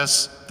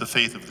profess the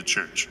faith of the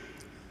Church.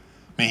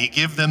 May he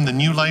give them the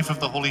new life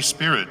of the Holy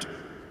Spirit,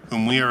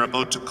 whom we are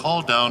about to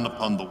call down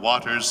upon the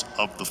waters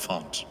of the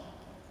font.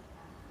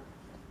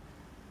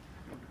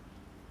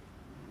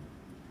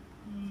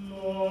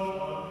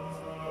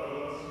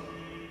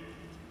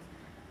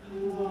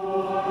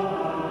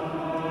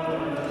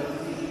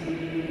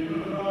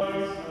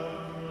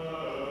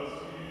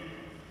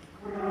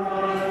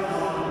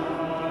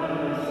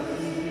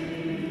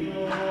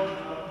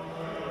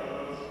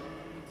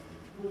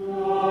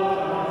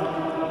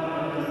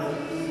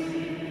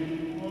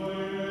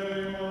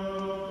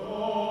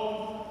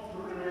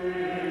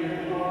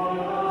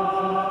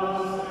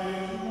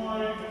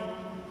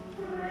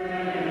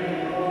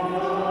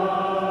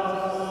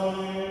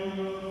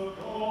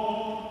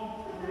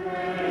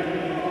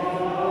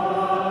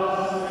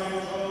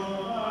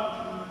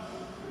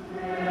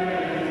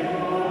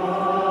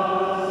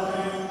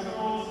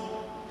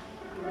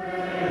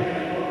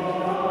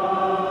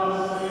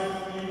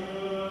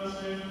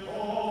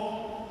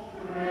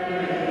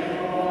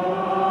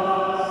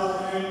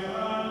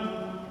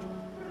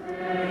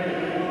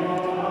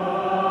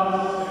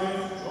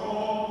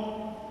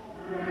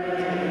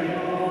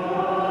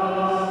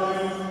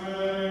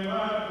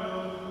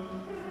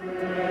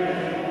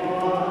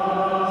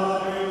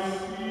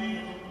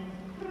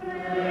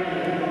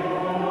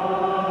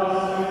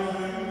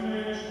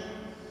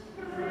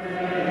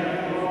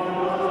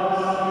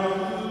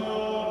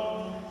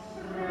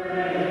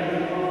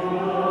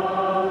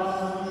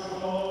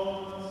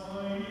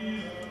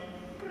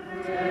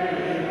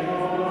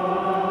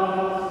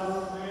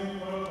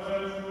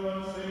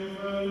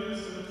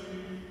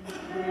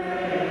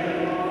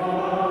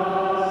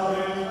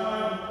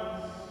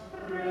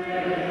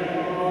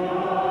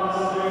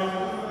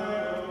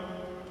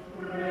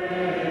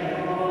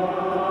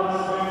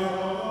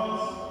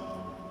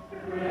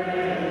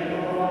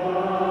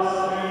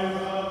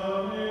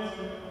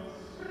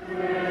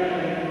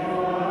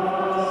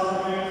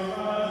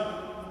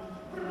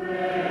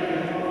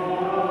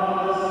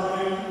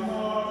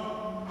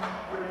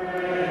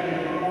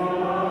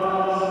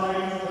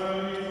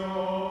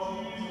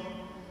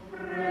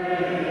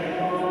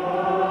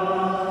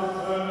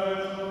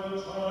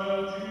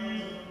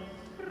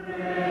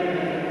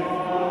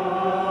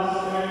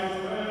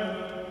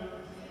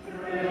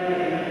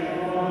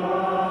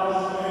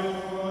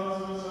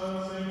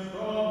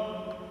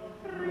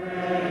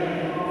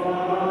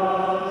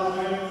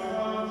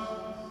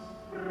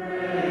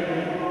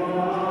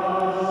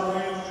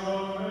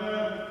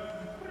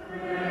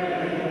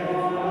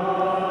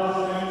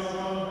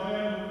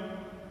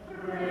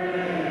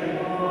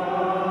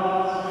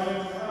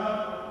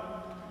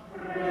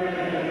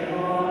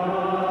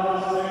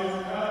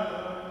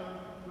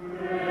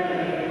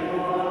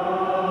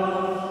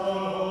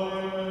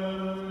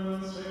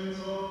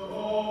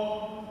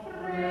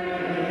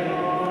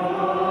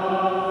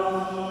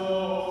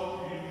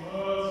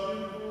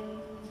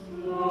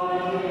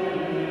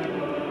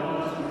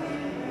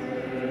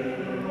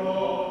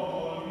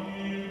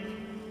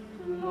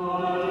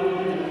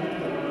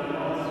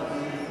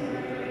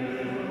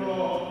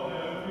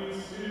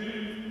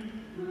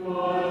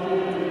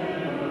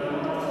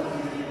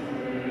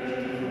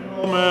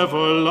 from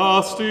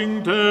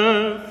everlasting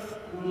death.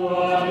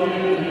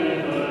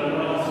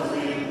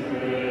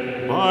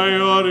 By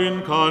your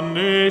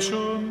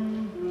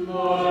incarnation,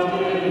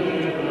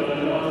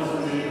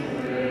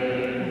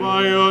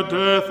 by your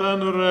death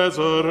and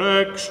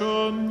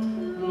resurrection,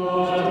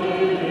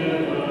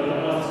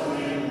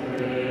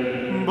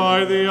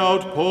 by the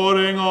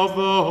outpouring of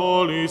the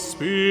Holy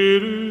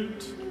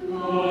Spirit,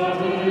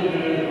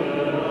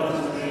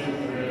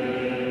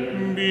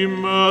 be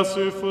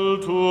merciful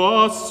to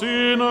us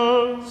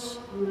sinners.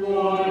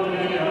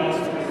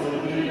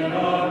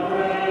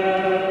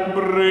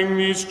 Bring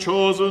these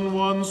chosen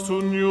ones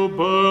to new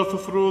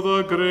birth through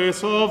the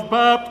grace of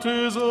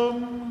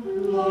baptism.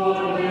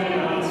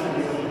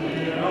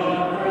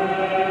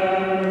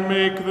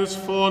 Make this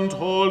font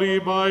holy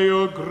by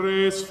your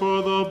grace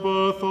for the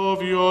birth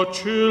of your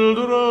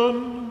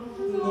children.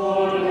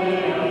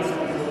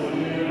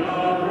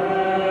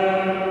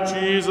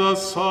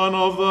 Jesus, Son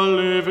of the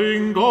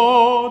living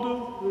God.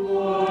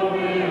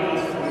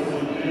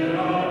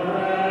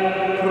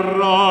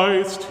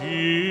 Christ,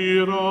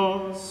 hear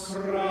us.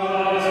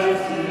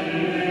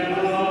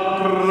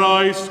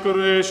 Christ,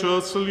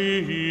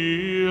 graciously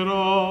hear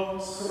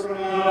us.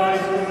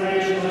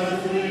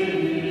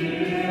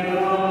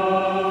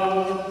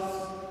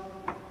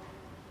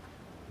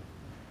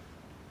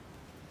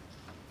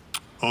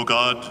 O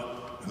God,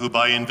 who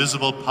by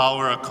invisible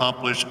power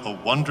accomplish a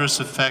wondrous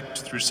effect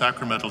through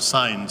sacramental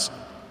signs,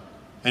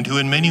 and who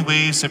in many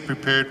ways have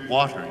prepared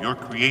water, your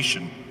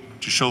creation,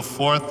 to show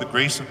forth the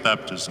grace of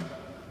baptism.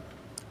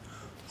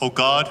 O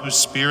God, whose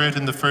Spirit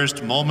in the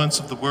first moments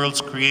of the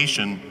world's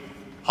creation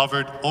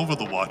hovered over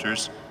the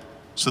waters,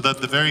 so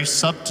that the very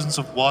substance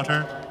of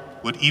water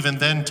would even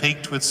then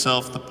take to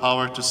itself the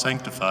power to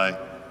sanctify.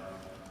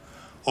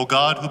 O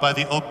God, who by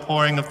the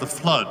outpouring of the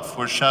flood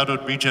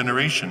foreshadowed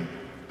regeneration,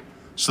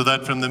 so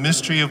that from the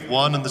mystery of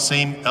one and the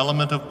same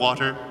element of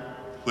water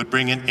would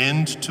bring an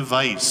end to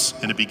vice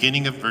and a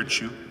beginning of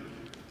virtue.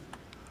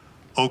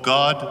 O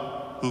God,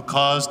 who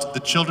caused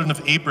the children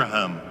of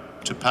Abraham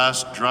to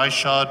pass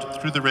dry-shod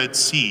through the Red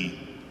Sea,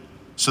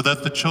 so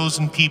that the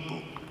chosen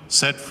people,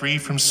 set free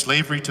from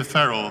slavery to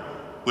Pharaoh,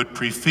 would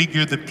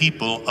prefigure the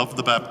people of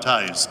the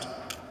baptized.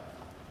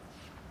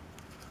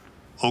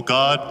 O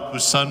God,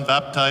 whose Son,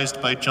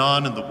 baptized by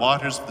John in the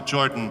waters of the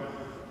Jordan,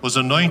 was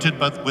anointed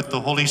with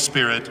the Holy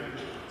Spirit,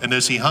 and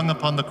as he hung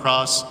upon the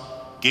cross,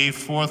 gave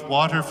forth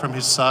water from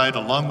his side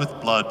along with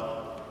blood,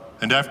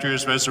 and after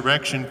his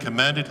resurrection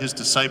commanded his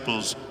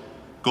disciples,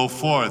 "Go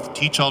forth,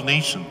 teach all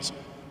nations,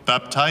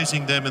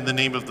 baptizing them in the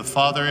name of the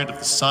Father and of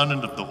the Son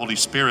and of the Holy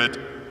Spirit.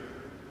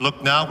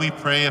 Look now, we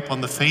pray,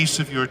 upon the face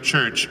of your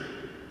church,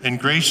 and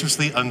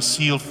graciously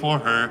unseal for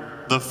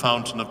her the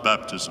fountain of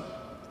baptism.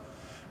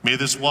 May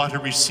this water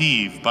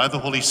receive, by the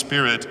Holy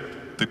Spirit,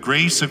 the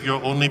grace of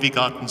your only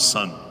begotten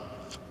Son,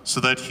 so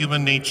that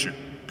human nature,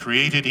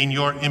 created in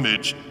your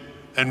image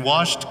and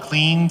washed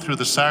clean through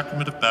the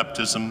sacrament of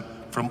baptism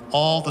from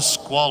all the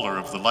squalor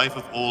of the life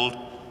of old,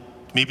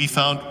 may be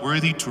found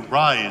worthy to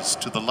rise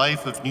to the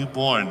life of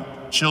newborn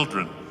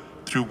children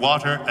through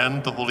water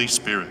and the Holy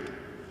Spirit.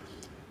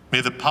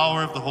 May the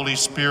power of the Holy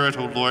Spirit,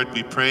 O Lord,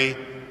 we pray,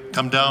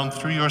 come down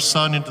through your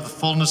Son into the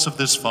fullness of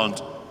this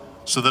font,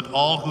 so that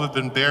all who have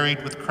been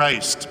buried with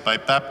Christ by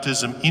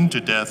baptism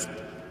into death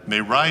may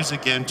rise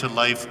again to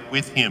life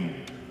with him,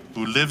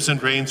 who lives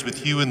and reigns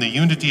with you in the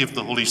unity of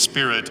the Holy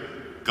Spirit,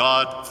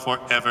 God,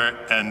 forever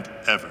and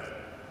ever.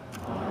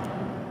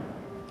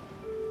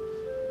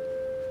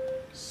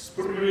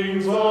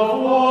 Springs of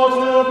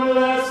water,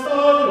 bless the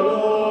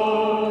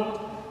Lord.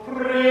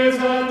 Praise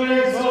and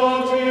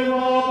exalt him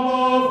above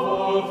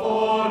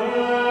all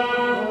forever.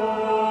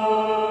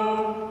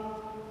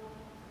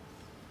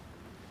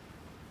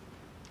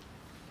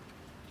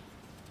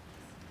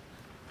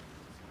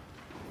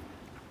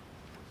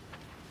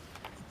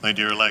 My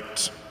dear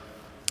elect,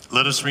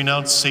 let us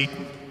renounce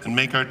Satan and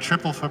make our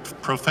triple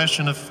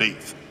profession of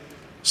faith,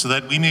 so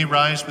that we may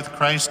rise with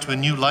Christ to a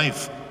new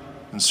life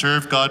and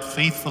serve God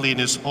faithfully in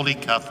his holy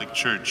Catholic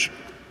Church.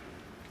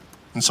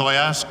 And so I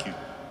ask you,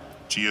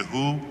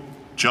 Jehu,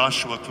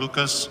 Joshua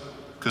Klukas,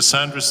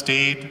 Cassandra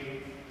Stade,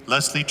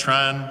 Leslie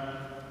Tran,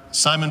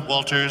 Simon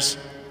Walters,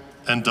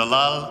 and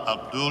Dalal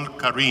Abdul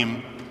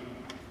Karim,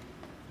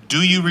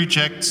 do you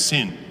reject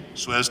sin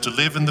so as to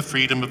live in the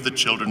freedom of the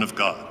children of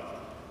God?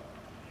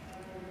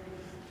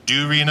 Do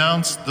you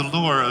renounce the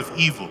lure of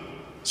evil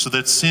so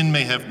that sin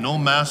may have no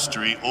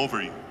mastery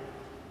over you?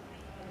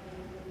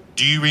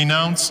 Do you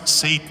renounce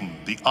Satan,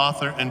 the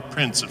author and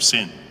prince of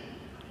sin?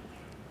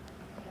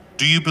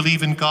 Do you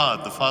believe in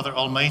God, the Father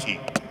Almighty,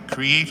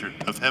 creator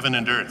of heaven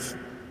and earth?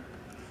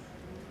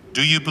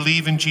 Do you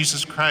believe in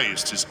Jesus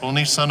Christ, his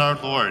only Son, our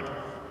Lord,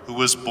 who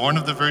was born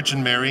of the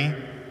Virgin Mary,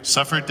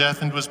 suffered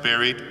death and was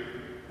buried,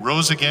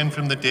 rose again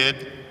from the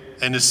dead,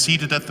 and is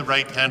seated at the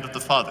right hand of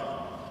the Father?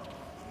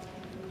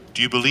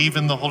 Do you believe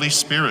in the Holy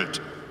Spirit,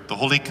 the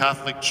Holy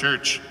Catholic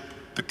Church,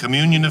 the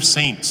communion of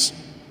saints,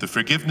 the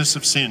forgiveness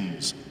of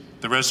sins,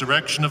 the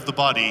resurrection of the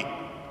body,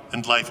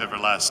 and life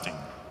everlasting?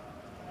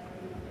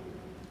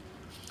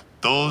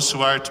 Those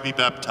who are to be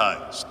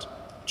baptized: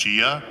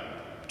 Gia,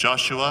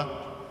 Joshua,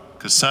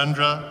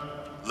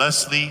 Cassandra,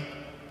 Leslie,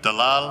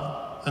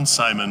 Dalal, and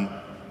Simon,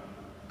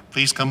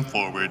 please come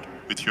forward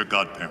with your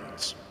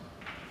godparents.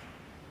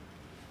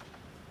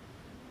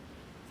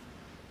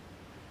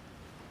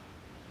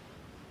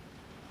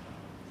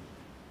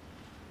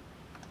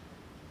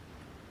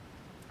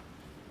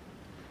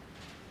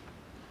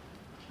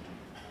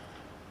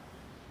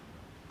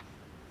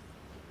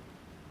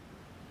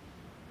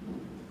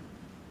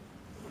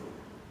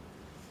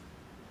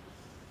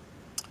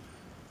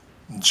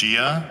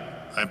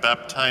 Gia, I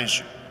baptize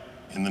you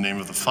in the name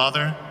of the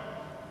Father,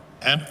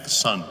 and of the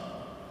Son,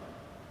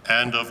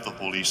 and of the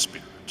Holy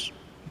Spirit.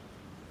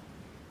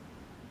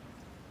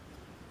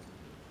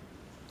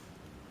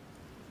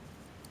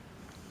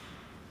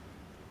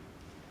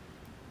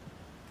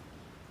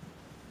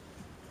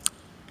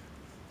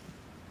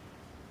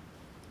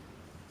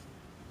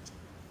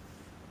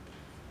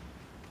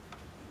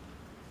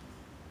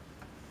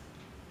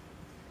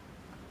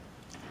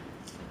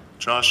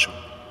 Joshua,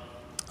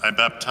 I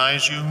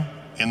baptize you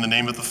in the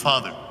name of the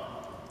Father,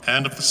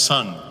 and of the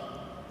Son,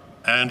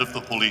 and of the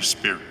Holy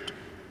Spirit.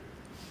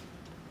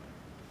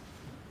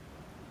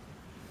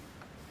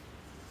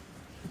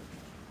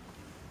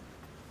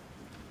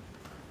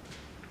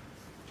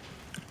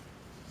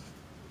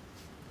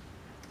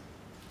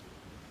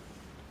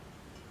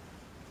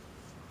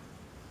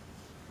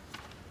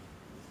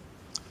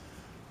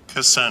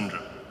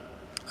 Cassandra,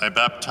 I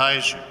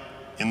baptize you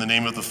in the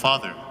name of the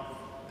Father,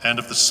 and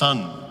of the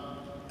Son,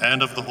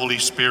 and of the Holy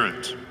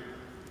Spirit.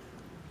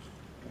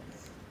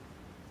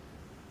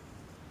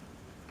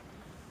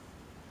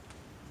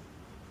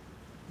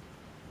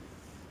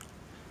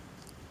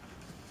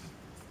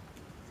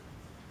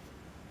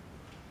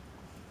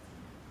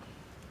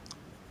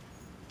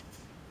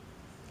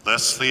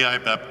 Leslie, I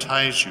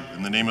baptize you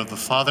in the name of the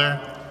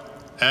Father,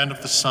 and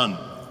of the Son,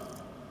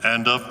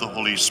 and of the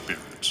Holy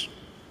Spirit.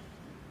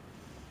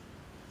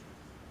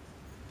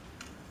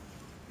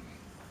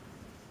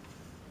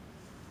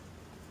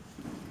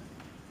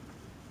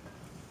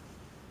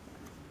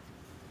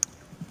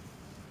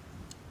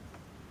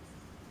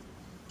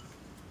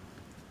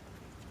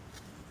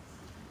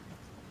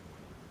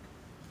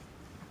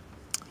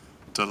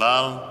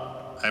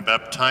 Dalal, I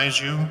baptize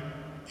you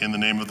in the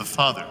name of the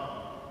Father,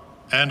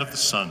 and of the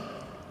Son,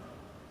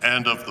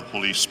 and of the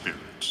Holy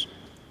Spirit.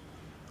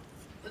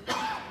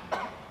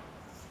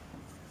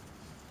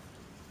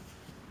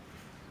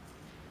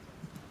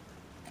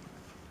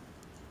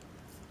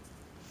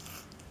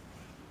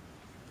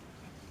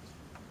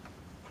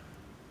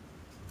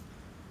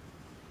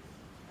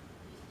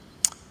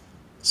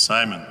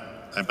 Simon,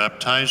 I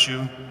baptize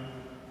you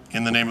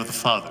in the name of the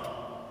Father,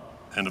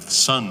 and of the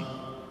Son,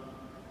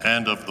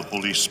 and of the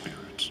Holy Spirit.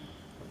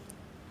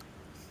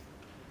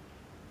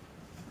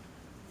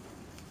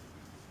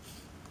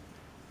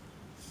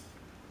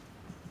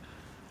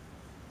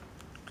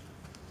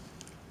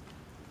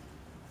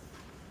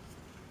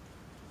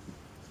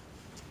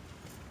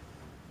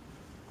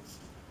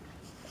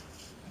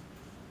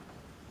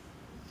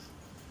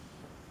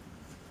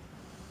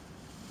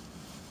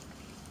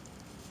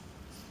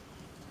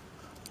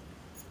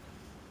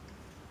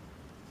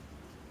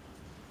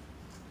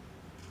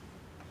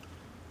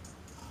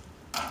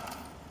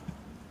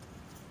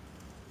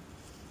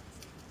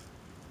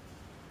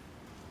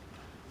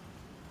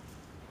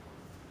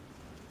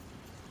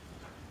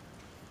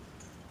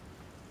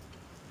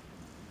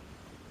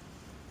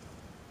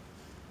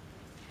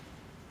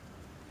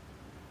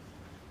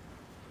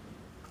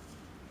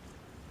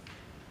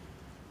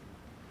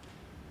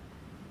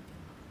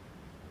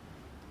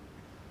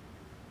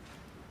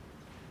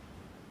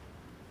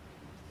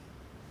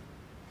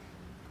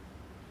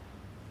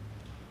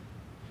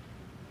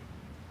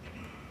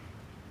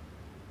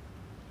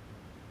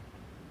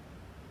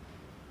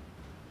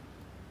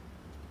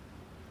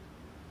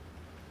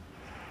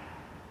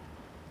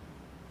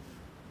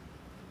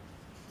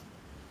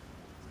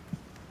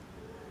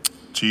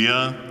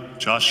 Gia,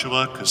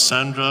 Joshua,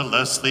 Cassandra,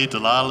 Leslie,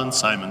 Dalal, and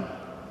Simon,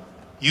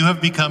 you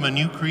have become a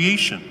new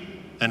creation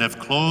and have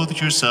clothed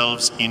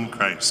yourselves in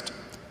Christ.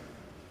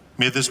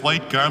 May this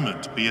white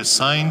garment be a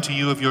sign to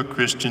you of your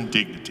Christian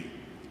dignity.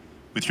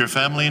 With your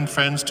family and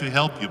friends to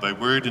help you by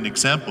word and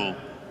example,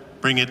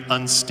 bring it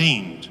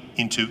unstained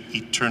into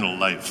eternal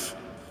life.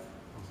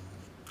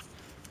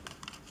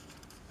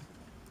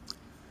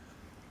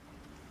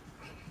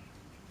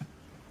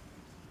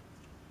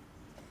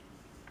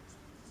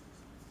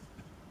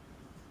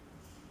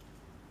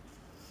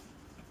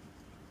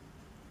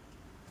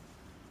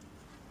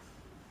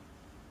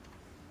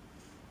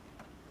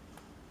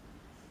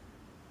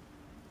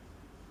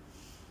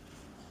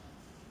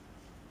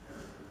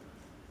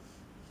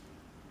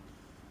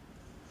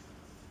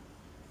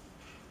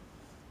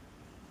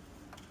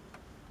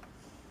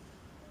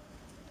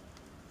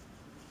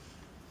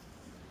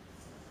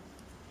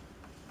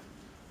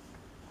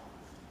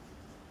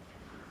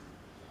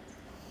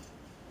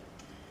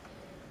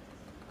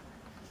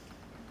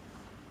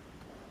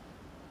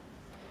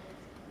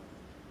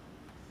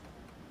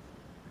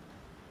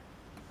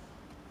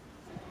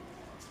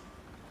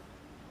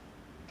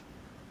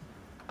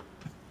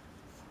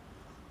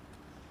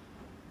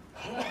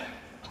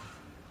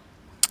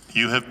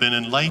 You have been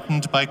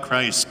enlightened by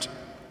Christ.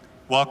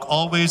 Walk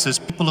always as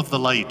people of the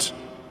light,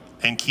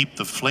 and keep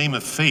the flame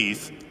of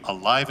faith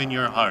alive in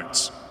your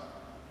hearts.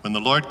 When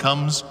the Lord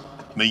comes,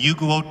 may you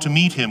go out to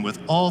meet him with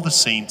all the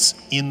saints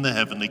in the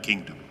heavenly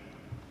kingdom.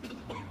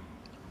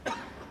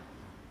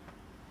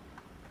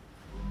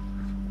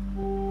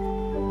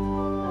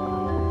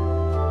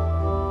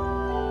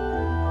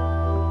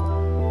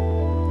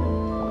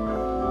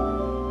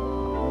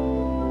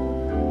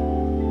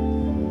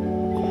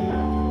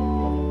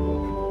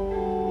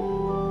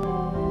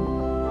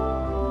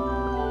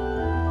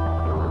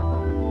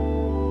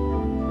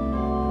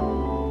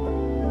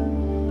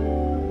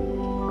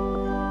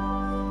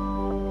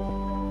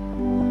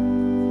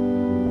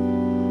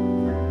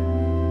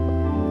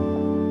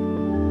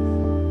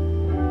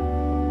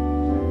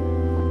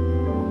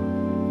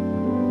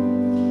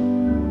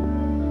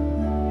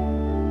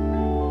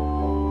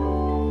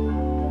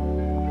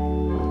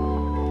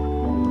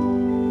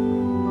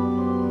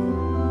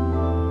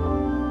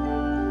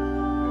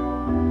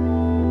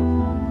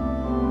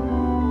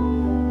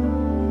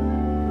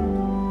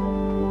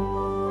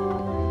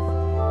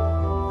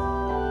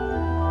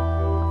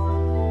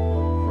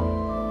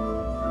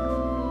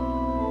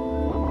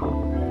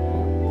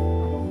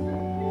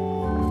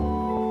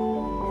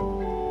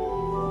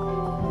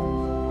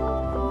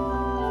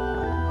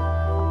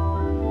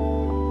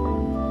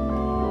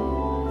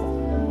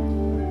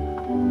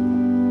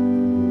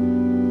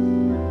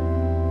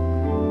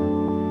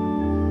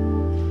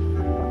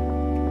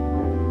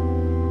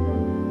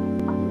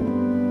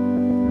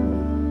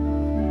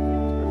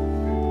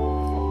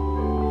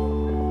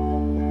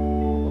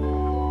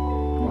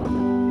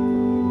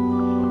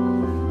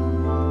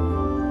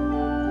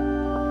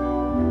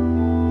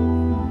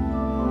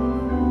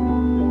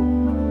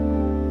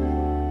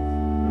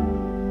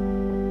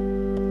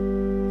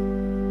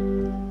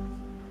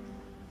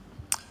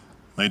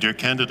 My dear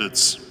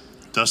candidates,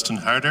 Dustin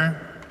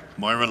Harder,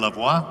 Moira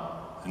Lavoie,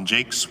 and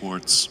Jake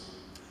Swartz,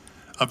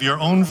 of your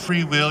own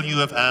free will you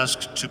have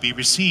asked to be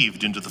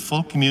received into the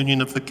full communion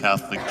of the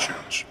Catholic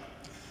Church.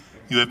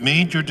 You have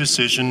made your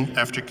decision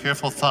after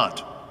careful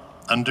thought,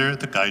 under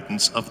the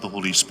guidance of the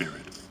Holy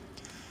Spirit.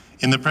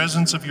 In the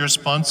presence of your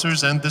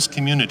sponsors and this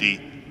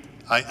community,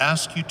 I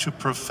ask you to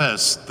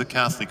profess the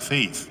Catholic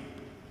faith.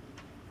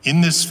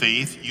 In this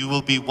faith, you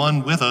will be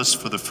one with us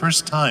for the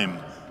first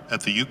time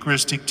at the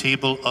Eucharistic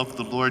table of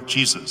the Lord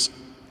Jesus,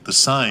 the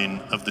sign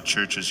of the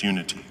Church's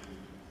unity.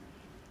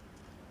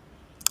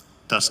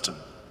 Dustin,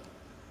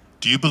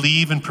 do you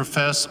believe and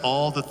profess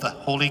all that the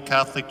Holy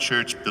Catholic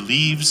Church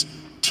believes,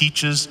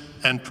 teaches,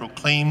 and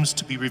proclaims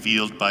to be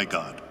revealed by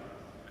God?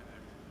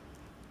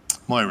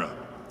 Moira,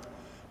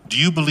 do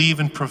you believe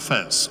and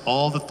profess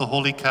all that the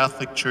Holy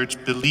Catholic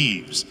Church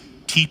believes,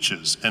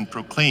 teaches, and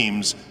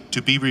proclaims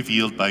to be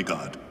revealed by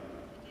God?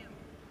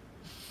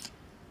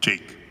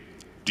 Jake,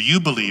 do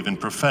you believe and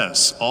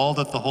profess all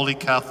that the Holy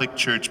Catholic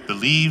Church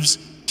believes,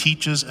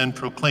 teaches, and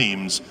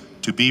proclaims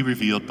to be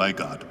revealed by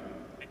God?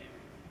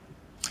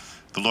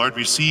 The Lord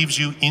receives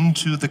you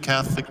into the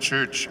Catholic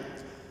Church.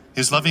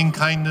 His loving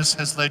kindness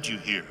has led you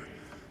here,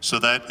 so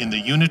that in the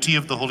unity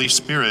of the Holy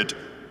Spirit,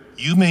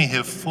 you may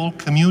have full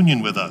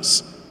communion with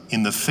us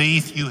in the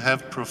faith you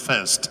have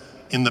professed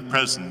in the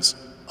presence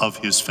of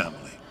his family.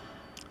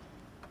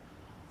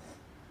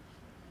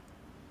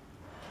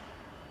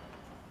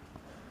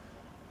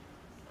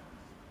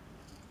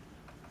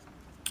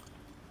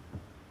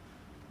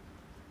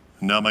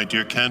 Now, my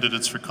dear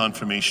candidates for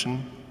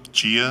confirmation,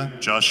 Gia,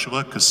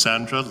 Joshua,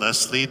 Cassandra,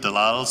 Leslie,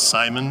 Dalal,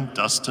 Simon,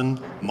 Dustin,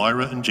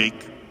 Moira, and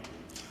Jake.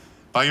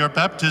 By your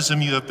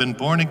baptism, you have been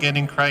born again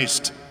in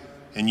Christ,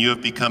 and you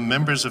have become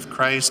members of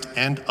Christ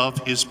and of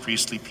his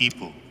priestly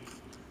people.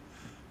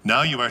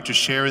 Now you are to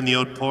share in the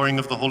outpouring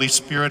of the Holy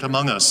Spirit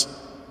among us,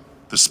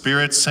 the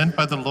Spirit sent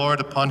by the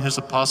Lord upon his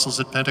apostles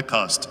at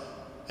Pentecost,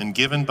 and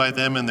given by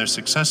them and their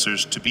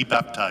successors to be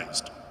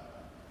baptized.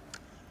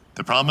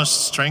 The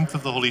promised strength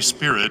of the Holy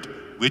Spirit,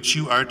 which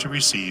you are to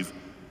receive,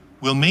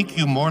 will make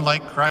you more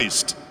like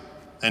Christ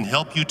and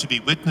help you to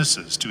be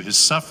witnesses to his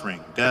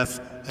suffering,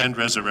 death, and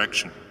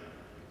resurrection.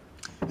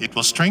 It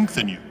will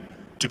strengthen you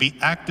to be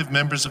active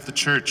members of the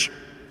Church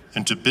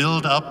and to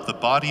build up the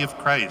body of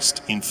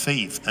Christ in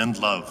faith and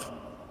love.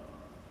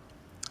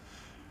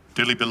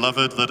 Dearly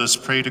beloved, let us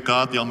pray to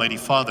God the Almighty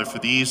Father for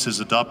these, his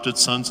adopted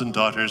sons and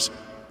daughters,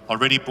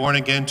 already born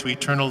again to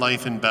eternal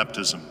life in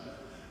baptism,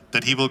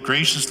 that he will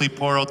graciously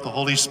pour out the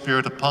Holy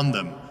Spirit upon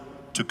them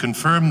to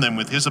confirm them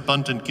with his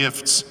abundant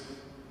gifts,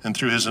 and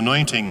through his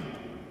anointing,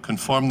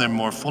 conform them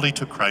more fully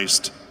to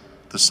Christ,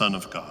 the Son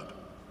of God.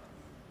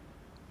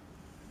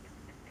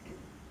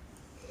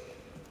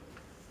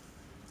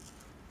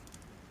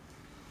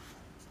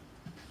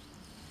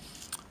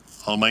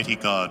 Almighty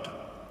God,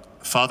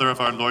 Father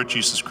of our Lord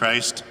Jesus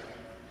Christ,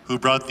 who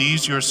brought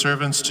these your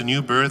servants to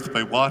new birth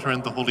by water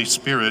and the Holy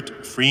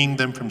Spirit, freeing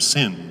them from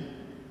sin,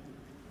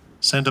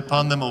 send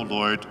upon them, O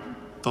Lord,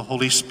 the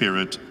Holy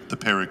Spirit, the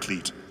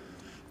Paraclete.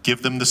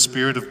 Give them the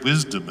spirit of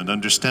wisdom and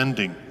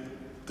understanding,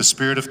 the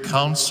spirit of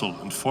counsel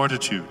and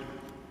fortitude,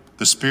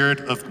 the spirit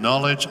of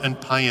knowledge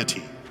and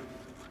piety.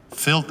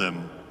 Fill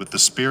them with the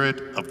spirit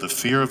of the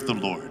fear of the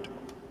Lord.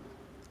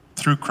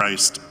 Through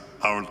Christ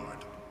our Lord.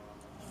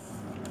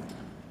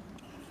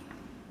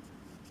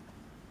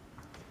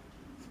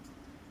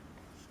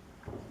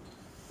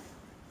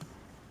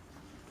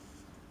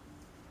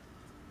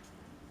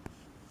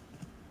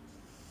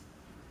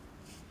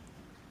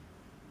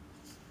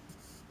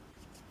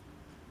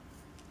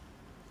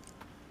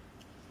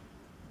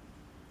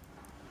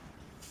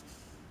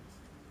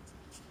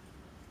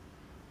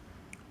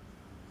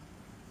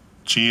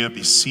 Gia,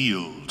 be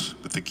sealed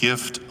with the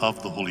gift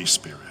of the Holy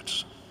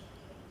Spirit.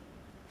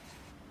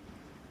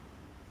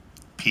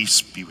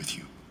 Peace be with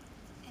you.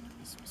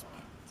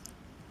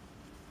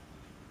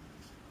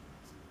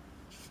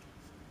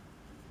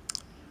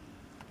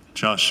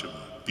 Joshua,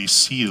 be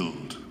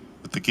sealed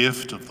with the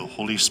gift of the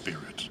Holy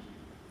Spirit.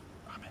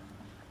 Amen.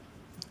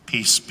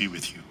 Peace be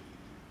with you.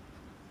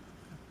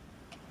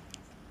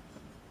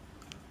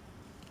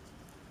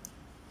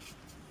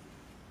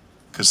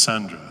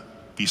 Cassandra,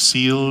 be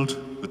sealed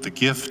with the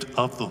gift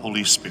of the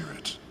Holy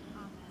Spirit.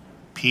 Amen.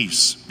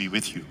 Peace be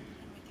with you.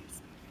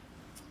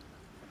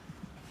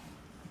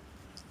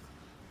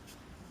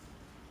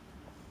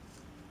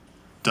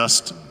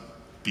 Dustin,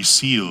 be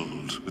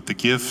sealed with the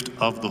gift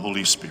of the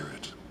Holy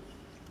Spirit.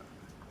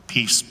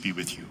 Peace be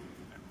with you.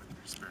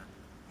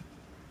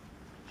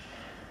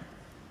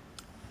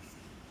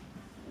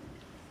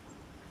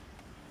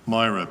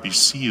 Myra, be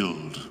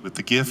sealed with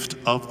the gift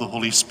of the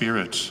Holy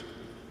Spirit.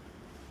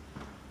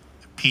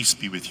 Peace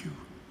be with you.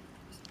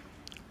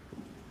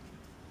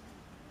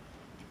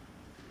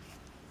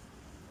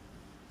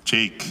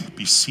 Jake,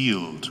 be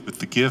sealed with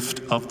the gift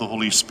of the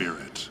Holy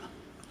Spirit.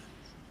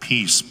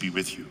 Peace be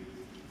with you.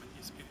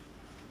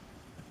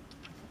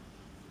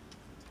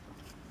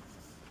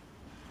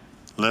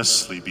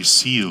 Leslie, be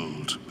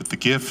sealed with the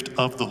gift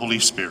of the Holy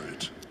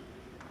Spirit.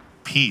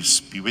 Peace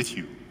be with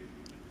you.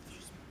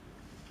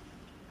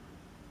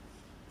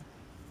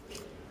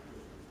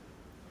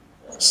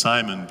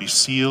 Simon, be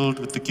sealed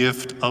with the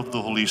gift of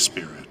the Holy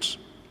Spirit.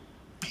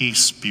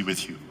 Peace be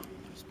with you.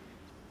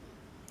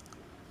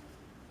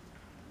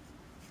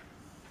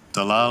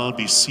 Dalal,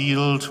 be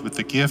sealed with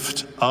the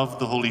gift of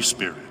the Holy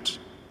Spirit.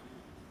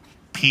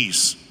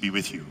 Peace be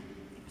with you.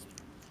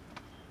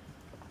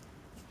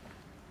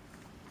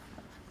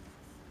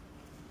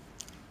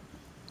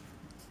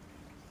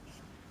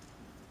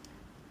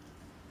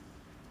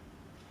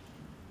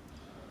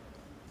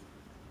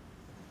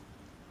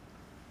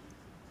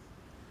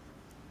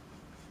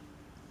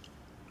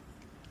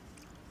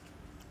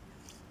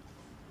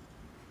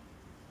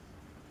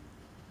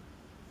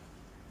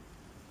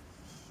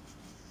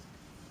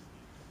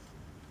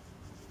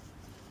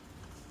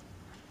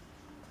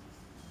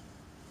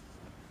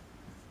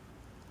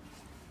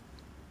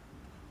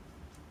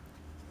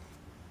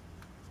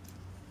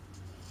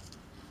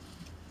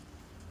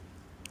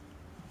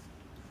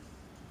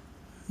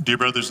 Dear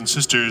brothers and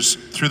sisters,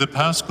 through the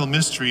Paschal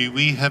mystery,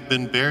 we have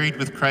been buried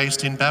with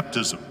Christ in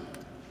baptism,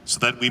 so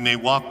that we may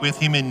walk with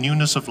him in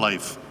newness of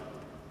life.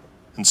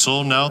 And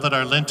so, now that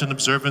our Lenten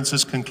observance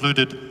is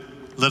concluded,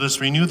 let us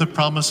renew the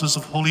promises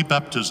of holy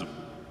baptism,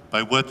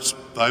 by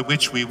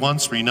which we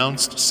once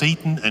renounced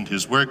Satan and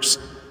his works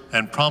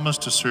and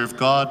promised to serve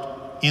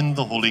God in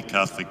the Holy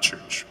Catholic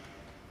Church.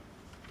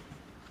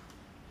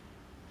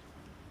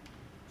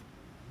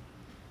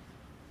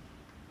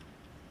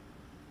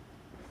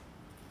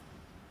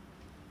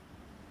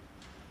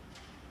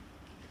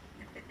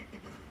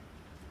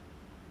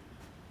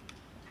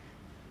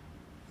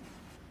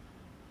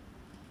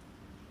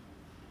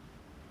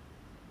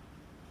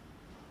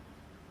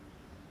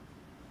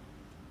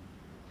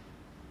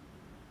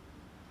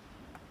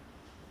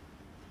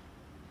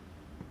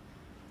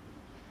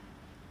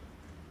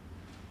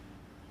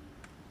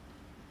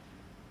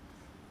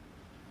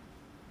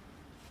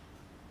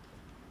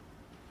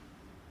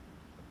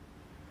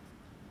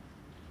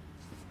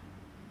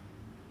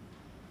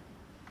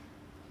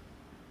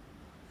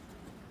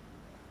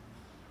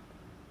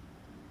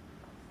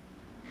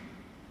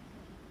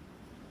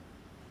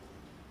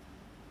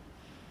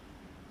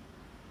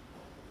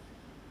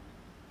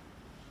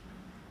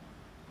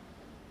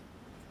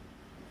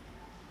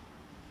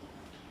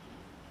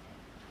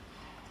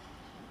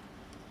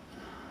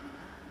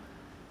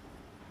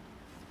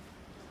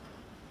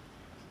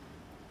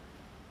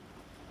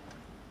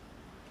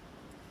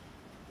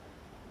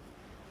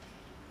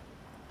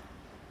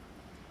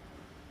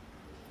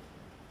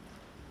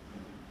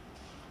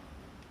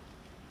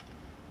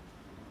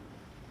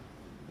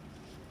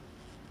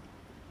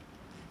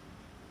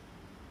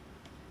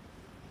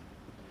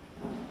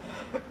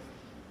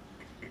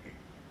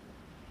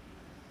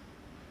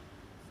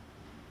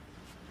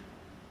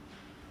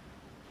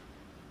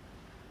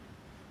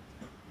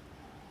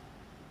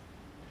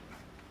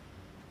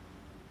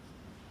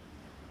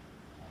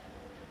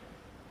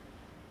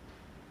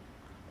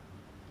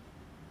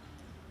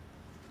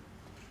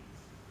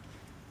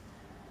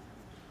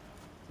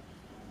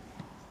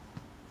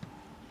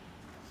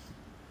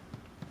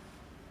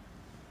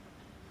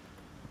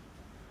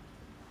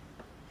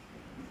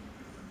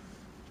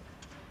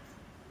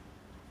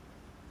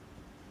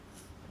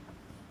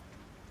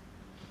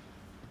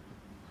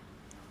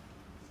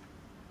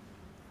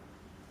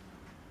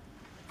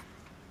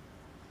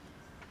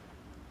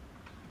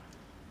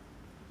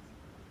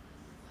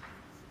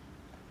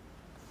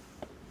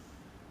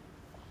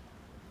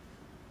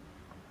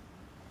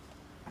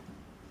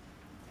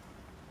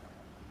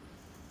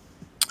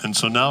 And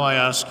so now I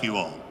ask you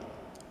all,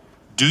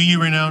 do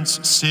you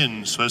renounce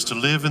sin so as to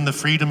live in the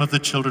freedom of the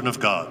children of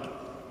God?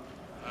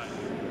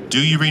 Do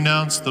you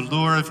renounce the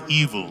lure of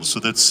evil so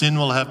that sin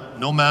will have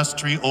no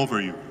mastery over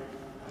you?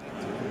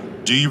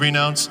 Do you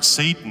renounce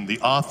Satan,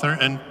 the author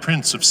and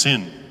prince of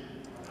sin?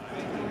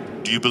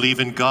 Do you believe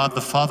in God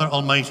the Father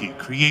Almighty,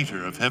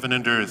 creator of heaven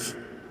and earth?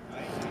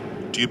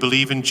 Do you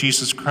believe in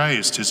Jesus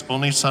Christ, his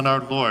only Son,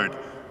 our Lord,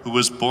 who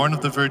was born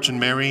of the Virgin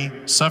Mary,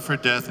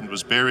 suffered death and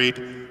was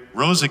buried,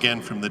 rose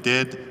again from the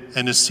dead,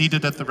 and is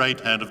seated at the right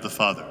hand of the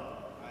Father?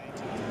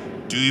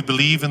 Do you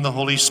believe in the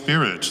Holy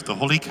Spirit, the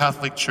Holy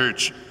Catholic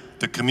Church,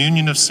 the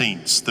communion of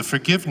saints, the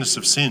forgiveness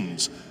of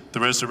sins, the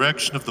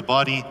resurrection of the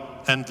body,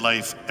 and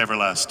life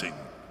everlasting?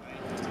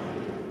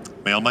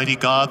 May Almighty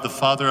God, the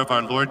Father of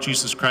our Lord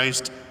Jesus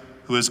Christ,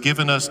 who has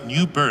given us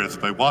new birth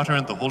by water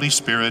and the Holy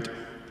Spirit,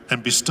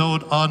 and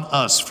bestowed on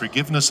us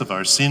forgiveness of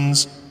our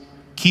sins,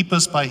 keep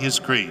us by his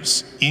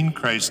grace in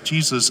Christ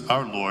Jesus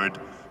our Lord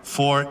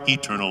for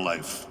eternal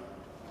life.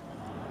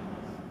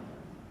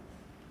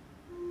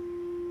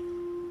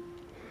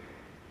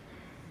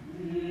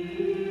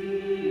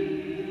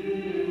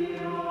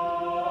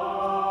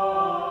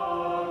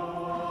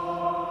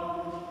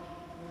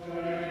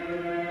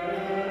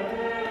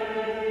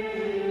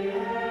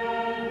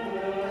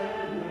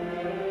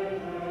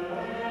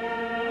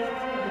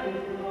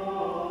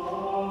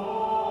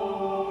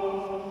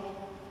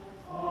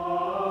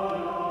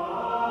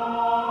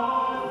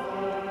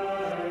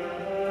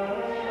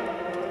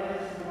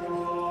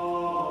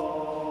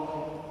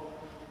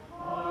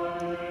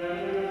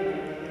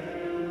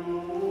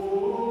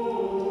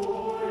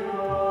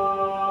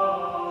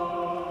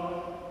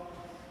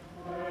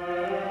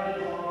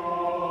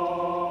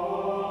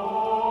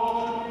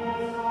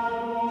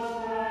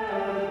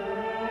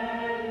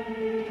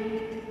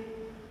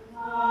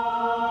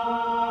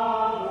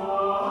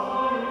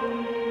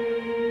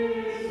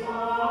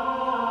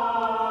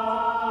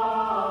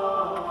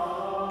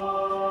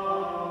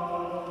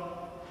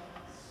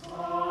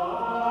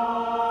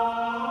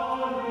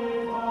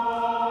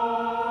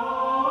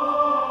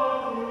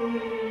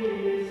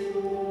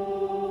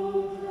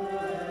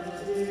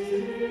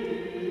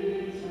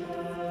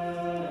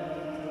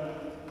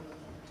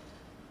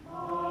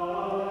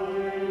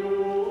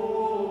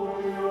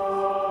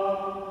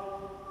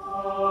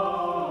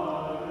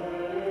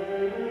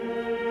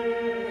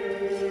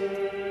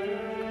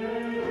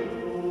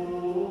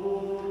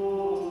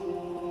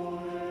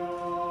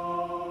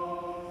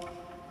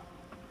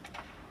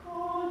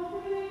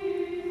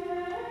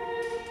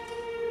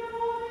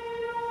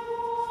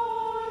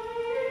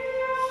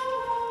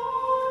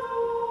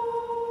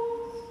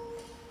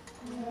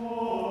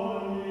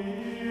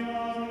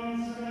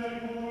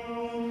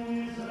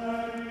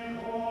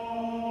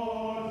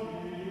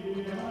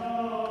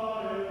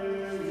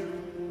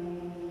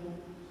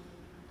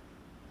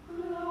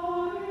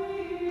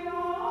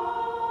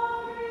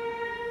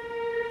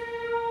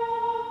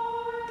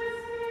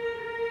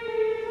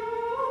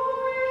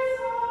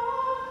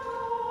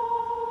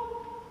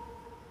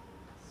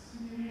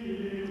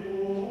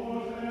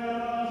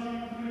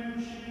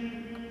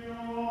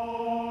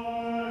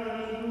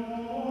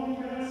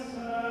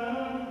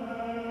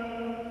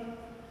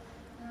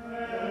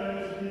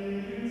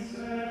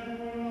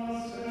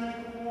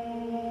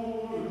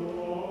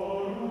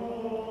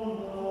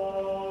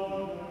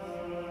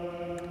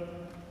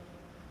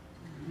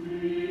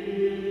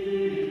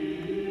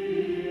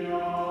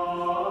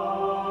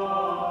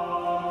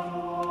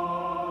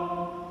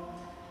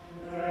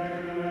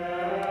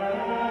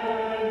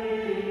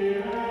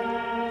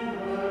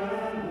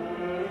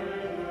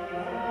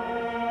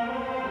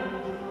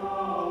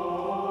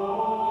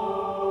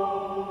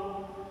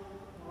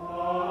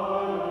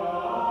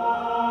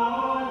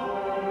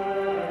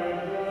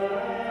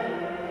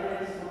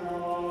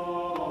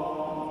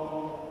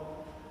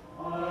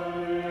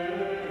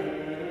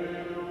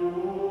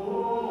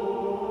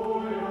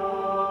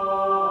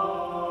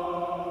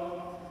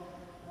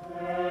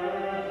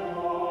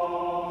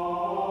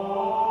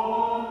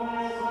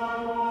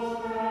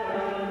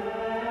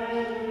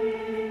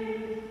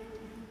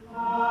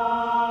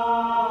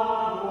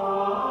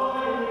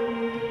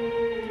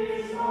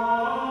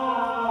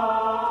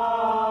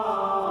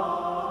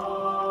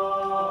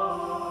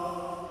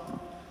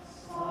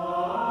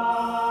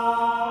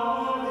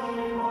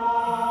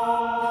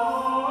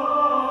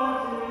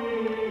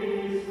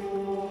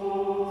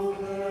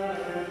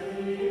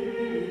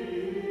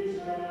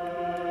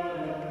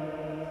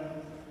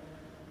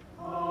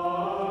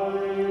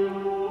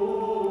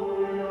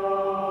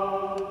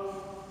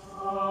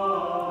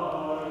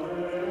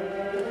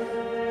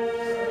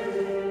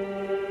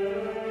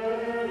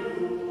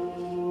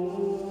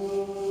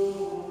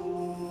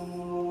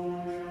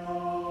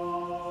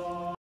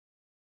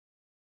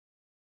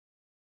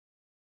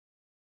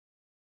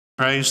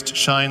 Christ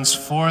shines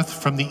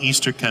forth from the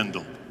Easter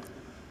candle.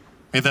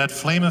 May that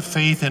flame of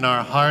faith in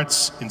our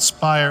hearts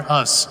inspire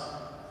us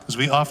as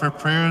we offer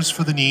prayers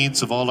for the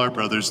needs of all our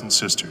brothers and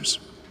sisters.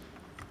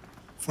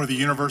 For the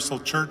Universal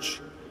Church,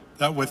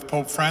 that with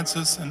Pope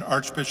Francis and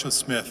Archbishop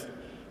Smith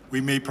we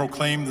may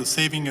proclaim the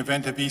saving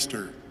event of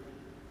Easter,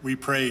 we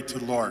pray to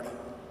the Lord.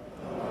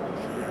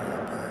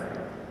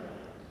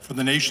 For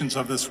the nations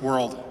of this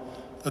world,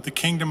 that the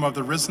kingdom of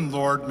the risen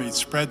Lord may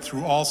spread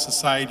through all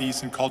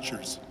societies and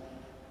cultures,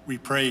 we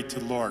pray to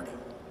the Lord.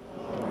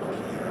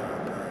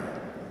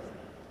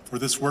 For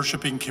this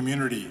worshiping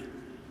community,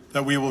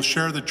 that we will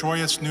share the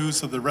joyous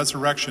news of the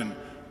resurrection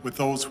with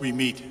those we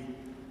meet,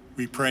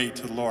 we pray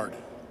to the Lord.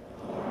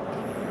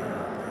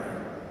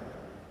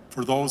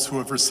 For those who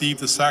have received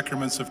the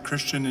sacraments of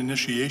Christian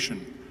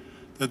initiation,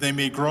 that they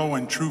may grow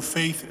in true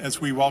faith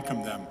as we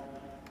welcome them,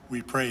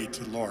 we pray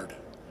to the Lord.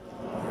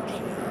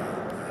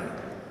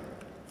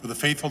 For the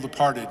faithful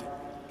departed,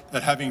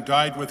 that having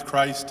died with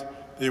Christ,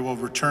 they will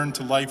return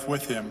to life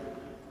with him,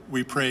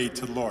 we pray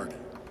to the Lord.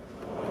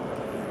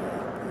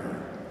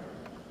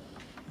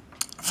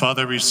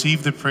 Father,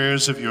 receive the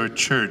prayers of your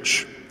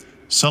church,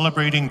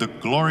 celebrating the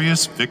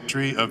glorious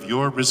victory of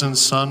your risen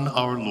Son,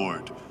 our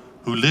Lord,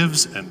 who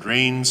lives and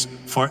reigns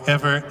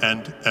forever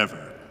and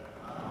ever.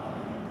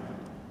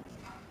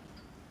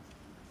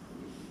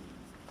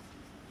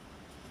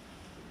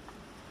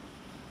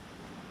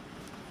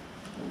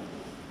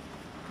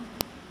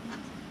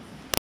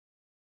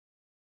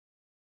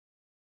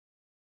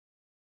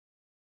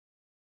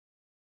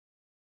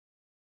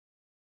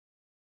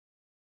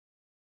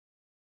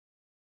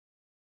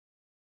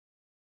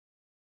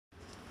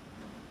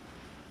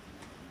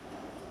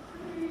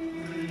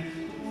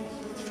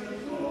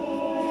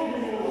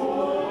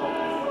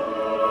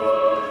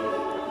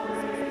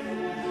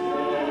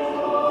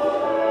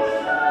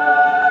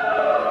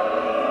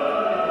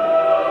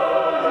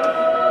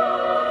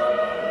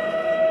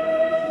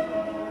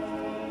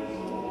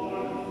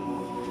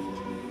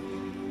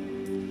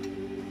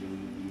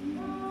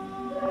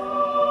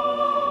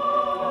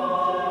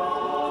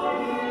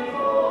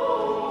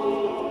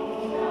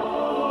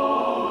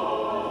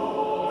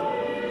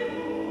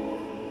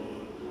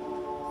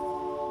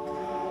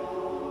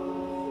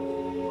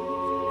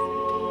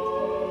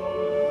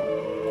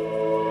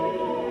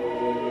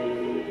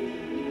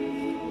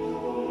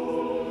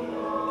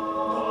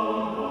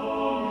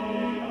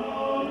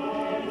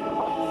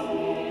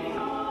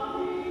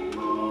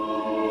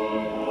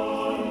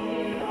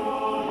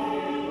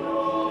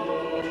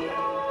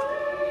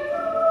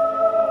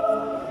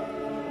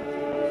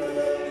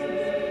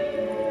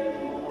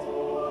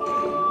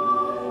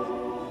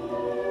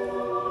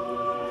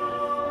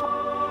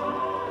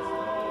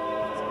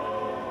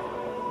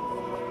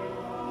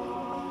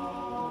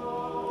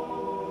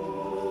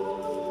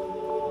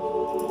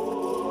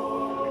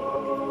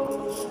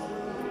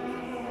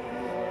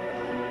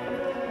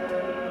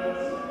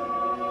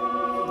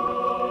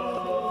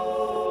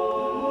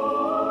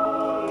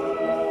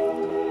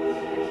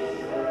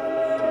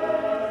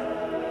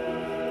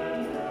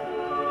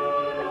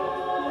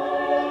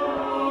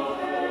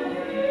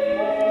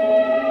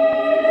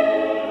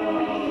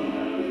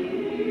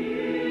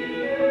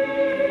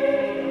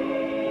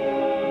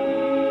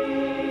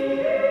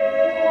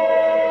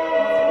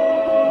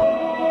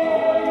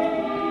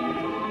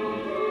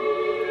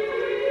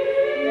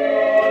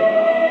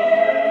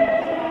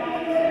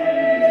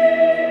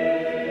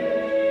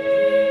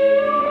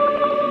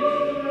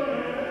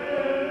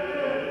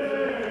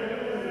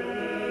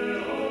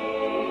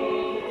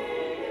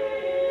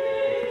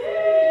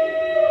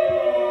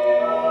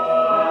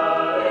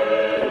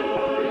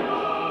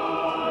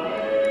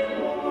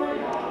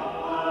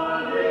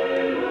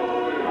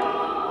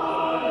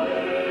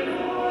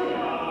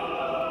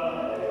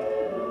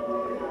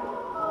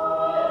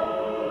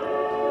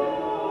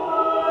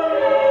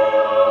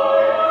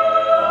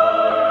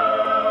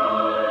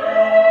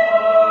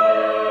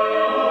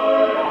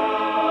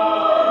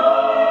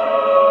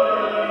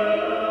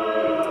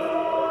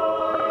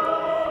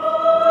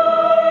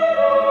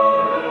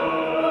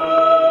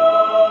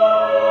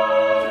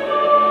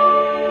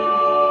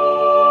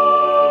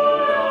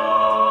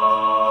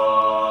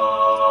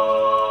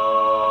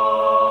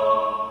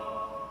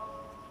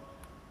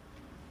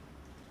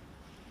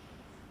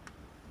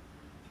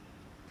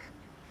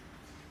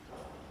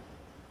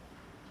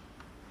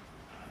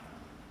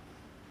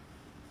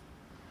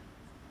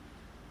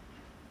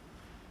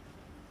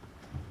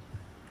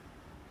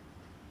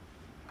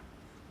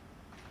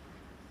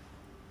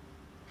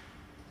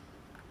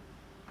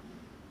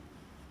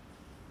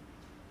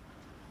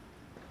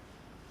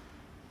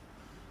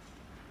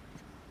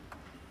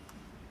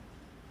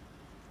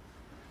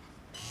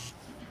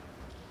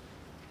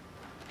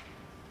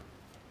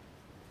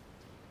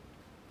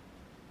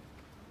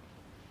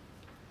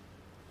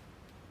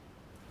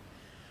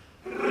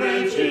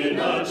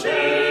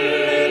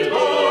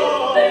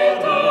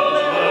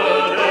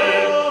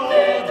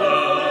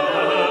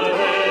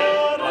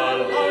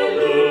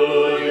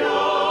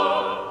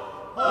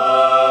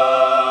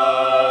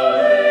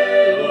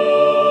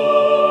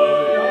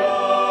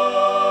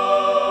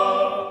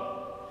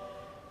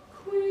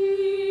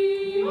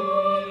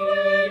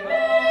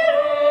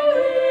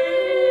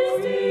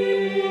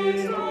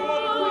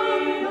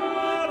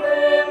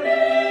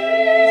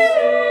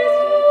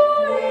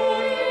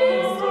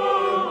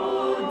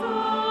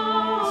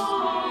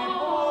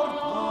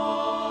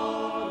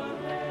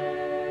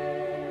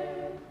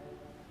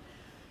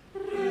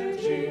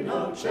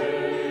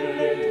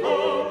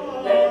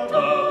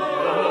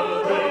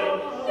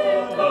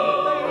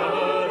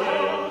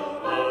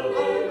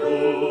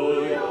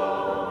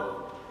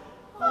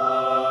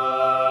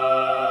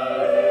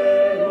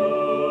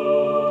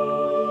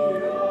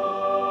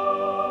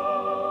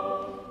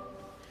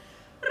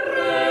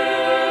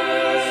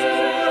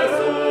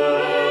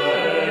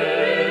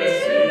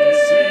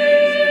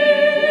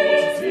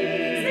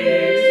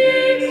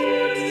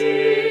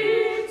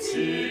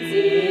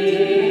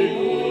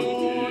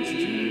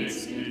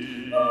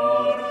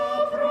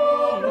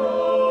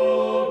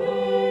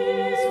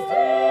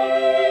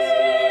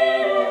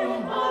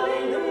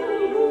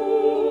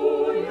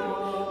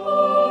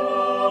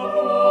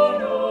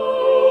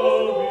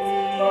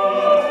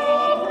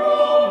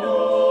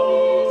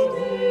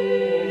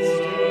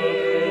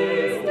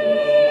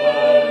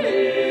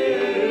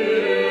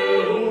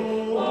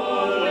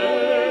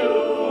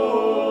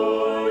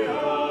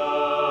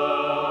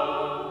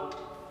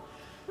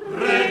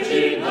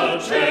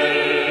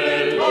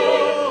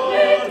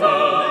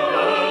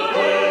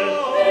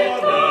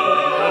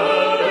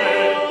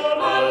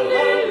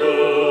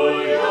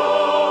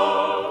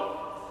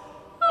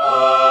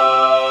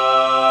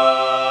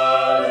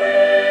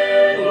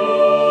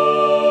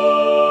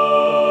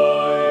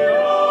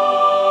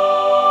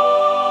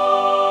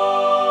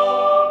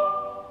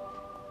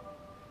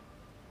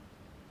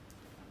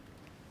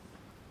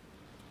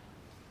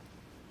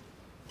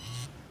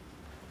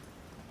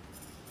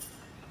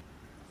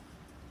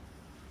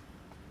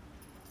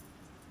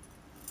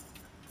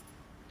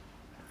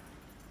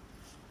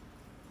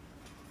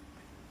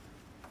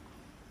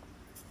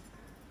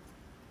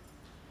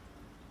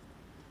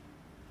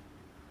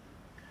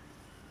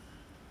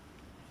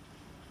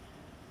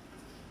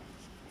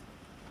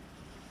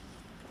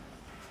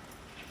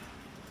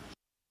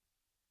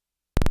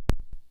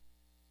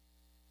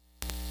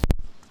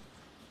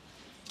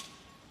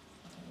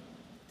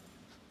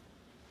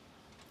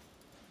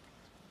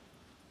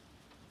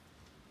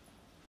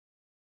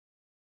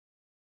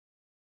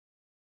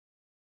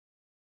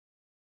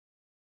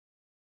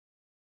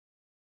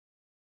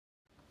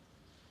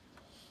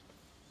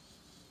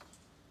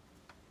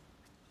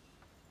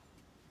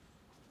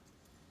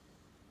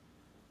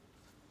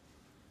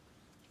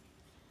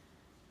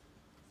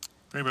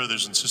 Pray,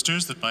 brothers and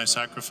sisters, that my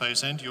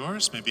sacrifice and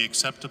yours may be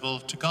acceptable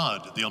to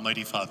God, the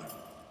Almighty Father.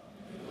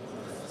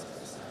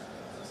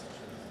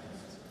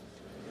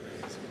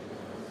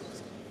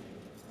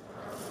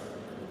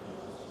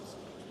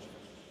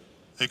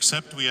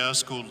 Accept, we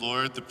ask, O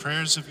Lord, the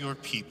prayers of your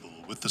people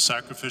with the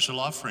sacrificial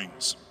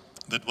offerings,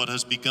 that what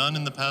has begun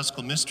in the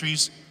Paschal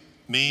mysteries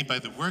may, by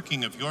the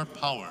working of your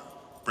power,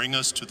 bring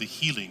us to the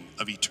healing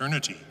of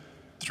eternity,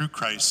 through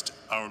Christ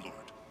our Lord.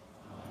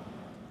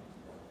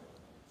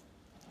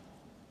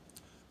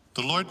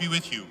 The Lord be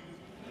with you.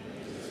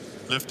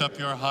 Lift up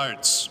your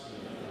hearts.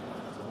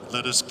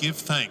 Let us give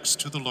thanks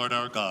to the Lord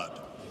our God.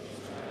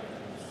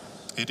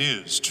 It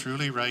is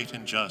truly right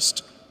and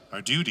just, our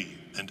duty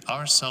and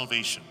our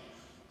salvation,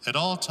 at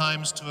all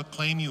times to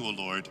acclaim you, O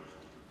Lord,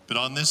 but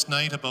on this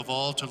night above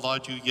all to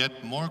laud you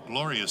yet more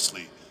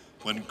gloriously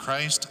when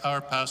Christ our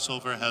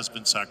Passover has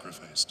been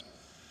sacrificed.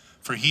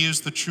 For he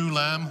is the true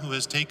Lamb who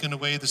has taken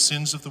away the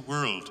sins of the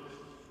world.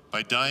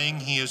 By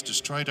dying he has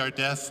destroyed our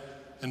death,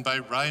 and by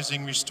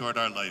rising restored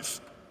our life.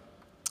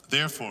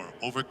 Therefore,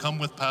 overcome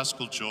with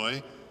paschal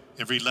joy,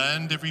 every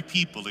land, every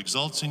people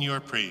exults in your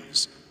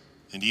praise,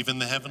 and even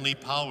the heavenly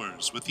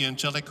powers with the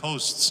angelic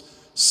hosts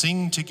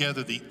sing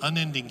together the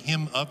unending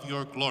hymn of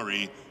your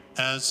glory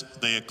as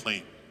they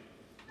acclaim.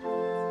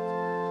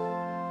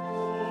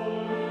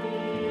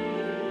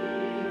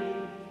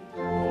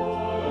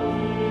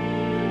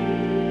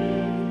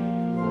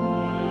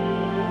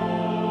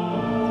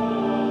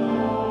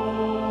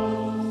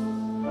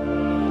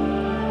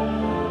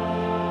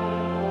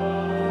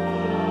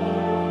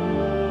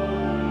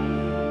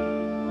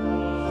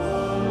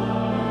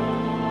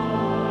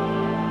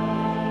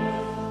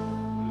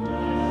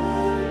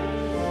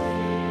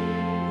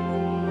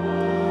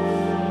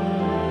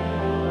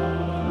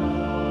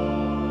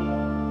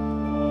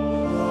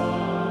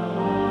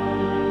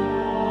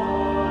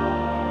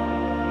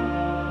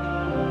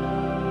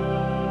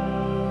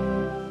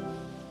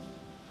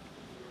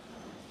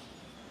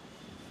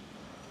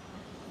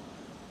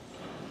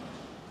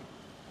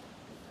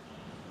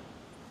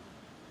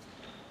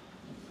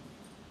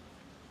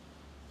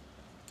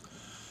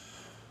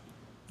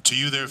 To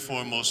you,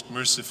 therefore, most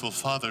merciful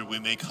Father, we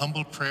make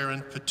humble prayer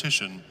and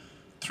petition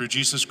through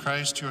Jesus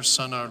Christ, your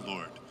Son, our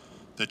Lord,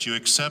 that you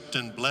accept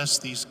and bless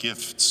these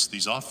gifts,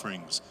 these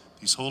offerings,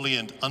 these holy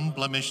and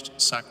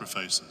unblemished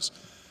sacrifices,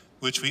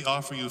 which we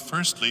offer you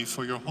firstly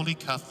for your holy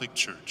Catholic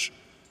Church.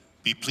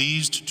 Be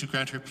pleased to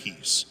grant her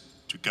peace,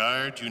 to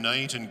guard,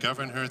 unite, and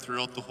govern her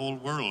throughout the whole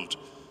world,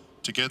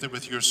 together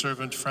with your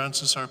servant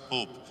Francis, our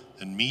Pope,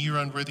 and me, your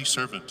unworthy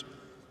servant,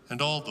 and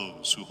all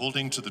those who,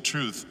 holding to the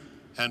truth,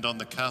 and on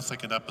the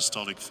Catholic and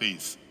Apostolic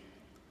faith.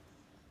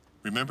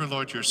 Remember,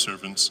 Lord, your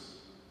servants,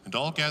 and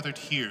all gathered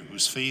here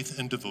whose faith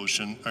and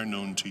devotion are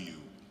known to you.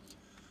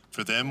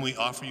 For them we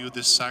offer you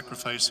this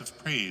sacrifice of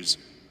praise,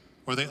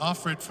 or they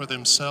offer it for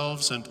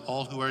themselves and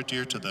all who are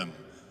dear to them,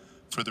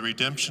 for the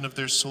redemption of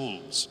their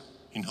souls,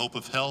 in hope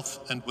of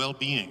health and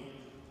well-being,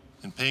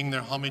 and paying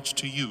their homage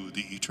to you,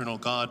 the eternal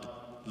God,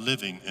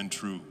 living and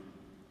true.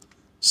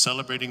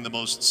 Celebrating the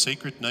most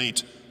sacred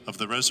night of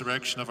the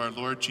resurrection of our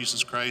Lord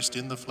Jesus Christ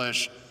in the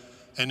flesh,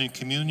 and in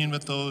communion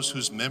with those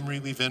whose memory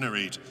we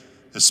venerate,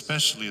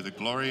 especially the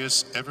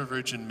glorious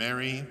ever-Virgin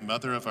Mary,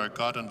 Mother of our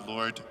God and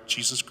Lord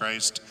Jesus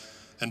Christ,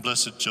 and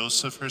blessed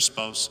Joseph, her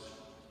spouse,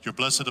 your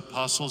blessed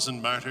apostles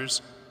and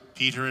martyrs,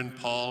 Peter and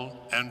Paul,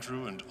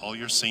 Andrew, and all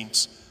your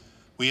saints,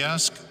 we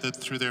ask that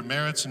through their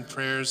merits and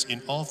prayers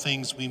in all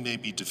things we may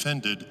be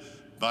defended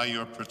by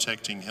your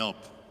protecting help.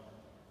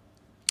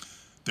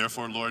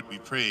 Therefore, Lord, we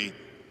pray,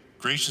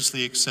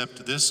 graciously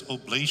accept this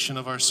oblation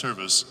of our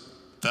service,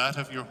 that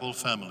of your whole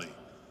family,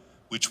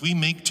 which we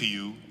make to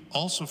you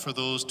also for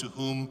those to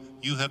whom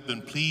you have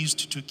been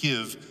pleased to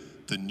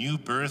give the new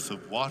birth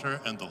of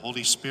water and the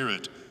Holy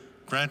Spirit,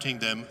 granting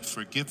them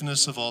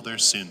forgiveness of all their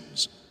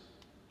sins.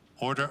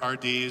 Order our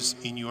days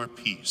in your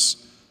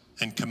peace,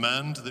 and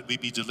command that we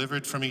be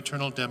delivered from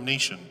eternal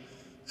damnation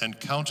and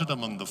counted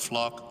among the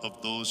flock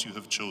of those you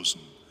have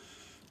chosen.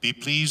 Be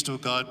pleased, O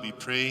God, we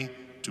pray,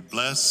 to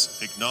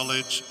bless,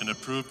 acknowledge, and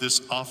approve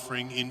this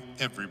offering in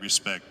every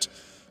respect.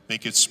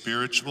 Make it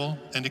spiritual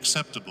and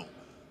acceptable,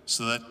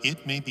 so that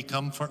it may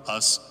become for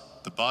us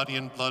the body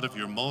and blood of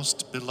your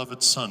most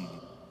beloved Son,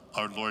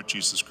 our Lord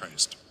Jesus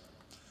Christ.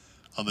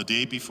 On the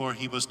day before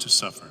he was to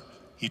suffer,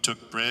 he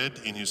took bread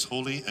in his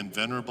holy and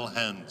venerable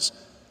hands,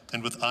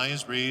 and with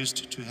eyes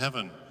raised to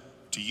heaven,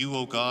 to you,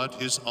 O God,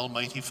 his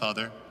almighty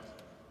Father,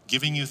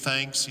 giving you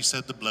thanks, he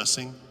said the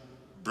blessing,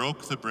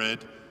 broke the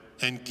bread,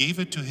 and gave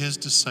it to his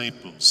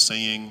disciples,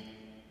 saying,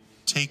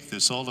 "Take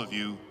this, all of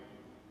you,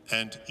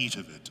 and eat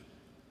of it.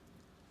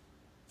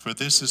 For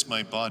this is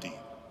my body,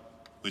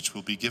 which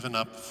will be given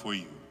up for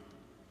you."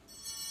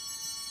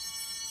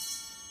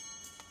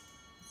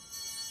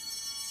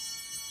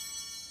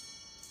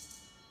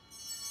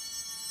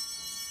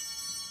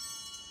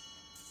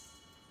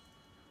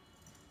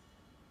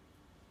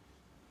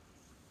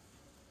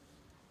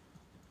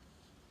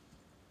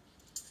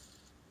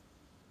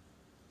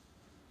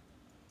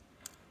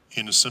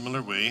 In a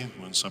similar way,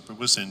 when supper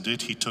was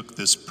ended, he took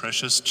this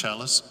precious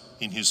chalice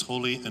in his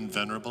holy and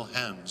venerable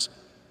hands,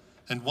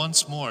 and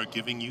once more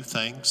giving you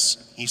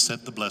thanks, he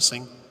said the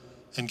blessing,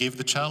 and gave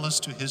the chalice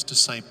to his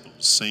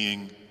disciples,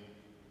 saying,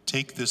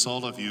 "Take this,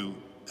 all of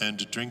you,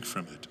 and drink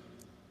from it.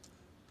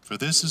 For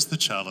this is the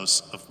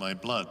chalice of my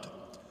blood,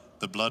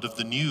 the blood of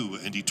the new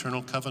and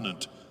eternal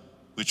covenant,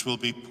 which will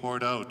be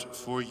poured out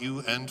for you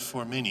and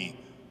for many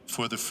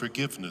for the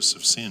forgiveness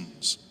of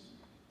sins.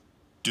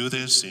 Do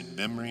this in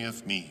memory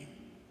of me."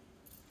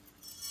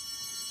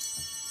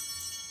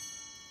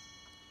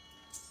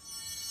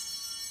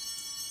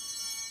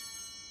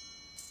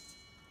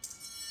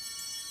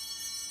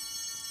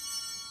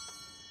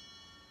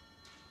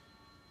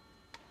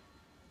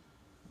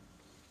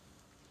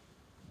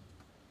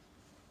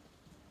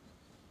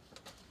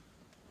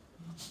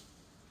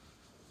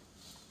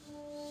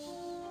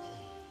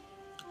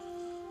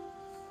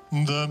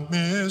 The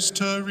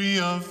mystery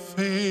of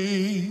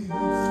faith.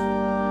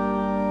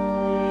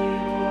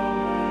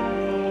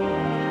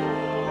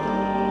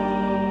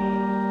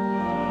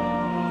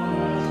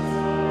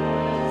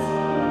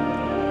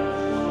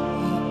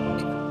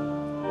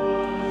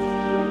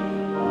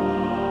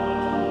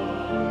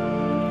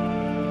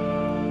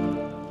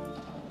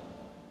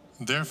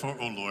 Therefore,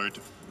 O Lord,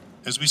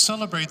 as we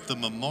celebrate the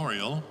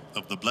memorial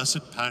of the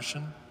blessed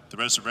Passion, the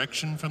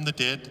resurrection from the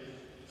dead,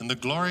 and the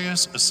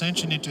glorious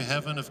ascension into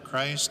heaven of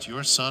Christ,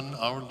 your Son,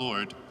 our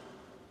Lord,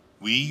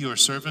 we, your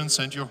servants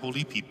and your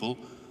holy people,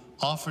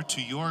 offer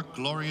to your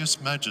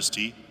glorious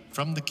majesty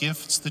from the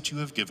gifts that you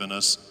have given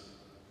us,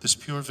 this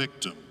pure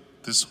victim,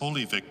 this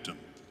holy victim,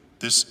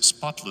 this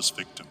spotless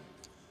victim,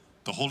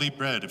 the holy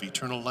bread of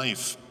eternal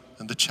life,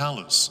 and the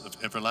chalice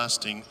of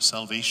everlasting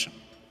salvation.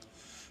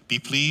 Be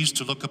pleased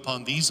to look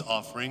upon these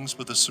offerings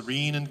with a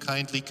serene and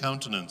kindly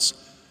countenance,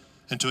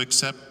 and to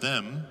accept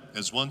them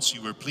as once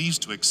you were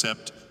pleased to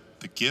accept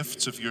the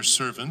gifts of your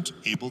servant,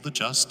 Abel the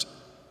just,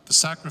 the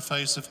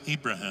sacrifice of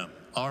Abraham,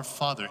 our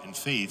father in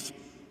faith,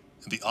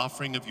 and the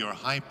offering of your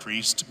high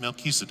priest,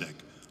 Melchizedek,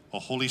 a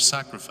holy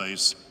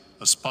sacrifice,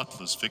 a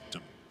spotless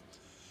victim.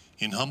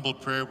 In humble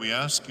prayer we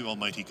ask you,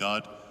 Almighty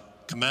God,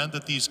 command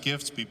that these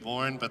gifts be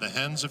borne by the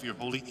hands of your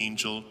holy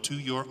angel to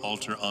your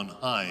altar on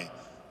high,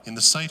 in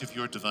the sight of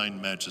your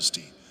divine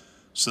majesty,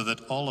 so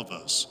that all of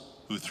us,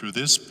 who through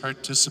this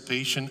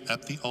participation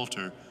at the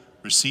altar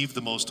receive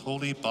the most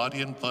holy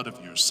body and blood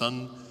of your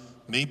Son,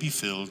 may be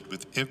filled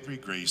with every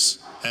grace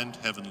and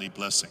heavenly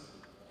blessing.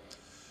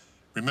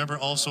 Remember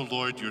also,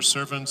 Lord, your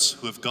servants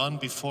who have gone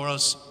before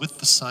us with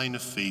the sign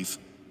of faith,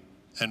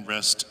 and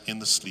rest in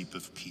the sleep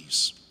of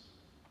peace.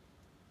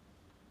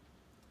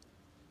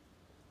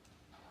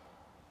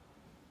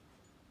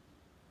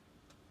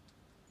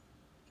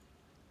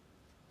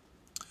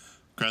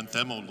 Grant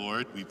them, O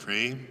Lord, we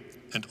pray,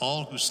 and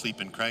all who sleep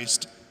in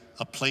Christ,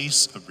 a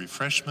place of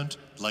refreshment,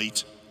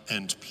 light,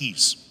 and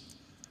peace.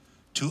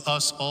 To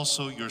us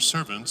also, your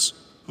servants,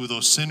 who though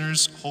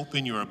sinners hope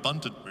in your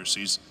abundant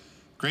mercies,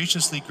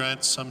 graciously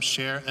grant some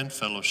share and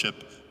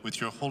fellowship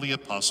with your holy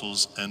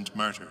apostles and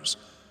martyrs,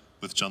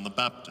 with John the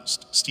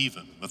Baptist,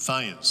 Stephen,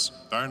 Matthias,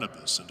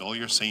 Barnabas, and all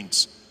your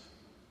saints.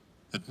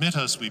 Admit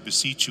us, we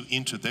beseech you,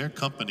 into their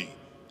company,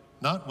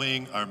 not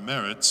weighing our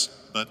merits,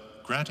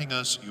 but granting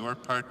us your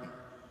pardon,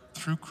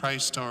 through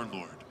Christ our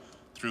Lord,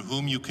 through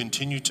whom you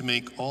continue to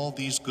make all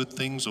these good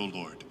things, O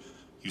Lord.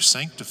 You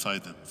sanctify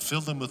them, fill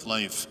them with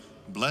life,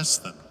 bless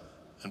them,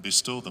 and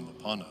bestow them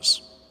upon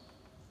us.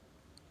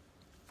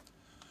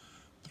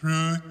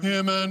 Through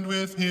him and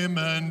with him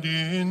and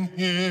in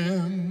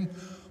him,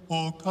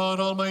 O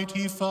God,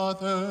 Almighty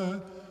Father,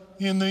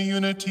 in the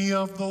unity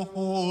of the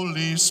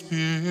Holy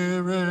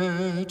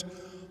Spirit,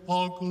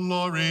 all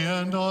glory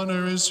and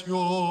honor is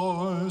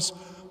yours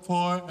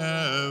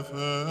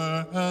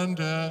forever and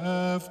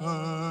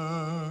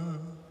ever.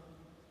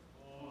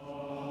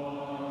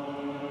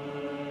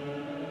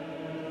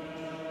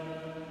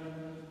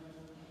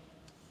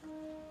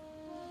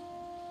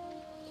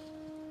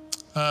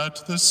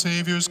 At the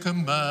Savior's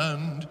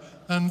command,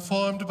 and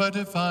formed by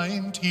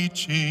divine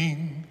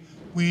teaching,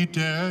 we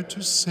dare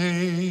to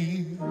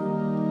say,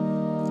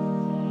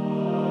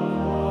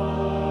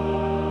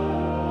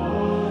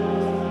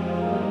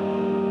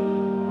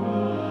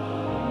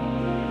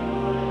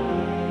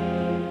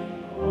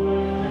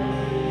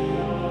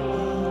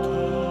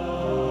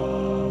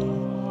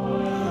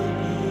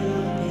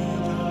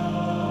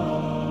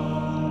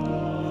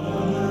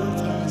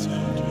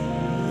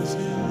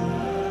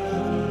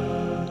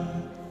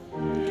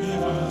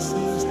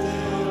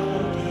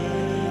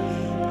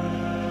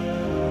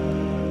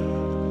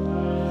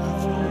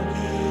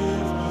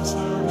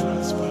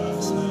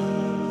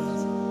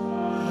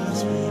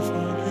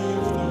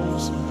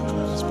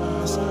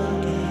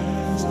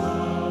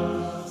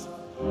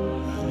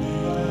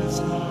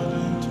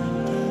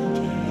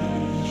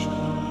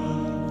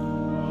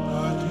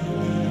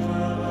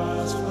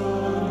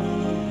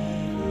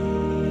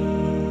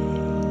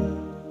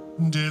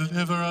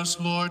 Deliver us,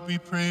 Lord, we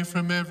pray,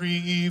 from every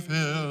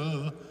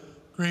evil.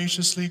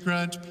 Graciously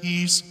grant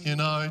peace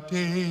in our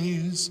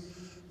days,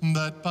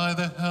 that by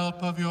the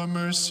help of your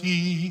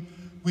mercy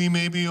we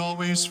may be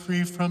always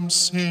free from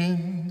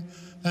sin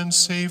and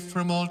safe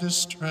from all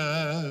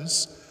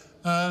distress,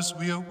 as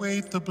we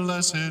await the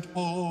blessed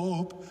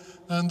hope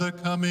and the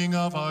coming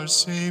of our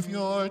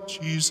Savior,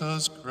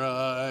 Jesus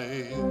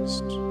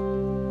Christ.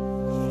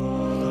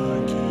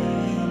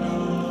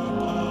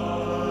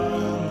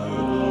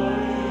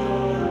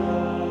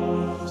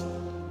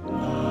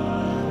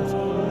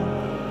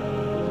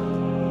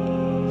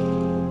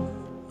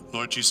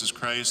 Lord Jesus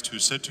Christ, who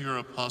said to your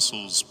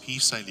apostles,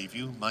 "Peace I leave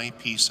you, my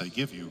peace I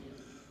give you,"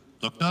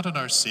 look not on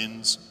our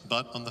sins,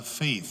 but on the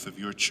faith of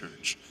your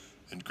church,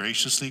 and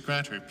graciously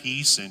grant her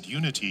peace and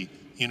unity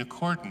in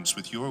accordance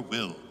with your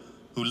will,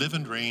 who live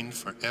and reign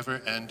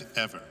forever and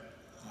ever.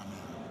 Amen.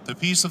 The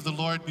peace of the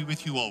Lord be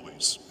with you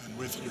always. And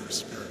with your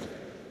spirit.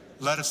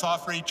 Let us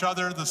offer each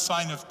other the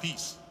sign of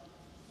peace.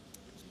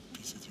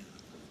 Peace with you.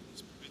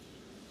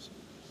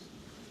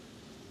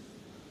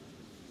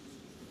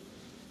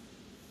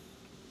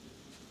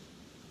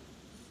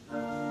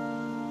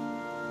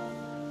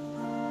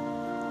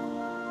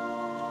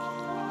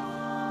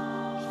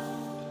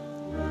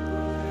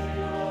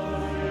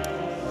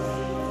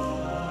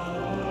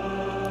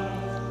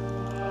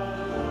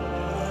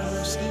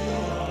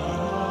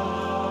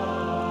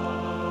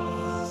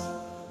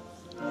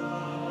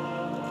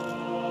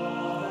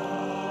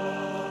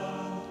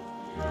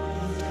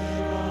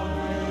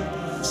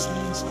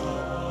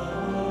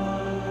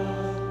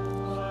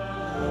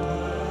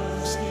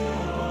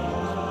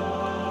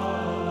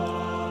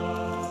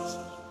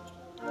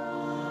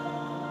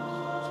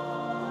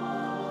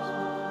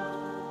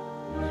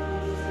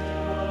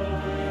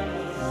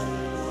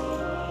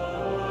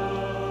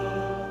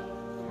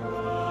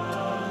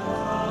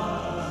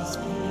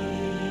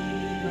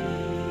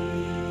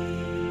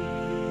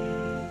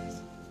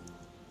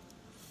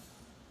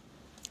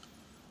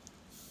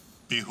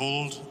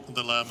 Behold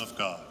the Lamb of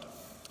God.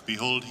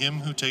 Behold him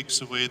who takes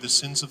away the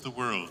sins of the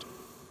world.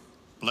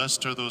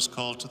 Blessed are those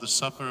called to the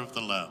supper of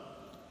the Lamb.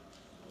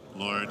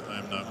 Lord, I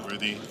am not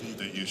worthy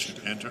that you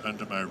should enter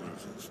under my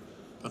roof,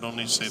 but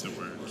only say the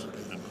word,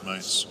 and my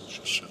soul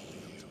shall be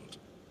healed.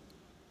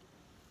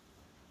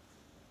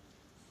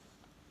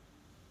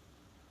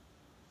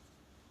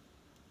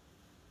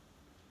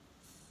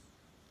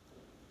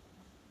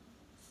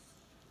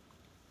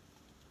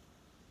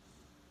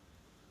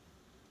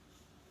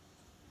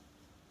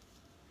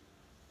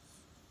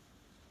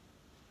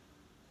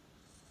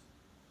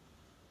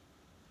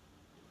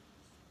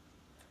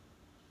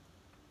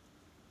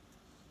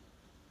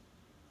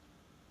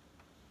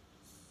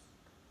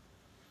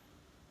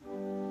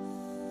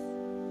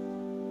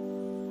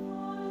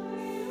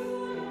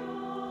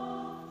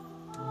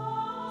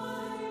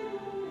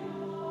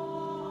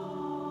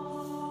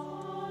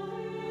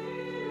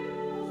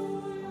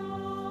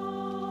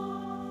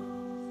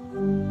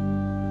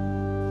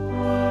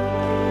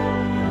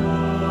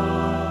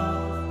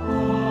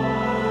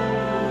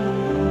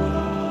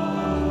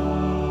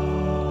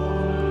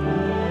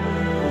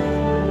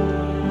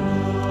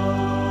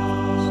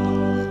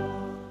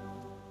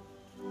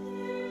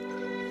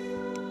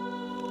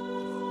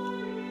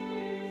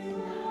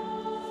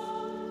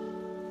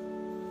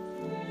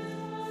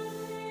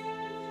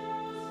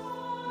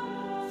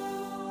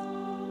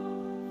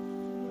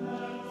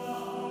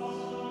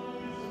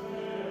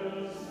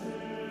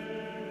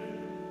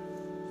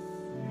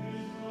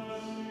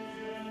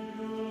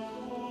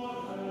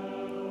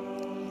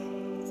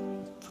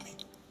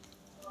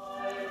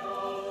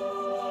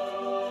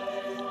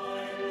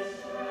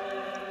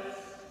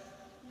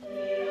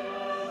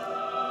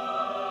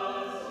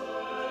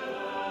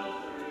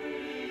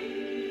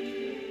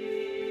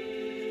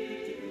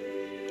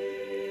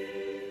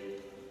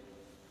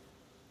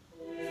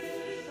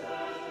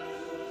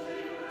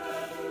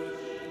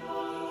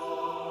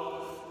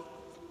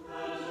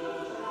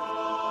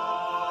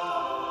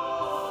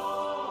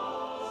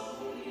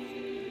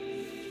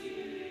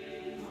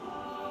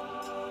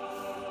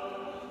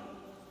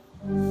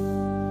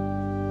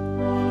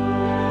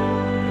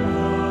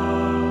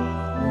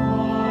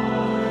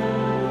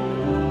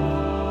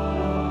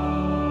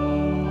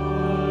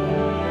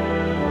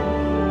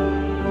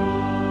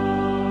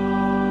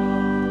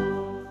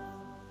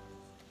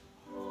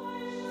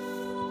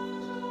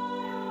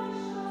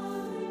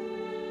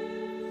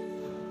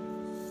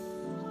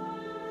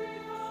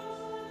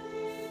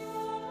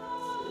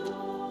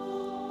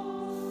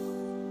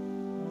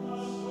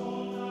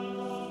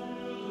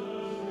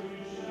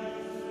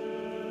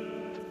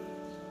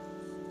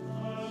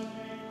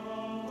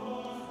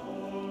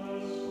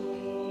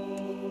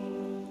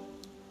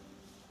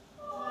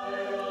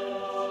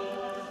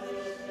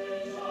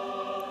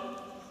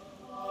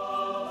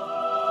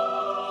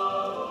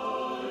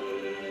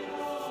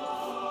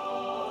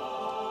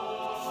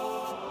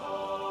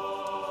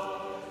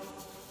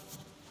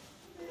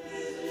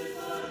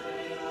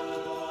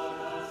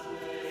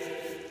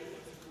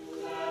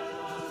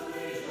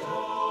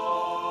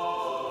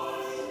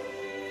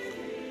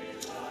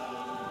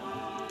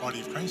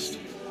 Body of Christ.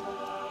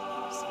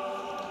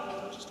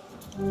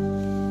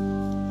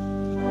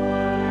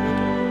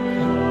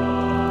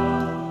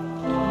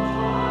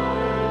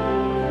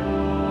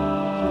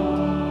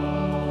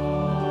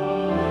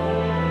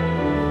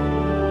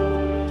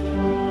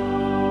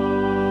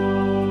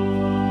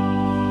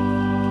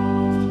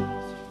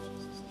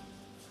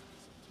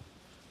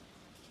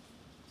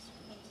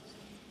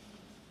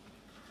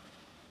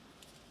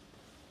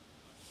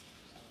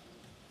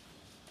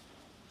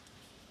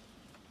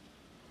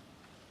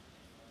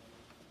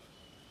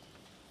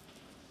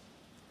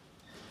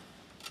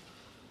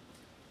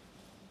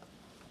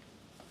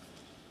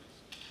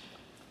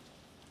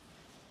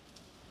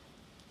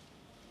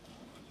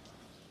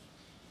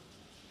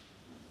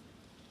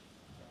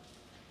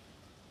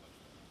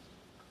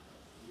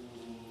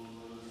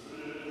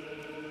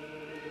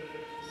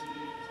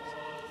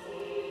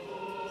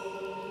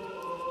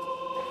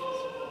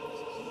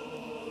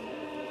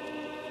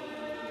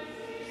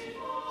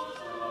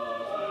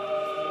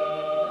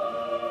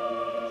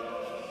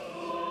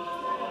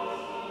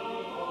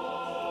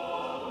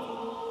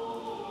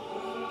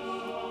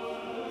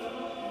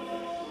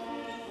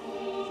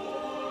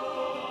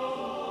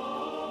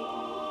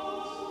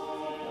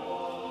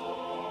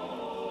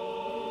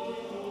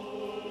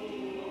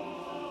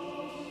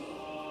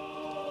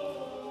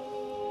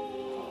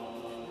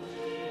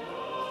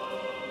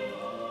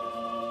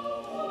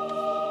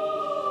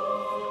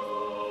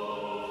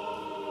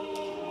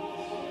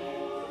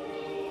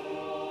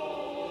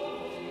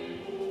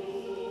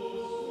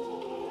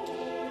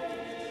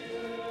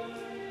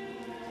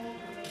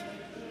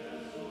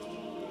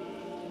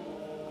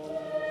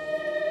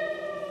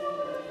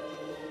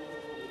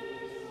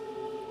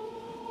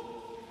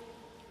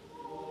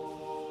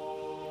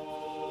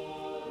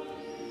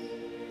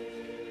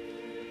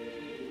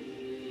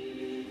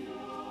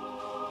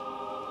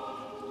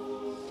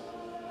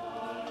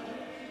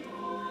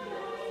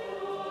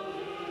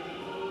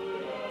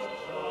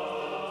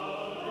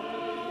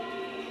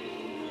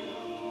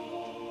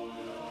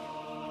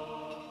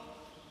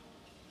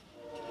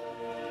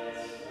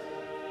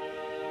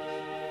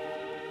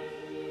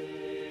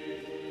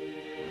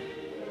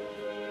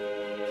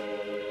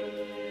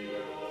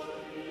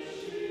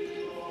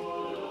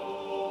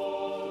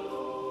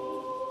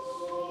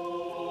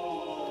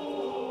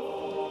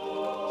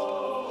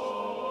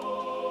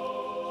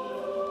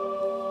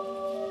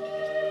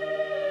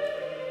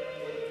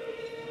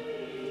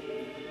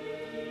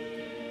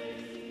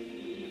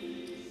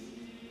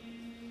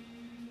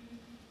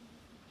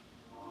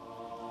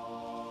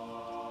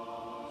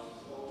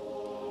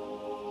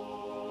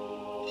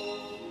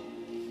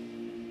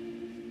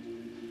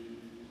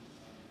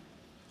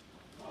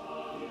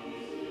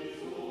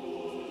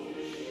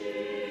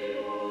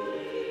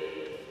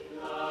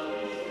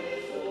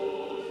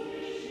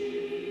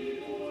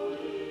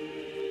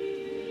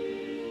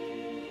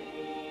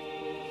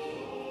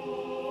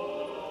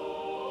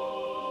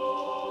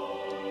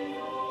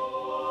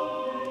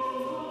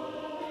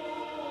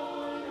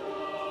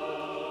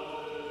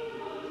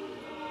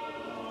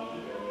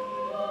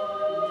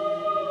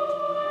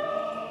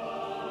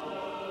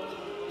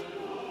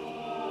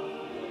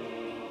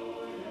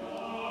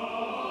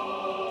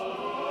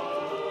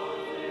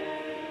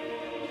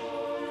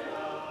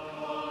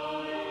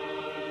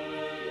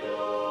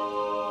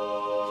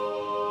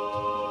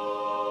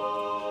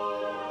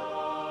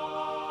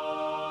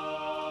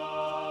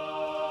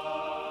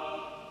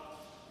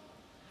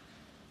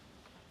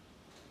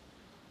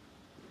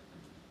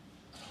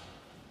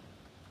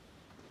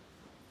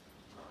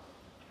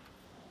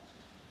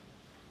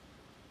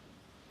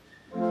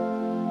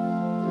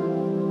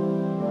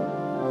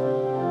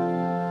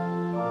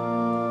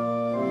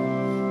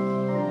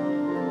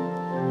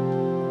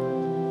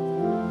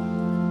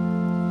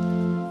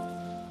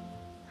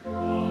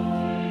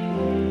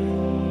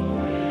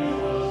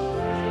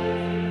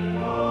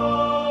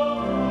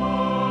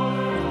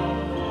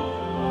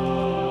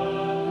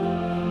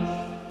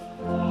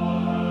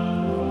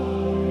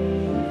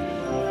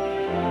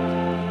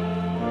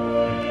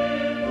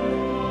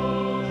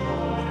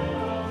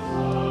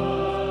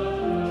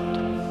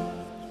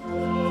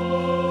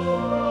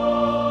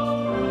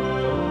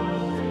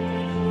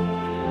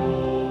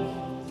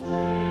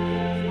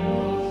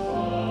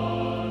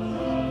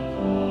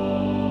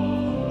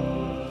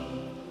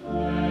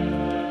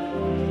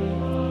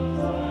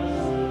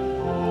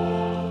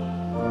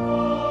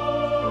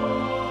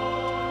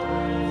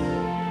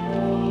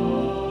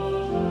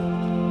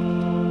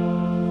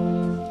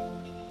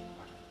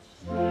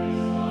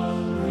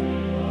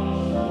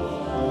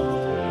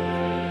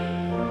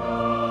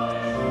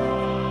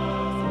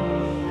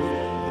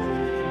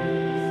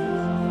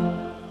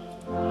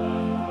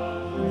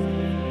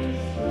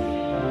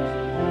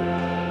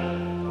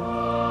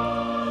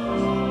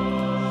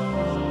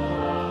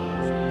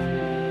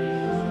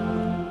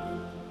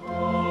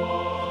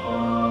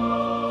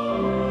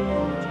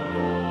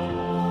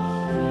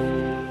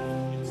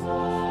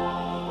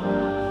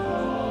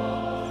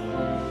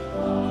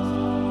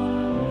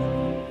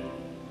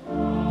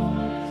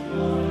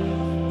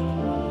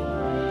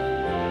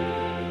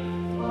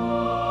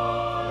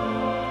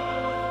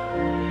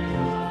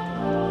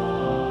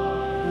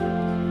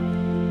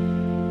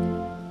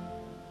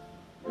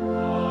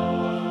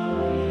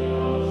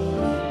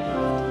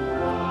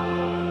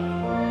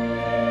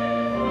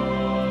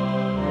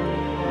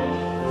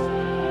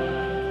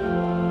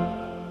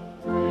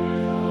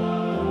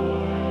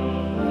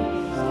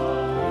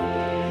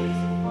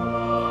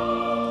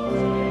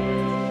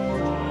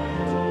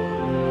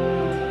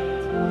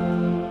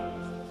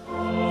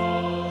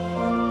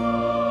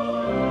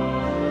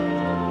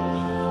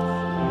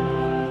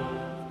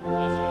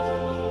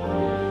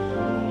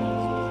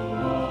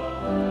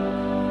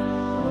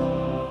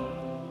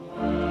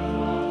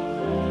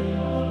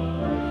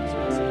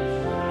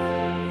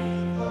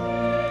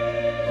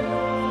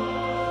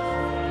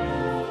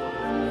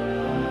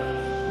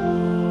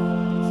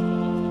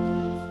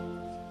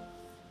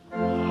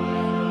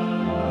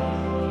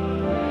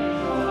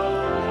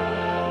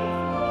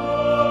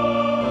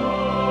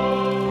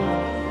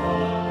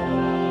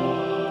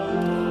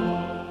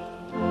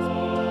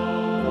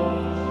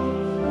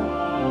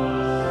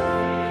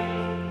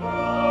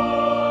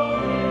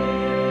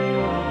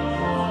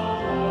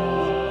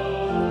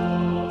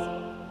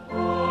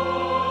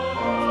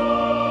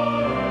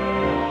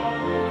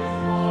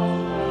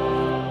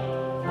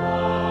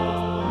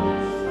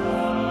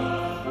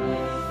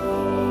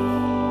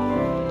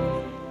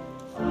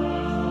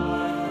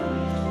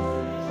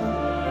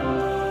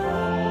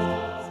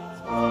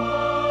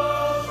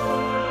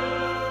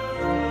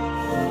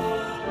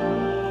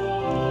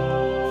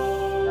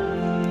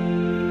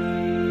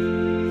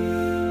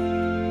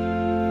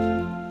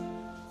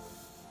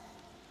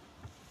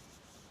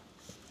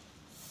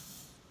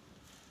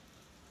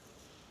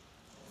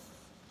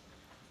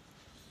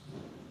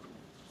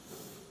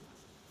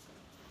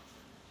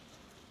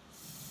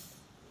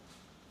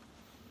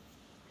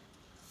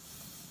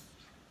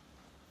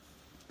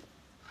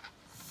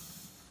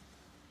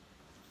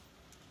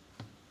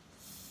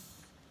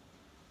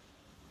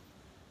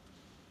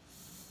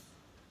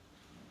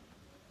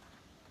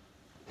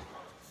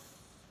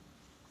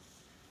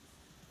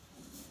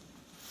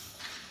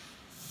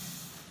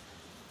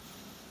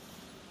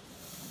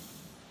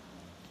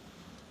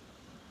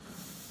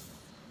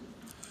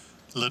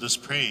 Let us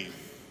pray.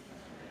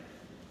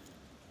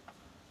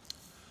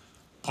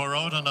 Pour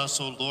out on us,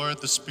 O Lord,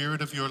 the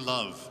spirit of your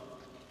love,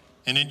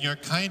 and in your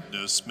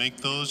kindness make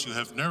those you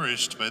have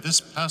nourished by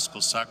this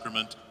Paschal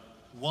sacrament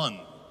one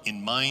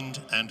in mind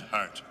and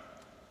heart.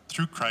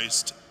 Through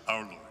Christ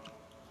our Lord.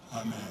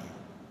 Amen.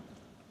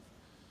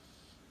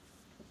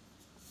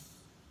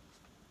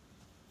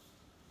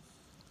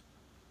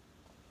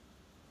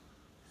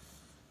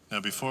 Now,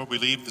 before we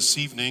leave this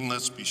evening,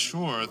 let's be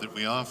sure that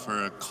we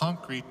offer a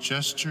concrete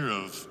gesture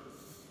of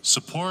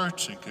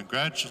support and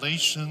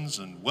congratulations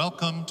and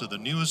welcome to the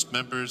newest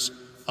members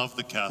of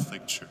the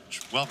Catholic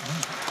Church. Welcome.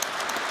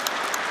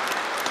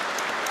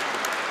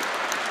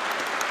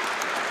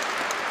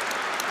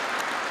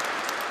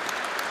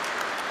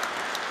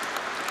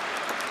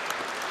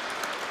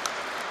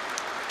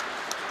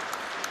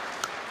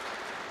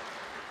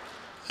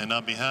 And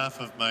on behalf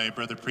of my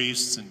brother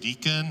priests and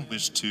deacon,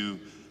 wish to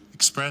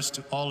express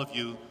to all of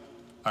you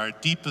our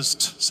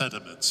deepest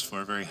sentiments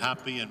for a very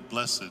happy and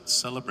blessed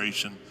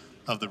celebration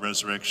of the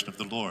resurrection of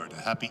the Lord.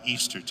 A happy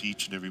Easter to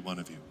each and every one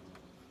of you.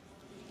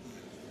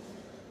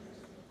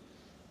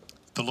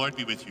 The Lord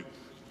be with you.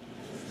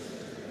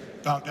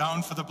 Bow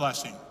down for the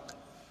blessing.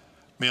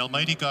 May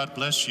Almighty God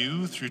bless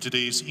you through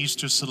today's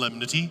Easter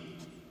solemnity,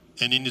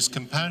 and in his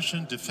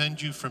compassion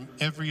defend you from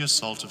every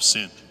assault of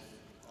sin.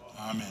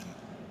 Amen.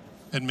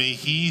 And may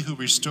he who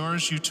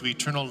restores you to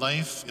eternal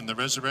life in the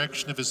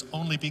resurrection of his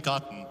only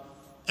begotten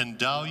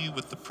endow you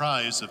with the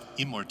prize of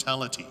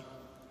immortality.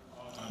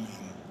 Amen.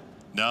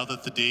 Now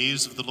that the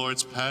days of the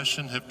Lord's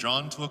Passion have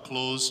drawn to a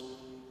close,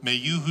 may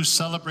you who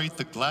celebrate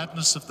the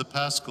gladness of the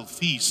Paschal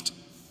feast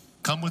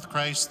come with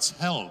Christ's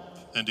help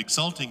and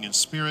exulting in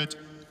spirit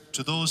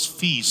to those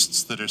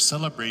feasts that are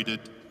celebrated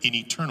in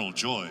eternal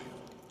joy.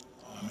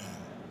 Amen.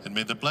 And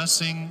may the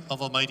blessing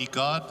of Almighty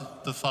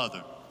God, the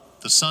Father,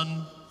 the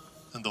Son,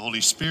 and the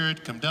Holy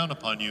Spirit come down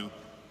upon you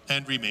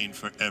and remain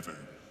forever.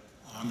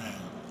 Amen.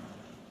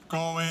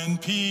 Go in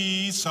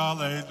peace.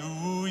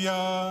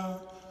 Alleluia.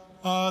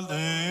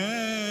 Alleluia.